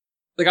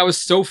 Like, I was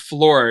so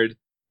floored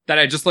that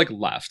I just like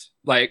left.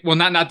 Like, well,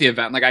 not the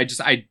event. Like, I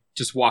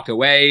just walked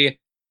away.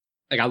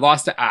 Like, I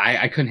lost it.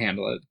 I couldn't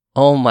handle it.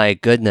 Oh my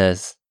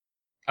goodness.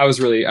 I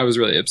was really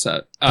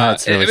upset.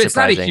 That's really surprising. It's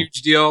not a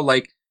huge deal.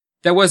 Like,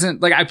 that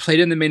wasn't, like, I played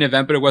in the main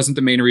event, but it wasn't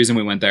the main reason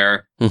we went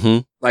there.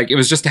 Mm-hmm. Like, it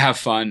was just to have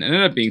fun. It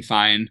ended up being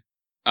fine.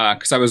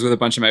 Because I was with a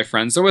bunch of my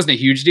friends. So it wasn't a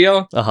huge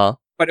deal. Uh-huh.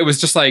 But it was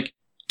just like,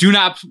 do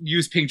not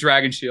use pink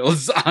Dragon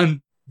Shields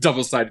on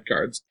double-sided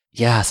cards.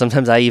 Yeah,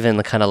 sometimes I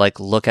even kind of like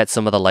look at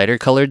some of the lighter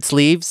colored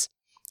sleeves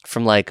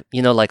from like,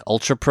 like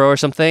Ultra Pro or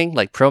something,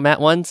 like Pro Mat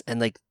ones,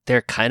 and like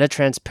they're kind of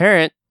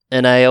transparent.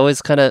 And I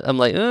always I'm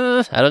like, I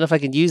don't know if I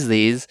can use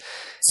these.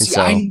 And See,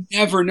 I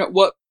never know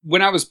what,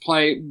 when I was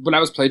play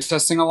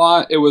testing a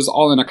lot, it was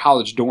all in a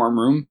college dorm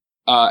room.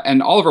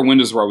 And all of our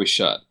windows were always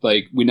shut.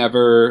 Like, we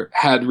never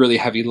had really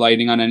heavy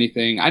lighting on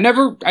anything. I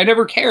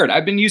never cared.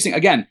 I've been using,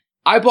 again,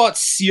 I bought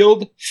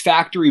sealed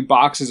factory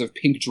boxes of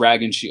pink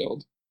Dragon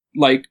Shield,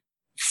 like,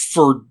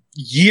 for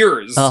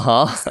years.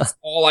 Uh-huh. That's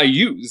all I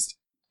used.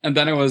 And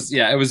then it was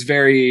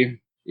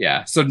very,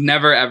 so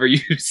never ever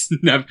use,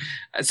 never.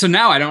 So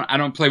now I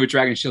don't play with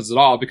Dragon Shields at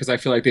all because I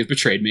feel like they've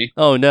betrayed me.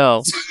 Oh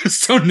no.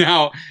 So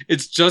now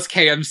it's just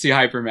KMC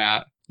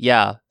Hypermat.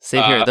 Yeah,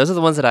 same here. Those are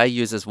the ones that I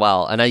use as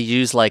well. And I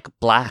use like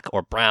black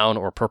or brown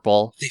or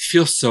purple. They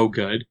feel so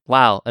good.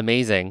 Wow,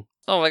 amazing.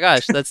 Oh my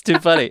gosh, that's too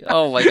funny.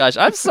 Oh my gosh,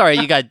 I'm sorry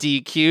you got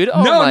DQ'd.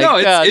 Oh no, my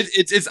gosh.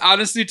 It's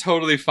honestly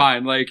totally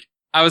fine. Like,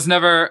 I was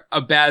never a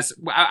bad.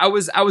 I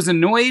was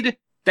annoyed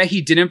that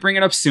he didn't bring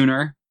it up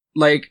sooner.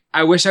 Like,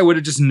 I wish I would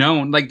have just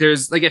known. Like,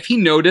 there's like, if he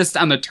noticed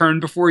on the turn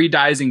before he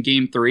dies in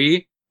game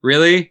 3,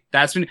 really?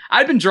 That's when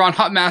I'd been drawing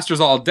Huntmasters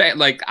all day.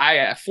 Like, I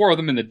had 4 of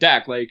them in the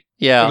deck. Like,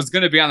 yeah, it was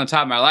gonna be on the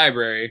top of my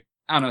library.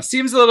 I don't know.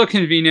 Seems a little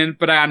convenient,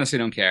 but I honestly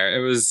don't care.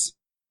 It was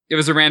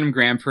a random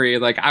Grand Prix.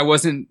 Like, I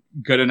wasn't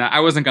good enough. I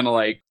wasn't gonna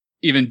like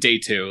even day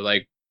 2.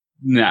 Like,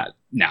 no,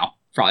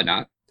 probably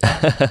not.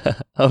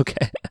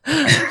 Okay.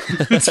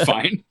 That's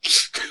fine.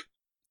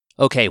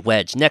 Okay,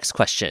 Wedge, next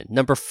question.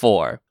 Number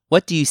 4.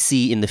 What do you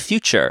see in the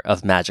future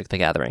of Magic the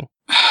Gathering?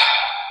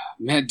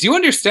 Man, do you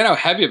understand how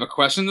heavy of a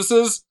question this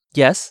is?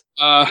 Yes.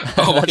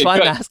 That's why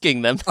good. I'm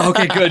asking them.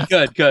 Okay,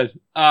 good.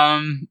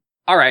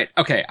 All right.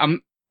 Okay.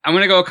 I'm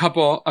gonna go a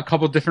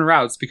couple different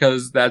routes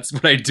because that's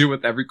what I do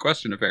with every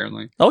question,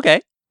 apparently.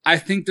 Okay. I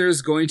think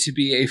there's going to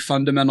be a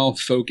fundamental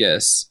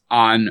focus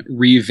on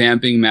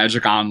revamping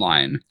Magic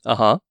Online.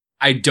 Uh-huh.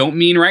 I don't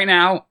mean right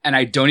now, and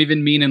I don't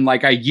even mean in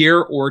like a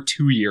year or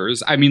 2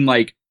 years. I mean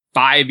like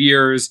 5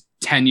 years,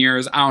 10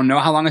 years. I don't know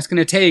how long it's going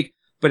to take,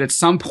 but at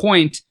some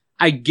point,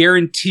 I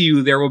guarantee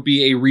you there will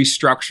be a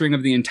restructuring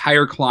of the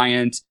entire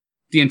client,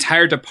 the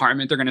entire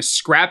department. They're going to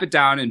scrap it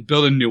down and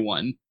build a new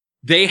one.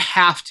 They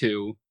have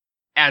to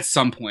at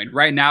some point.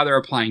 Right now, they're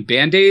applying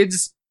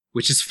Band-Aids,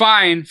 which is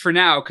fine for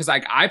now because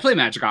like I play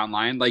Magic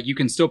Online. Like you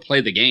can still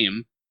play the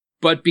game.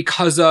 But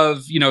because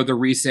of, the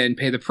recent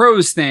Pay the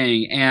Pros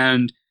thing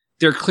and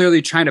they're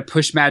clearly trying to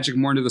push Magic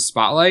more into the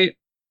spotlight,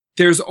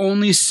 there's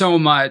only so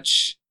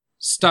much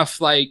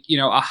stuff like,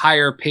 a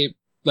higher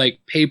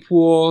pay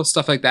pool,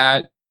 stuff like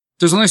that.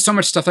 There's only so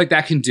much stuff like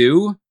that can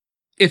do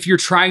if you're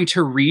trying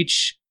to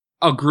reach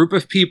a group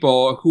of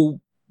people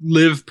who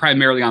live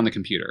primarily on the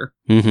computer.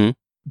 Mm-hmm.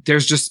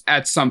 There's just,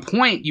 at some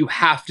point, you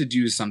have to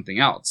do something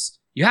else.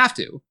 You have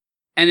to.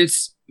 And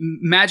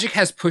Magic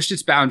has pushed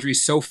its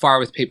boundaries so far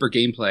with paper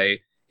gameplay.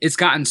 It's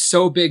gotten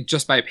so big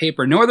just by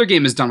paper. No other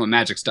game has done what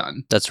Magic's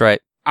done. That's right.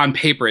 On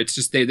paper, it's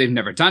just they've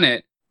never done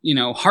it.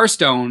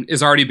 Hearthstone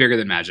is already bigger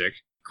than Magic.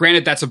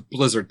 Granted, that's a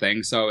Blizzard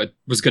thing, so it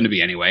was going to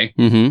be anyway.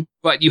 Mm-hmm.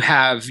 But you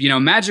have,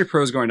 Magic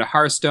pros going to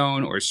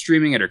Hearthstone or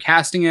streaming it or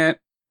casting it.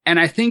 And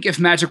I think if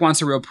Magic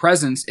wants a real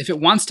presence, if it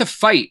wants to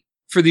fight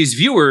for these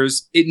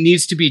viewers, it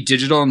needs to be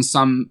digital in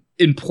some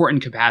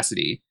important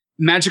capacity.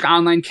 Magic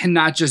Online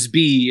cannot just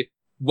be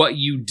what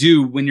you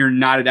do when you're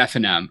not at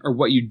FNM or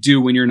what you do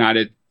when you're not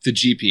at the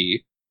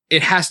GP.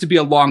 It has to be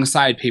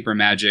alongside paper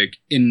Magic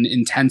in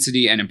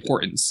intensity and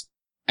importance.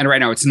 And right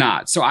now it's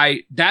not. So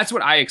that's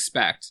what I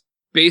expect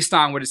based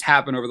on what has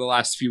happened over the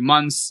last few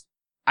months.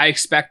 I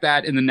expect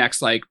that in the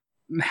next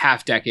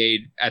half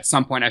decade, at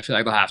some point, I feel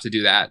like they'll have to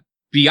do that.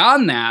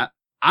 Beyond that,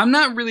 I'm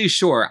not really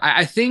sure.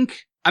 I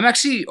think I'm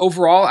actually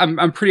overall,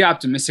 I'm pretty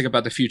optimistic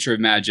about the future of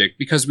Magic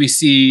because we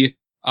see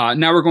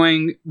now we're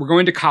going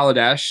to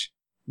Kaladesh,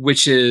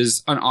 which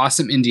is an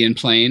awesome Indian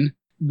plane.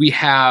 We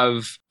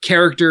have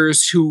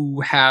characters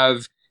who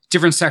have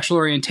different sexual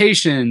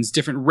orientations,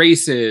 different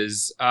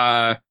races.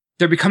 They're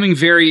becoming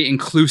very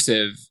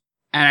inclusive.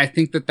 And I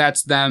think that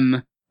that's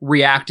them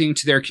reacting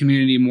to their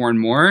community more and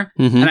more.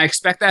 Mm-hmm. And I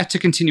expect that to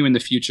continue in the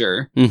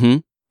future mm-hmm.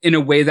 in a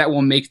way that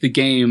will make the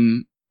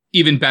game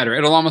even better.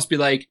 It'll almost be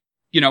like,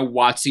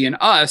 WotC and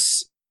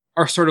us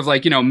are sort of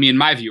like, me and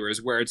my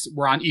viewers, where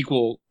we're on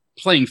equal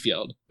playing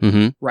field,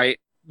 mm-hmm. right?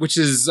 Which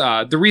is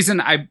the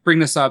reason I bring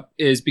this up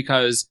is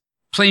because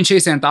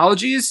Planechase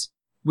Anthologies,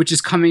 which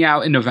is coming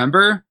out in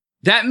November,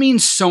 that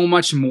means so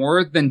much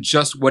more than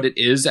just what it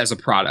is as a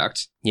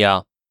product.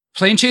 Yeah.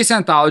 Planechase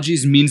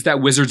Anthologies means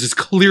that Wizards is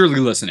clearly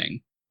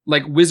listening.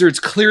 Like, Wizards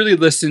clearly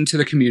listened to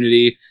the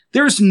community.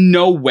 There's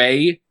no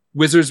way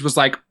Wizards was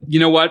like, you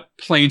know what?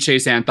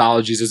 Planechase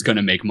Anthologies is going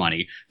to make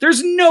money.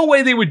 There's no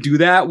way they would do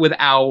that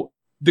without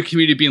the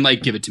community being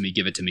like, give it to me,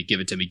 give it to me, give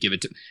it to me, give it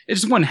to me. It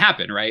just wouldn't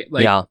happen, right?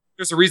 Like, yeah.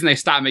 There's a reason they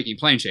stopped making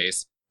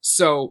Planechase.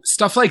 So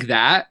stuff like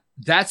that,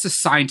 that's a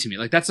sign to me.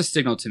 Like, that's a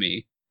signal to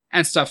me.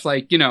 And stuff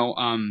like,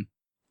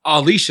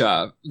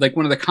 Alicia, like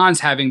one of the cons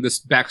having this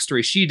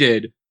backstory she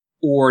did,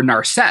 or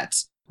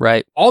Narset.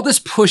 Right. All this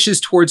pushes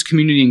towards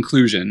community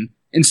inclusion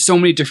in so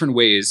many different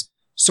ways.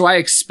 So I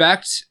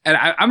expect, and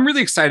I'm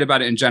really excited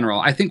about it in general.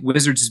 I think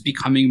Wizards is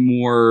becoming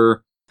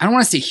more, I don't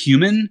want to say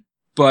human,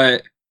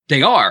 but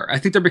they are. I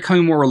think they're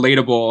becoming more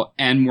relatable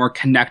and more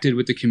connected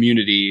with the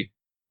community,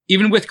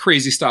 even with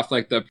crazy stuff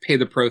like the Pay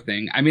the Pro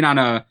thing. I mean, on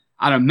a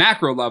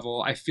macro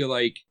level, I feel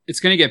like it's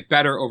going to get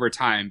better over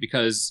time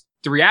because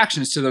the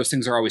reactions to those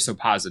things are always so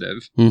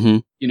positive. Mm-hmm.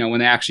 When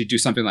they actually do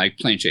something like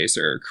Planechase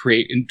or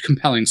create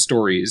compelling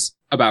stories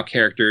about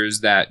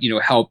characters that,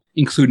 help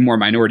include more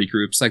minority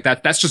groups like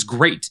that. That's just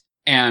great.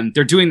 And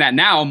they're doing that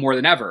now more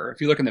than ever.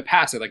 If you look in the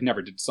past, they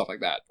never did stuff like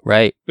that.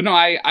 Right. But no,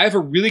 I have a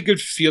really good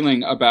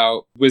feeling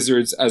about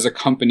Wizards as a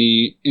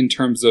company in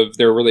terms of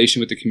their relation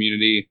with the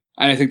community.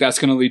 And I think that's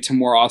going to lead to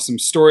more awesome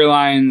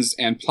storylines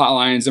and plot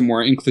lines and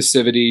more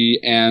inclusivity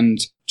and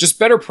just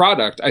better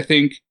product. I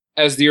think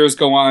as the years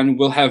go on,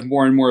 we'll have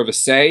more and more of a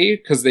say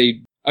because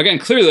they, again,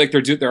 clearly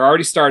they're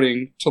already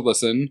starting to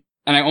listen.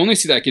 And I only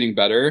see that getting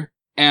better.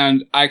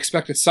 And I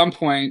expect at some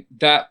point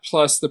that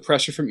plus the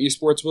pressure from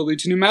esports will lead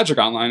to new Magic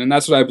Online. And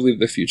that's what I believe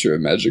the future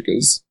of Magic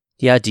is.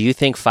 Yeah. Do you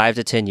think 5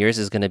 to 10 years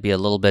is going to be a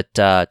little bit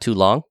too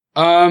long?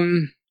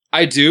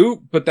 I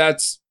do, but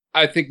that's,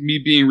 I think, me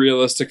being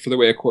realistic for the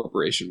way a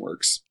corporation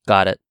works.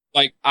 Got it.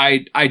 Like,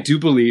 I do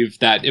believe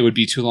that it would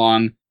be too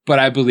long, but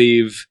I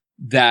believe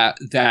that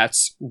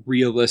that's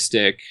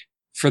realistic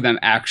for them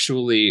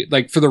actually,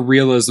 like for the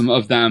realism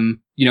of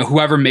them,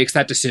 whoever makes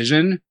that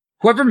decision,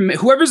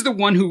 whoever's the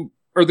one who,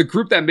 or the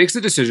group that makes the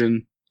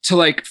decision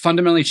to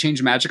fundamentally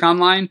change Magic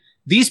Online,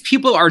 these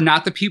people are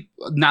not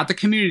the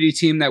community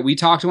team that we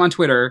talk to on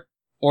Twitter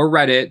or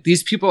Reddit,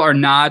 these people are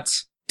not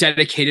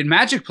dedicated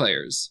Magic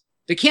players.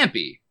 They can't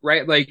be,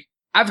 right? Like,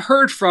 I've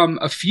heard from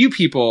a few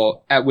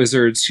people at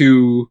Wizards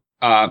who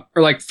are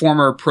like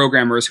former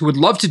programmers who would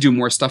love to do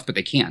more stuff, but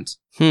they can't.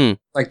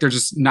 Like, they're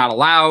just not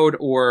allowed,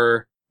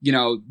 or, you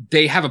know,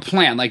 they have a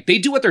plan. Like, they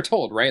do what they're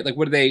told, right? Like,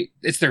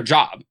 it's their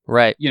job.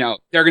 Right. You know,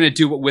 they're going to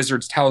do what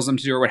Wizards tells them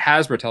to do or what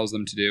Hasbro tells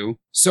them to do.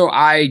 So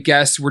I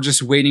guess we're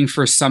just waiting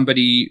for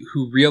somebody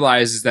who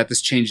realizes that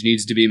this change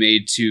needs to be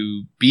made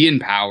to be in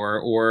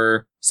power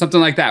or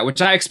something like that,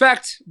 which I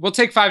expect will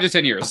take 5 to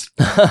 10 years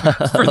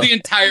for the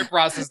entire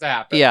process to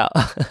happen. Yeah.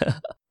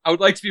 I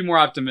would like to be more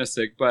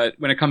optimistic, but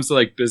when it comes to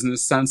like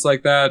business sense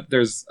like that,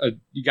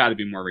 you got to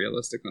be more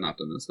realistic than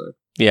optimistic.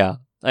 Yeah,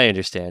 I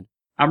understand.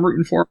 I'm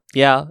rooting for it.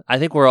 Yeah, I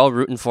think we're all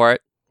rooting for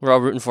it.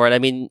 I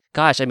mean,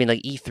 gosh, like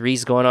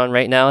E3's going on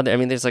right now. I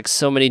mean, there's like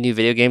so many new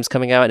video games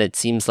coming out, and it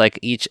seems like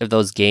each of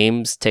those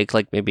games take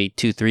like maybe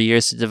 2-3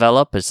 years to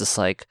develop. It's just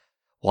like,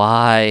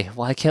 why?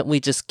 Why can't we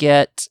just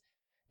get...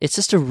 It's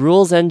just a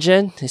rules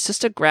engine. It's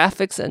just a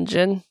graphics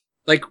engine.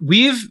 Like,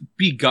 we've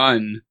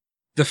begun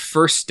the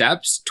first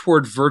steps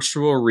toward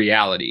virtual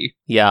reality.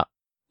 Yeah.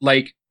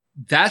 Like,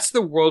 that's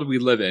the world we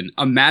live in.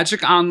 A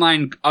Magic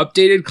Online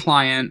updated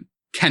client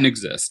can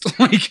exist.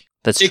 Like,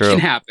 that's true. It can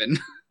happen.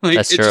 Like,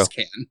 that's it true. Just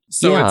can.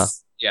 So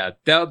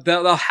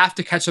they'll have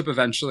to catch up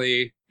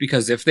eventually,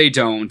 because if they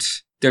don't,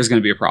 there's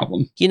going to be a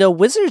problem. You know,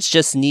 Wizards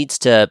just needs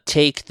to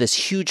take this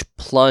huge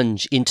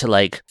plunge into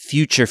like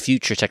future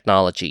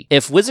technology.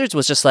 If Wizards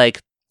was just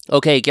like,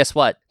 okay, guess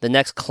what? The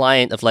next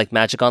client of like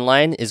Magic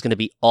Online is going to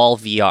be all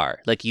VR.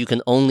 Like, you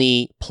can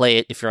only play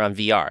it if you're on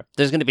VR.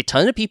 There's going to be a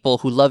ton of people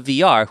who love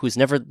VR who's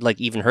never like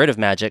even heard of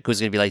Magic,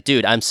 who's going to be like,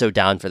 dude, I'm so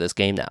down for this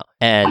game now.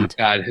 And oh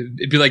God,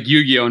 it'd be like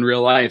Yu-Gi-Oh in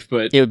real life,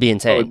 but it would be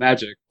insane. With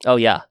Magic. Oh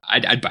yeah,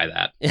 I'd buy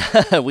that.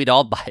 We'd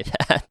all buy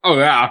that. Oh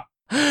yeah.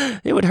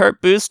 It would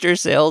hurt booster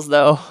sales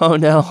though. Oh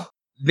no.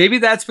 Maybe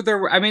that's what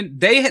I mean,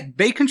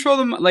 they control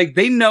them. Like,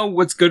 they know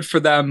what's good for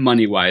them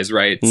money wise,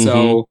 right? Mm-hmm.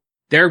 So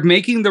they're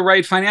making the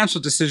right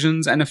financial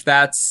decisions, and if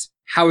that's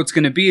how it's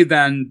going to be,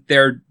 then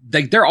they're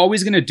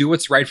always going to do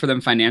what's right for them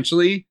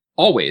financially,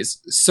 always.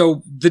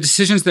 So the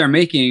decisions they're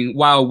making,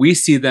 while we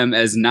see them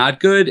as not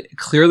good,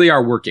 clearly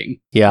are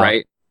working. Yeah.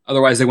 Right?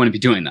 Otherwise, they wouldn't be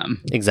doing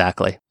them.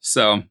 Exactly.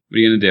 So what are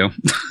you going to do?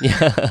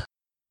 Yeah.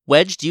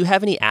 Wedge, do you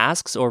have any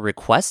asks or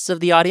requests of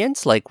the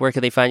audience? Like, where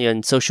can they find you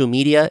on social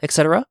media,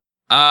 etc.?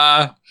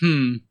 I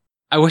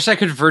wish I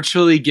could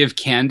virtually give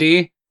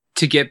candy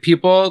to get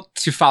people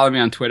to follow me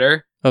on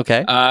Twitter.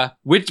 Okay.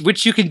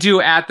 Which you can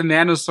do at the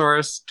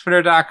Manosaurus,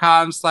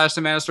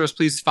 twitter.com/the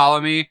Please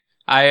follow me.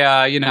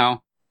 I,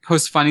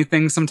 post funny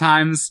things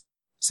sometimes.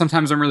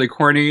 Sometimes I'm really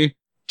corny.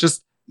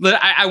 Just,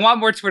 I want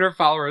more Twitter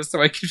followers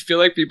so I can feel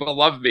like people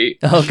love me.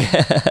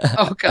 Okay.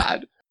 Oh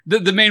God.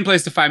 The main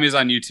place to find me is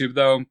on YouTube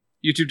though.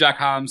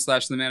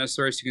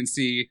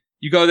 YouTube.com/the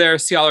you go there,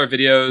 see all our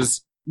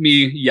videos,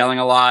 me yelling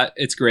a lot.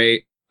 It's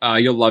great.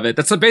 You'll love it.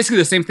 That's basically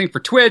the same thing for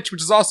Twitch,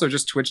 which is also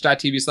just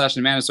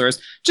twitch.tv/the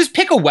Just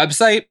pick a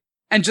website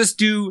and just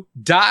do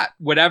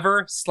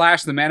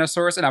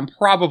 .whatever/the and I'm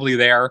probably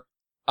there.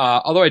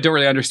 Although I don't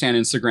really understand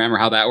Instagram or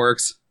how that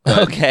works.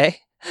 Okay.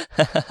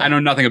 I know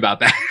nothing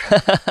about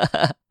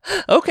that.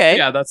 Okay.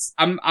 Yeah,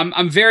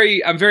 I'm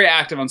very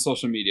active on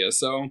social media.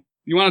 So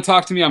you want to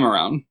talk to me, I'm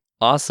around.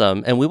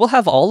 Awesome. And we will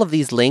have all of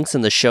these links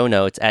in the show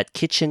notes at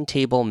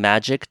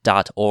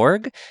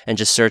kitchentablemagic.org, and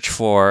just search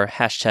for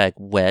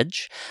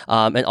 #Wedge.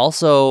 And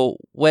also,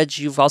 Wedge,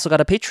 you've also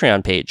got a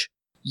Patreon page.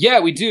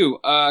 Yeah, we do.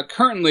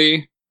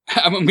 Currently,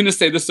 I'm going to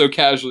say this so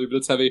casually, but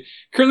it's heavy.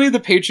 Currently, the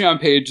Patreon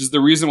page is the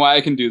reason why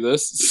I can do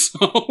this.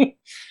 So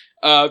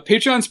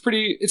Patreon's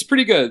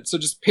pretty good. So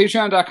just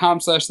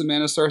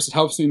patreon.com/the It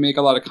helps me make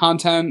a lot of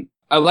content.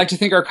 I like to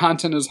think our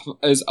content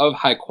is of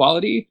high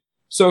quality.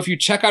 So if you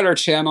check out our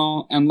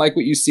channel and like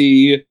what you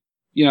see,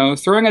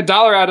 throwing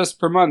 $1 at us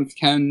per month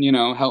can,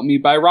 help me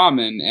buy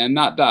ramen and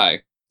not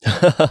die.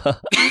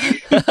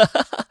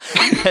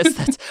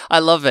 Yes, I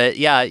love it.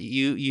 Yeah,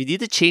 you need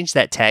to change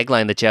that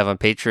tagline that you have on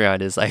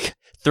Patreon. Is like,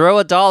 throw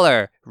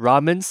 $1,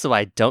 ramen so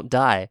I don't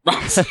die.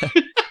 Well,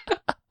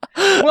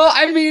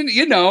 I mean,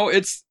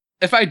 it's,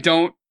 if I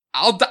don't,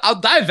 I'll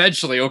die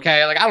eventually.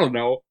 Okay, like, I don't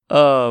know.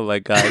 Oh my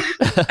gosh.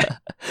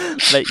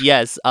 But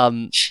yes,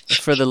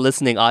 for the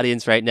listening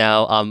audience right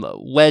now,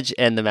 Wedge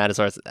and the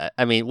Manosaurus,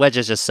 I mean, Wedge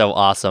is just so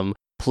awesome.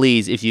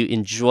 Please, if you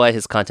enjoy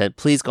his content,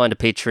 please go onto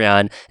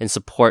Patreon and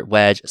support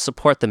Wedge,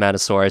 support the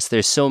Manosaurus.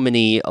 There's so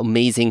many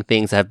amazing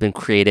things that have been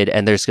created,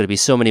 and there's going to be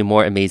so many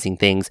more amazing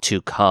things to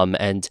come.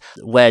 And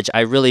Wedge, I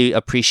really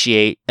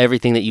appreciate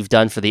everything that you've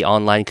done for the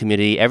online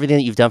community, everything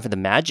that you've done for the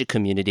Magic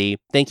community.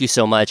 Thank you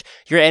so much.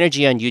 Your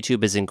energy on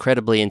YouTube is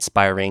incredibly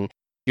inspiring.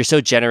 You're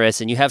so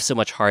generous, and you have so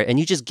much heart, and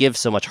you just give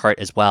so much heart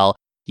as well.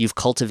 You've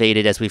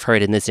cultivated, as we've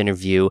heard in this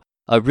interview,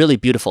 a really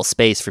beautiful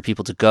space for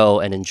people to go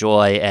and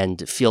enjoy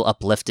and feel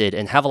uplifted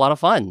and have a lot of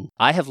fun.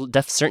 I have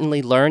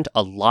certainly learned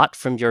a lot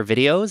from your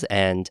videos,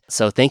 and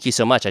so thank you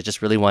so much. I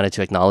just really wanted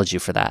to acknowledge you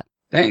for that.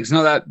 Thanks.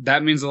 No,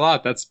 that means a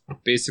lot. That's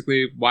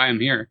basically why I'm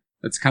here.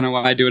 That's kind of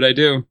why I do what I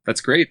do.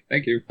 That's great.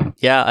 Thank you.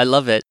 Yeah, I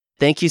love it.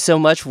 Thank you so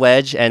much,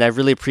 Wedge, and I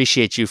really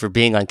appreciate you for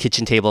being on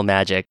Kitchen Table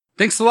Magic.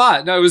 Thanks a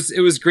lot. No,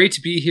 it was great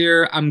to be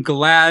here. I'm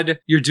glad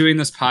you're doing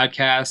this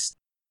podcast.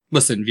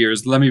 Listen,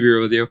 viewers, let me be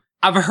real with you.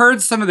 I've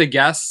heard some of the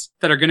guests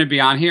that are going to be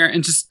on here,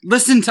 and just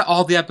listen to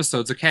all the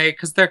episodes, okay?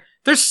 Because they're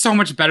so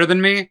much better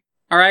than me,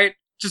 all right?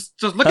 Just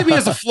look at me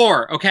as a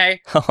floor,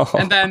 okay?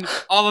 And then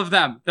all of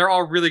them, they're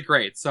all really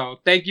great. So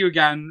thank you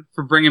again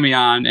for bringing me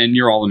on, and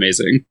you're all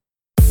amazing.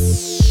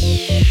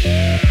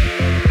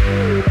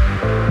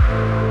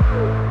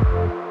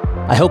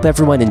 I hope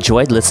everyone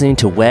enjoyed listening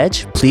to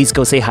Wedge. Please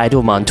go say hi to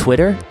him on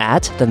Twitter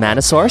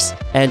 @TheManaSource.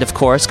 And of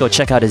course, go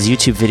check out his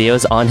YouTube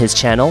videos on his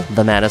channel,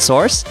 The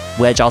Manasource.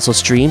 Wedge also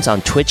streams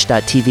on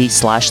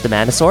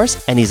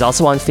twitch.tv/TheManaSource. And he's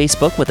also on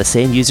Facebook with the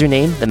same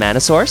username, The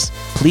Manasource.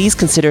 Please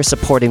consider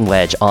supporting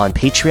Wedge on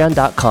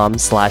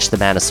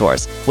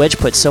patreon.com/TheManaSource. Wedge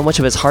puts so much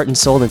of his heart and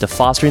soul into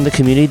fostering the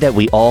community that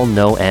we all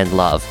know and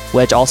love.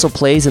 Wedge also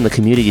plays in the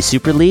Community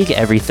Super League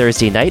every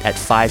Thursday night at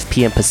 5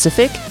 p.m.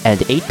 Pacific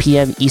and 8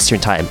 p.m. Eastern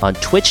Time on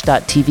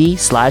twitch.tv/magic.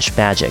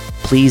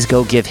 Please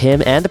go give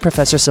him and the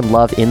professor some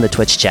love in the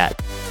Twitch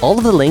chat. All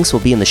of the links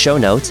will be in the show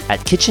notes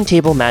at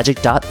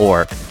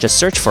kitchentablemagic.org. Just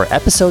search for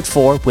episode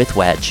 4 with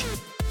Wedge.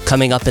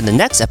 Coming up in the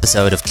next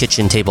episode of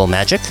Kitchen Table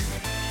Magic.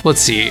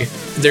 Let's see.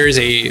 There's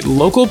a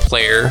local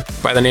player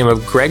by the name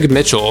of Greg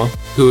Mitchell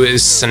who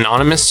is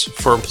synonymous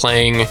for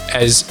playing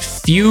as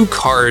few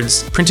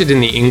cards printed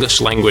in the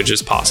English language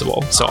as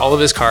possible. So all of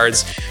his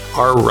cards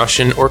are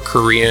Russian or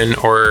Korean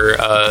or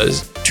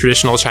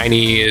traditional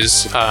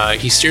Chinese.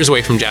 He steers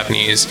away from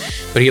Japanese,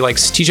 but he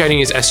likes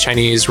T-Chinese,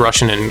 S-Chinese,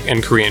 Russian,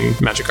 and Korean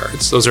magic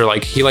cards. Those are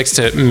he likes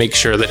to make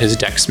sure that his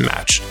decks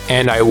match.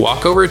 And I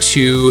walk over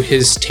to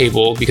his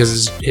table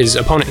because his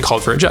opponent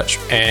called for a judge,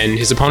 and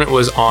his opponent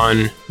was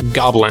on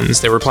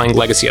Goblins. They were playing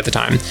Legacy at the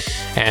time,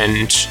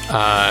 and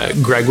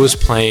Greg was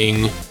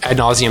playing Ad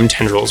Nauseam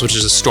Tendrils, which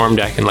is a Storm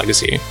deck in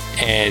Legacy.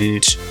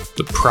 And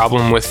the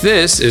problem with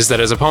this is that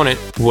his opponent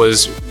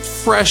was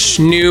fresh,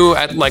 new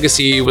at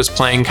Legacy, was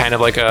playing kind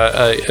of like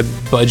a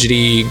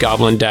budgety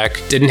Goblin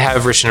deck, didn't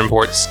have Rich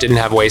Imports, didn't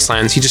have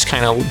Wastelands. He just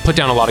kind of put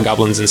down a lot of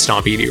Goblins and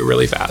Stomp Edu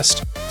really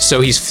fast.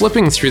 So he's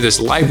flipping through this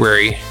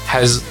library,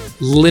 has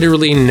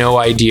literally no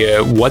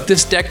idea what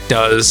this deck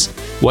does,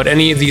 what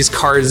any of these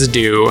cards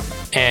do,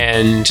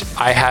 and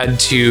I had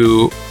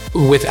to,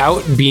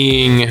 without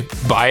being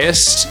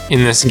biased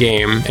in this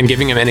game and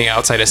giving him any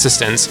outside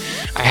assistance,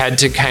 I had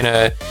to kind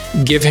of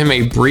give him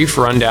a brief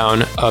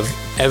rundown of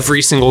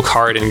every single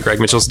card in Greg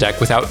Mitchell's deck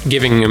without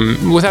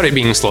it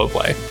being slow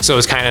play. So it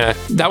was kind of,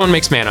 that one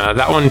makes mana,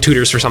 that one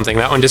tutors for something,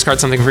 that one discards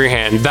something for your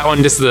hand, that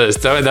one does this,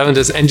 that one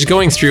does, and just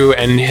going through,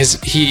 and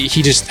he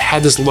just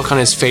had this look on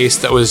his face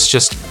that was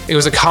just, it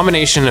was a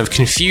combination of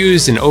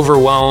confused and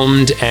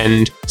overwhelmed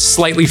and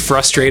slightly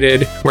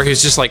frustrated, where he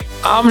was just like,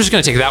 I'm just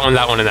gonna take that one, and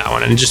that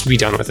one, and just be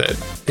done with it.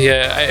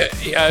 Yeah,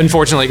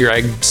 unfortunately,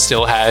 Greg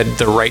still had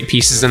the right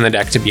pieces in the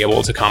deck to be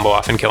able to combo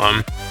off and kill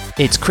him.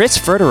 It's Chris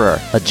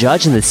Ferderer, a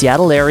judge in the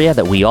Seattle area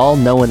that we all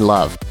know and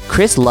love.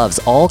 Chris loves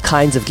all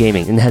kinds of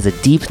gaming and has a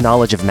deep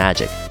knowledge of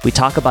Magic. We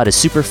talk about his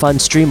super fun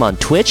stream on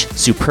Twitch,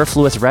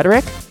 Superfluous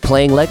Rhetoric,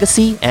 playing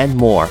Legacy, and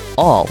more,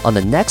 all on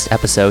the next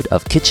episode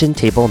of Kitchen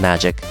Table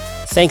Magic.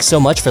 Thanks so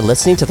much for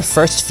listening to the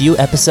first few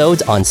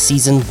episodes on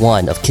Season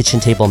 1 of Kitchen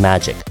Table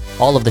Magic.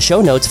 All of the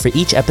show notes for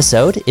each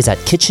episode is at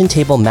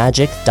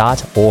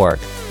kitchentablemagic.org.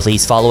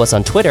 Please follow us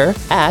on Twitter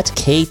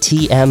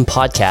 @KTM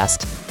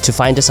Podcast. To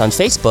find us on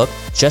Facebook,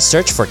 just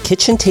search for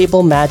Kitchen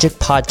Table Magic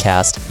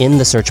Podcast in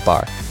the search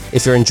bar.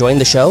 If you're enjoying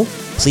the show,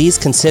 please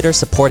consider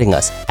supporting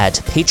us at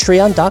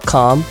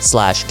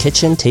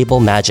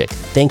patreon.com/kitchentablemagic.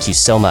 Thank you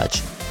so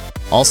much.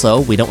 Also,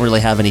 we don't really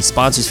have any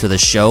sponsors for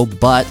this show,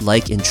 but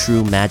like in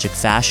true Magic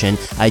fashion,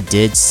 I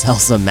did sell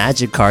some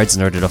Magic cards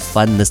in order to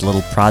fund this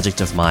little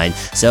project of mine.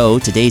 So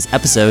today's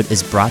episode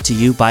is brought to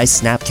you by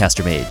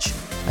Snapcaster Mage.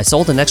 I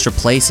sold an extra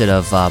playset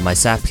of my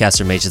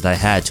Snapcaster Mages that I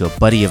had to a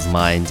buddy of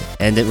mine,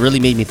 and it really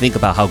made me think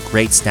about how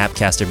great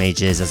Snapcaster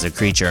Mage is as a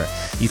creature.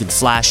 You can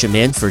flash him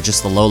in for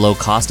just the low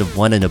cost of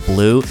 1 and a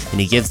blue, and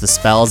he gives the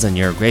spells in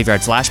your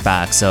graveyard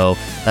flashback, so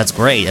that's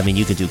great. I mean,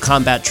 you can do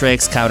combat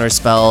tricks, counter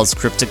spells,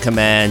 cryptic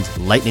command,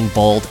 lightning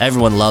bolt.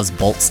 Everyone loves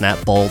bolt,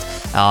 snap, bolt,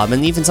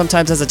 and even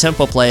sometimes as a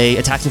tempo play,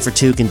 attacking for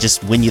 2 can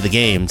just win you the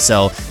game.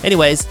 So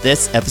anyways,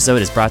 this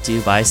episode is brought to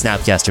you by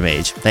Snapcaster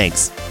Mage.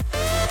 Thanks.